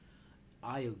there.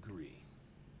 I agree,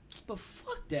 but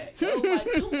fuck that. Yo.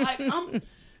 I'm,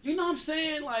 you know what I'm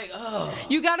saying? Like,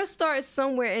 you gotta start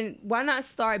somewhere, and why not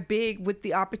start big with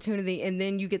the opportunity, and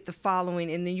then you get the following,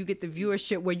 and then you get the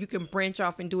viewership where you can branch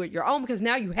off and do it your own, because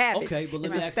now you have it. Okay, but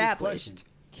let it's me established. Ask this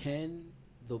question. Can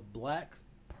the Black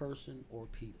person or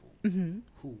people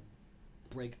who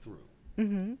break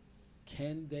through,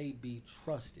 can they be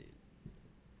trusted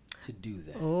to do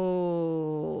that?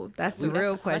 Oh, that's the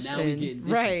real question.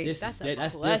 That's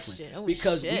different.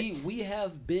 Because we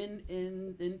have been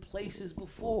in places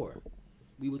before.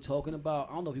 We were talking about,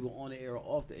 I don't know if we were on the air or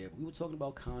off the air, but we were talking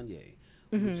about Kanye.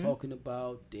 We were talking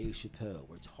about Dave Chappelle.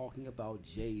 We're talking about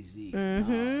Jay-Z.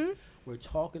 Nas. We're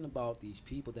talking about these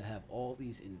people that have all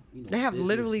these, they have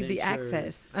literally the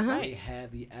access. They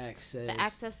have the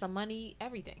access. The money,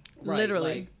 everything. Right,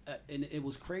 literally. like, and it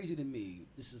was crazy to me.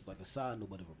 This is like a side note,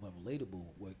 but relatable.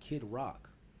 Where Kid Rock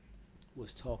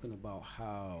was talking about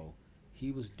how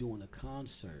he was doing a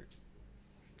concert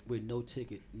where no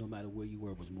ticket, no matter where you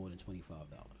were, was more than $25.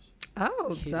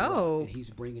 Oh, Kid dope. Rock, and he's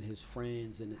bringing his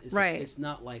friends, and it's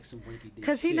not like some rinky-dink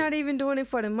because he's not even doing it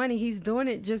for the money. He's doing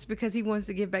it just because he wants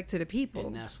to give back to the people.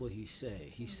 And that's what he said.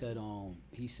 He said,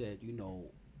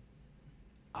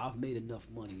 I've made enough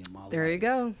money in my life. There you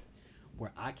go.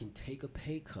 Where I can take a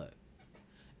pay cut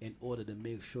in order to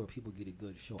make sure people get a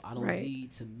good show. I don't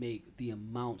need to make the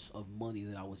amounts of money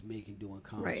that I was making doing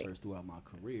concerts throughout my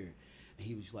career. And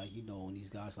he was like, and these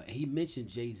guys, like, and he mentioned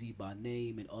Jay-Z by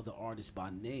name and other artists by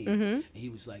name. And he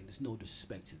was like, there's no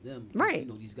disrespect to them. Right.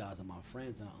 These guys are my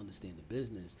friends and I understand the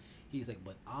business. He's like,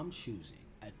 but I'm choosing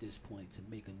at this point to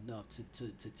make enough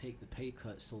to take the pay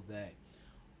cut so that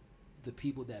the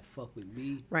people that fuck with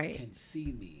me can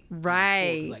see me.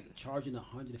 Right. Like, charging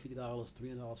 $150,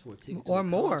 $300 for a ticket or to a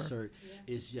more concert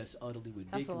is just utterly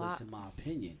ridiculous in my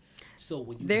opinion. So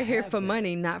when they're here for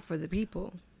money, not for the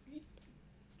people.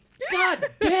 God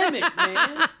damn it,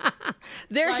 man.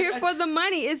 They're here for the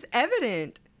money. It's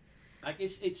evident. Like,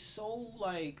 it's so,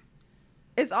 like,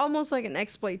 it's almost like an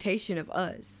exploitation of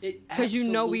us. Because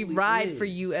we ride for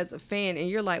you as a fan, and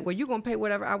you're like, well, you're going to pay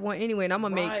whatever I want anyway, and I'm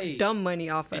going to make dumb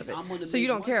money off of it. So you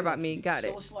don't care about me. Got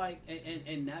it. So it's like,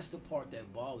 and that's the part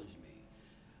that bothers me.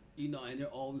 And they're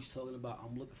always talking about,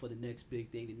 I'm looking for the next big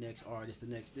thing, the next artist, the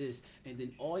next this. And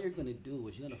then all you're going to do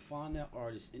is you're going to find that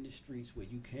artist in the streets where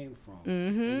you came from,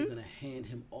 and you're going to hand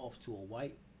him off to a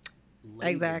white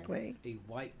label, a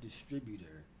white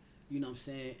distributor. You know what I'm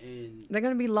saying? And they're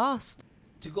going to be lost.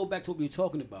 To go back to what we were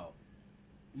talking about,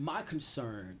 my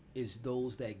concern is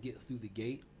those that get through the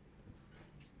gate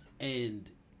and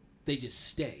they just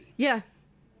stay. Yeah.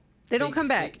 They don't come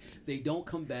back. They don't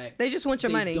come back. They just want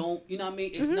your money. You know what I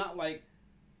mean? It's not like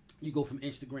you go from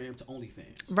Instagram to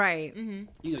OnlyFans. Right. You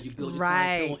build your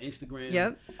clientele on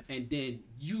Instagram. And then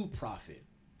you profit.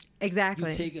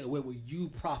 Exactly. You take it away where you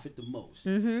profit the most.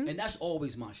 And that's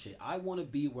always my shit. I want to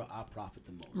be where I profit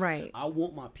the most. Right. I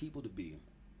want my people to be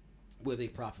where they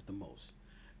profit the most.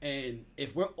 And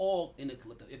if we're all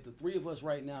if the three of us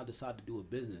right now decide to do a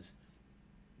business,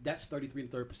 that's 33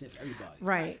 and 30% for everybody.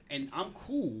 Right. And I'm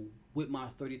cool with my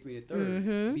 33 and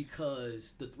 30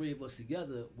 because the three of us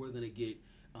together, we're going to get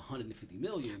 150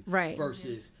 million Right.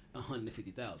 versus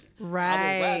 150,000. Right.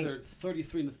 I would rather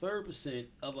 33 1/3%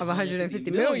 of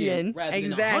 150 million million. rather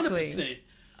Exactly. than 100%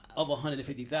 of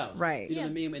 150,000. Right. You know what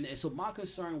I mean? And so my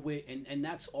concern with, and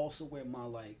that's also where my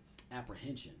like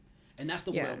apprehension. And that's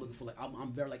the word I'm looking for. Like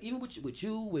I'm very like, even with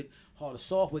you, with Hard or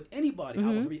Soft, with anybody, I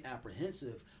was very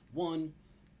apprehensive. One,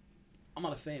 I'm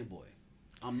not a fanboy.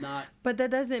 I'm not. But that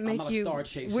doesn't make you. Star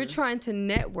chaser. We're trying to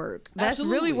network. That's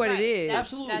Absolutely. really what Right. it is.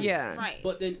 Absolutely. Yeah. Right.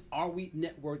 But then, are we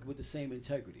networked with the same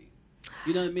integrity?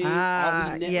 You know what I mean?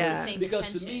 Ah, Are we networked? yeah. Same Because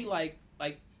to intention. me, like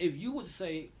if you was to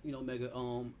say, you know, Mega,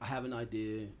 I have an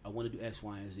idea, I want to do X,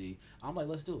 Y, and Z. I'm like,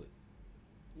 let's do it.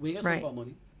 We ain't got to Right. talk about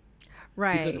money.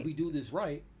 Right. Because if we do this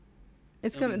right,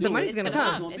 It's and gonna. we The do money's it, gonna the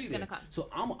money's come. gonna be It's there. gonna come. So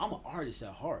I'm an artist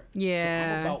at heart. Yeah.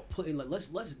 So I'm about putting like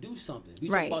let's do something. We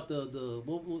Right. talk about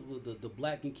the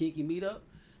Black and Kinky meetup,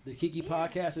 the Kinky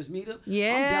Podcasters meetup.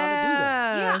 Yeah. I'm down to do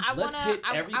that. Yeah, I Let's wanna. hit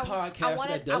every podcaster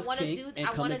that does kink and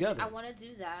come together. I want to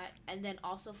do that, and then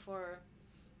also for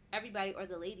everybody or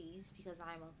the ladies, because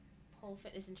I'm a pole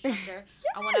fitness instructor.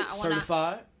 I want to.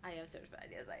 Certified. I am certified.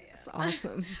 Yes, I am. It's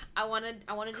awesome. I want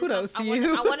to. Kudos to you.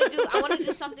 you. I want to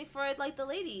do something for like the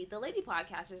lady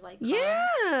podcasters. Like,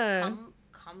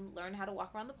 come learn how to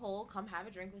walk around the pole. Come have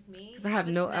a drink with me. Because I have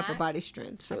no upper body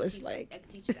strength, so it's I like can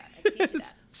teach you that. I can teach you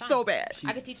that. It's so fine. bad.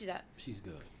 I can teach you that. She's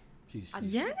good. She's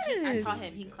Yes. I taught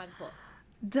him. He can climb the pole.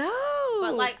 Dope.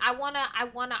 But like I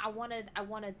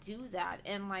wanna do that,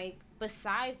 and like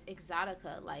besides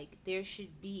Exotica, like there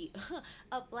should be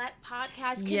a Black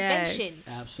podcast convention.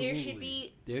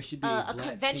 Absolutely. There should be a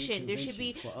convention. There should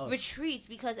be retreats,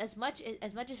 because as much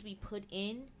as we put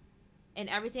in and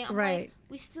everything, I'm like,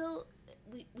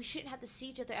 we shouldn't have to see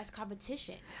each other as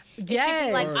competition. It should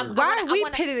be like, why are we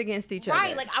pitted against each other?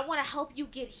 Right, like I want to help you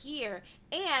get here,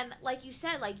 and like you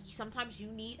said, like sometimes you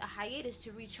need a hiatus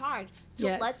to recharge.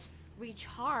 So let's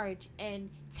recharge and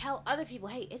tell other people,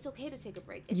 hey, it's okay to take a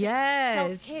break. It's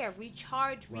self-care,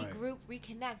 recharge, regroup,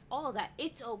 reconnect, all of that.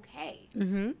 It's okay.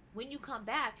 Mm-hmm. When you come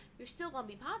back, you're still gonna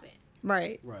be popping.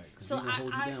 Right. Because so we're gonna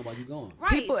hold you down while you're going.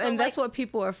 Right. People, so and that's what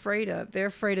people are afraid of. They're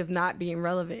afraid of not being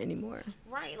relevant anymore.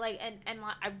 Right. Like, and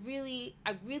I really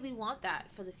want that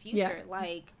for the future. Yeah.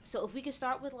 Like, so if we could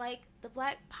start with like the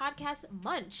Black Podcast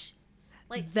Munch.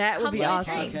 Like, that would be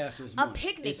awesome. A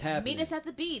picnic, meet us at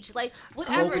the beach, like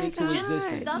whatever. Just stuff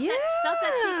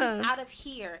that takes us out of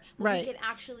here, where we can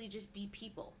actually just be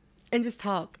people and just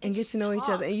talk and get to know each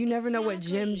other. And you never know what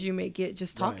gems you may get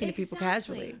just talking to people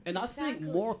casually. And I think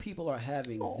more people are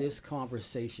having this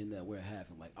conversation that we're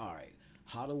having. Like, all right,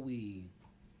 how do we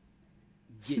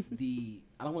get the,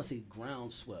 I don't want to say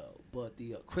groundswell, but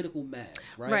the critical mass,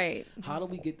 right? Right. How do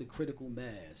we get the critical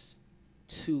mass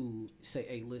to say,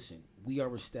 hey, listen, we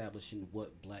are establishing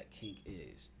what Black kink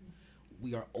is.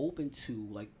 We are open to,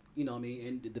 like, you know what I mean?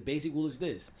 And the basic rule is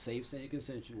this: safe, sane,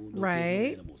 consensual, no kids, no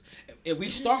animals. If we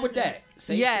start with that,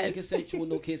 safe, sane, consensual,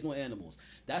 no kids, no animals.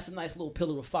 That's a nice little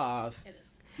pillar of 5. It is.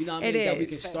 You know what I mean? That we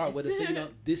can start with and say, you know,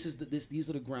 these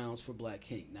are the grounds for Black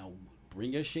kink. Now,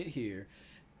 bring your shit here,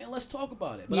 and let's talk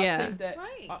about it. But I think that,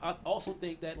 I also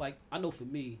think that, like, I know for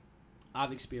me,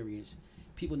 I've experienced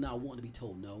people not wanting to be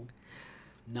told no.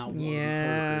 Not wanting to be told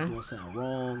that they're doing something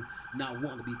wrong, not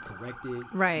wanting to be corrected,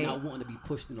 not wanting to be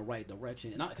pushed in the right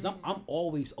direction. And because I'm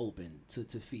always open to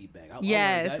feedback.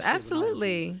 Yes,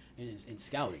 absolutely. In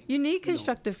scouting, you need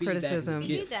constructive criticism.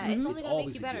 You need that. It's only going to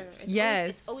make you better.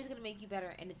 It's always going to make you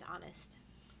better, and it's honest.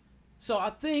 So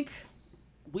I think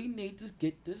we need to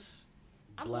get this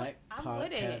Black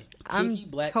podcast, Kinky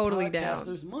Black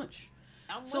Podcasters Munch.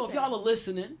 So if y'all are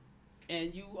listening,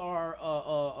 and you are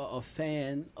a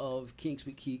fan of Kinks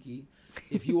With Keke,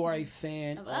 if you are a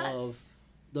fan of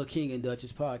the King and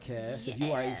Duchess podcast, if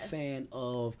you are a fan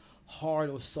of Hard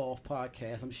or Soft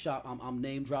podcast, I'm shocked. I'm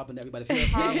name dropping everybody.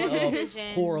 If you're a fan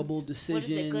of Horrible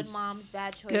Decisions, what is it? Good Moms,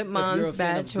 Bad Choices. Good Moms,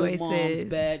 Bad Choices. Good Moms,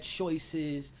 Bad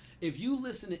Choices. If you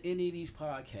listen to any of these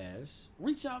podcasts,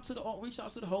 reach out to the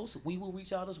host. We will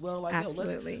reach out as well. Like,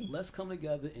 absolutely. Let's come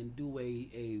together and do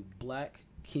a Black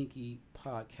Kinky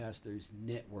Podcasters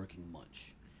networking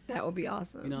munch. That would be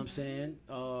awesome. You know what I'm saying?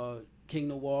 King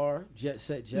Noir, Jet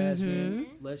Set Jasmine.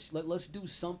 Let's do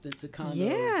something to kind of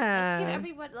let's get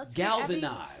everybody.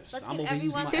 Galvanize. I'm gonna be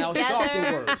using my Al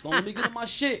Sharpton words. Don't let me get on my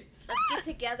shit. Let's get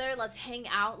together. Let's hang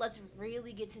out. Let's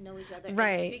really get to know each other. And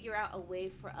figure out a way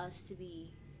for us to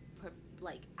be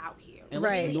like out here. And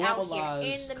let's normalize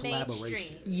in the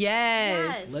collaboration.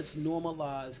 Yes. Let's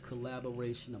normalize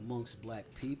collaboration amongst Black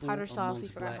people, Hard or Soft.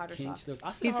 amongst Black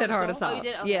Kinksters. He said Hard or Soft. Oh, you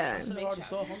did? Okay. Yeah. I said Hard or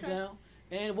Soft. I'm down.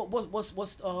 And what's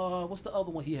the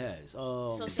other one he has?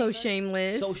 So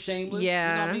shameless. So shameless.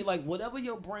 Yeah. You know what I mean? Like whatever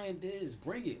your brand is,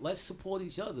 bring it. Let's support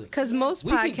each other. Because most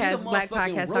podcasts, black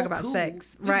podcasts, talk about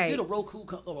sex. Right. Get a Roku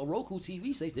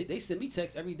TV station. They send me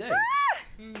texts every day.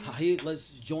 Here, let's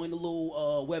join the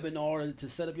little webinar to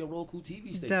set up your Roku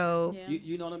TV station. Dope. Yeah.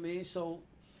 You know what I mean? So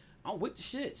I'm with the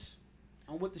shits.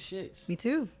 Me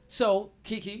too. So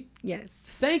Keke, Yes.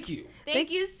 thank you.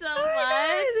 Thank you so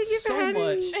much. Thank you for So having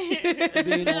much me. for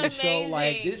being on the show. Amazing.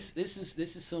 Like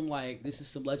this is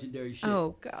some legendary shit.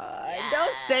 Oh God!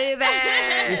 Don't say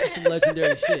that. This is some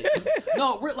legendary shit.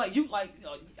 No,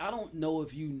 I don't know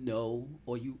if you know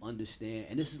or you understand,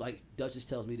 and this is like Duchess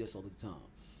tells me this all the time.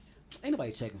 Ain't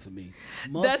nobody checking for me.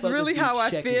 That's really how I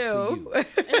checking feel. for you.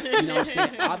 You know what I'm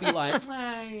saying? I'll be like,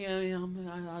 like,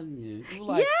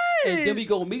 and then we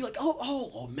go me like,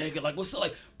 oh, Megan, like, what's up?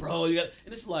 Like, bro, you got,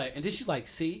 and it's like, and then she's like,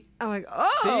 see, I'm like,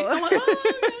 see, I'm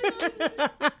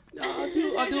oh. like,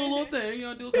 I do a little thing, you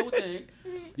know, I do a couple things,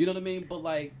 you know what I mean? But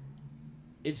like,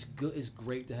 it's good. It's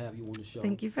great to have you on the show.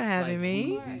 Thank you for having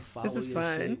me. We follow This is your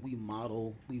fun. shit. We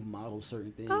model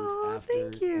certain things Oh, after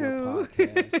thank you. our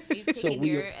podcast. We've So taken we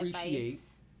your appreciate. advice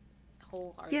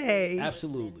wholeheartedly. Yay.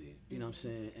 Absolutely. You know what I'm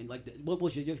saying? And like,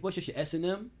 what's your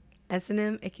S&M?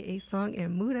 S&M, aka song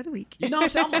and mood of the week. You know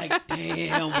what I'm saying? I'm like,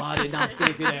 damn, why did I think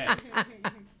of that?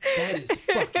 That is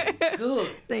fucking good.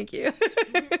 Thank you.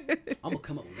 I'm gonna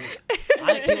come up with one.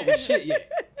 I ain't came up with shit yet.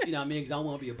 You know what I mean? Because I don't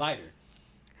want to be a biter.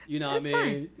 You know what I That's mean?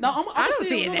 fine. No, I don't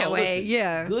see it that way.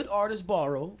 Yeah. Good artists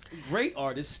borrow, great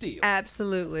artists steal.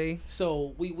 Absolutely.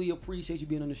 So we appreciate you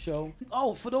being on the show.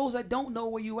 Oh, for those that don't know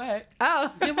where you at,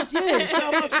 Oh. give us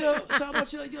shout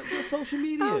out your social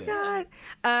media. Oh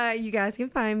God. You guys can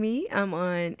find me. I'm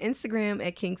on Instagram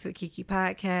at Kinks With Keke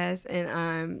Podcast, and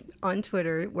I'm on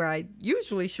Twitter where I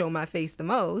usually show my face the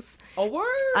most. A word?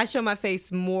 I show my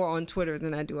face more on Twitter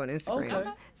than I do on Instagram. Okay.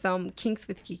 So I'm Kinks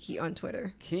With Keke on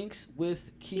Twitter. Kinks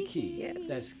with Keke. Yes.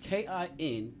 That's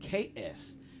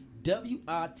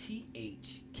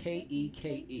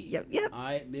KINKSWITHKEKE. Yep. All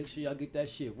right, make sure y'all get that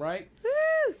shit right.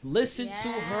 Woo. Listen to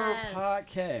her Yes.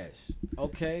 podcast.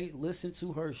 Okay, listen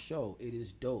to her show. It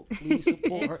is dope. Please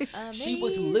support her. It's She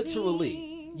was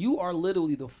amazing. you are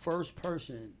literally the first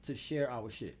person to share our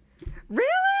shit. Really?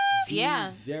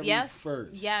 Yeah. Very yes.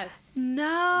 first. Yes. No.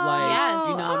 Like, Yes.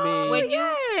 you know what I mean? When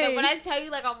you, yay. when I tell you,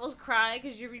 like, I almost cried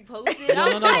because you reposted. No, I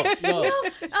no, was no, like, no. I was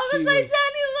She like, was-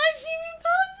 Johnny, look, she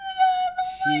reposted it.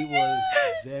 She Oh my was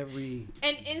God. very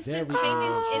And very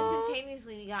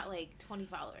instantaneously, we got like 20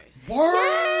 followers.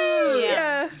 Word!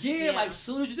 Yeah. Yeah, Yeah. like as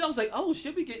soon as you did, I was like, oh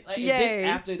shit, we get like, and Yay. then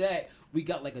after that, we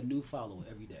got like a new follower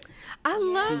every day. I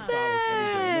Two love followers every day.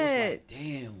 And it was that. like,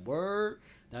 damn, word.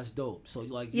 That's dope. So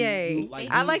like Yay. you like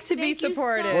I these- like to be Thank you so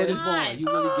supportive. Word is much. born. You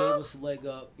really gave us a leg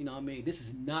up. You know what I mean? This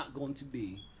is not going to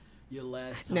be your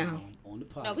last time No. on the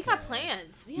podcast. No, we got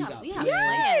plans. We have got plans. plans.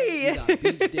 Yay. We got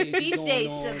beach days. Beach going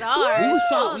days, on. cigars. We was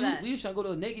all trying. that. We was trying to go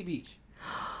to a naked beach.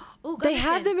 Ooh, They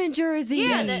have Gunderson. them in Jersey.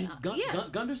 Yeah,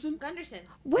 Gunderson? Gunderson.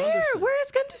 Where? Gunderson. Where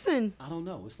is Gunderson? I don't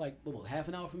know. It's like what, half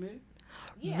an hour from here.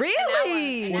 Yeah,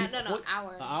 Really? An hour. No,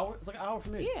 hour. An hour? It's like an hour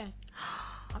from here. Yeah.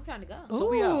 I'm trying to go. So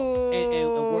we out, and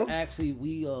Ooh. we're actually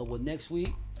well next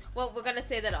week. Well, we're gonna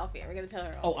say that off here. We're gonna tell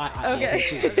her. Oh, Off. Okay.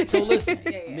 Okay. So listen,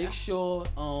 Yeah. make sure.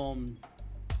 I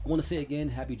want to say again,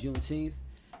 Happy Juneteenth,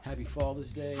 Happy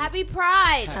Father's Day, Happy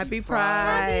Pride. Happy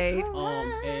Pride.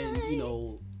 and you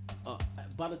know,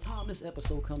 by the time this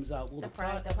episode comes out, will The the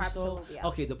Pride episode episode? will be out.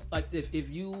 Okay, if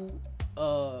you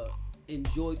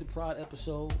enjoyed the Pride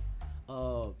episode.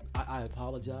 I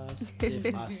apologize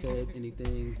if I said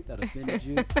anything that offended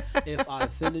you. If I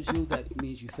offended you, that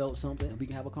means you felt something, and we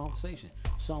can have a conversation.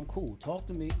 So I'm cool. Talk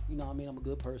to me. You know what I mean? I'm a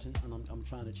good person, and I'm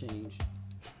trying to change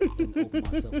and open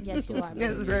myself. Yes, you are.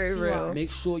 That's very you real. are.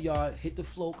 Make sure y'all hit the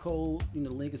flow code. You know,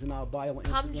 the link is in our bio on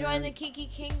Come Instagram. join the Kinky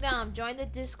Kingdom. Join the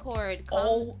Discord. Come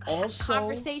Oh, also-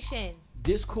 conversation.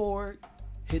 Discord.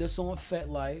 Hit us on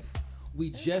FetLife. We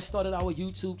just started our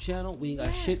YouTube channel. We ain't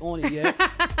got shit on it yet,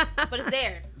 But it's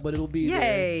there. but it'll be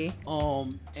Yay. there.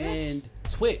 And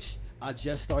Twitch. I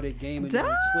just started gaming on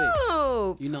Twitch.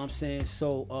 Dope. You know what I'm saying?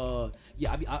 So,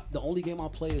 yeah, the only game I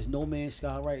play is No Man's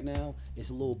Sky right now. It's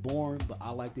a little boring, but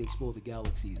I like to explore the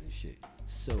galaxies and shit.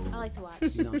 So, I like to watch.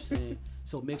 you know what I'm saying?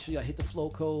 So make sure y'all hit the flow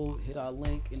code, hit our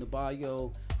link in the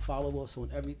bio, follow us on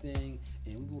everything,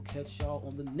 and we will catch y'all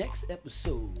on the next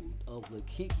episode of the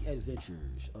Kinky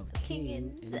Adventures of King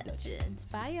King and and Duchess. Duchess.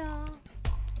 Bye, y'all.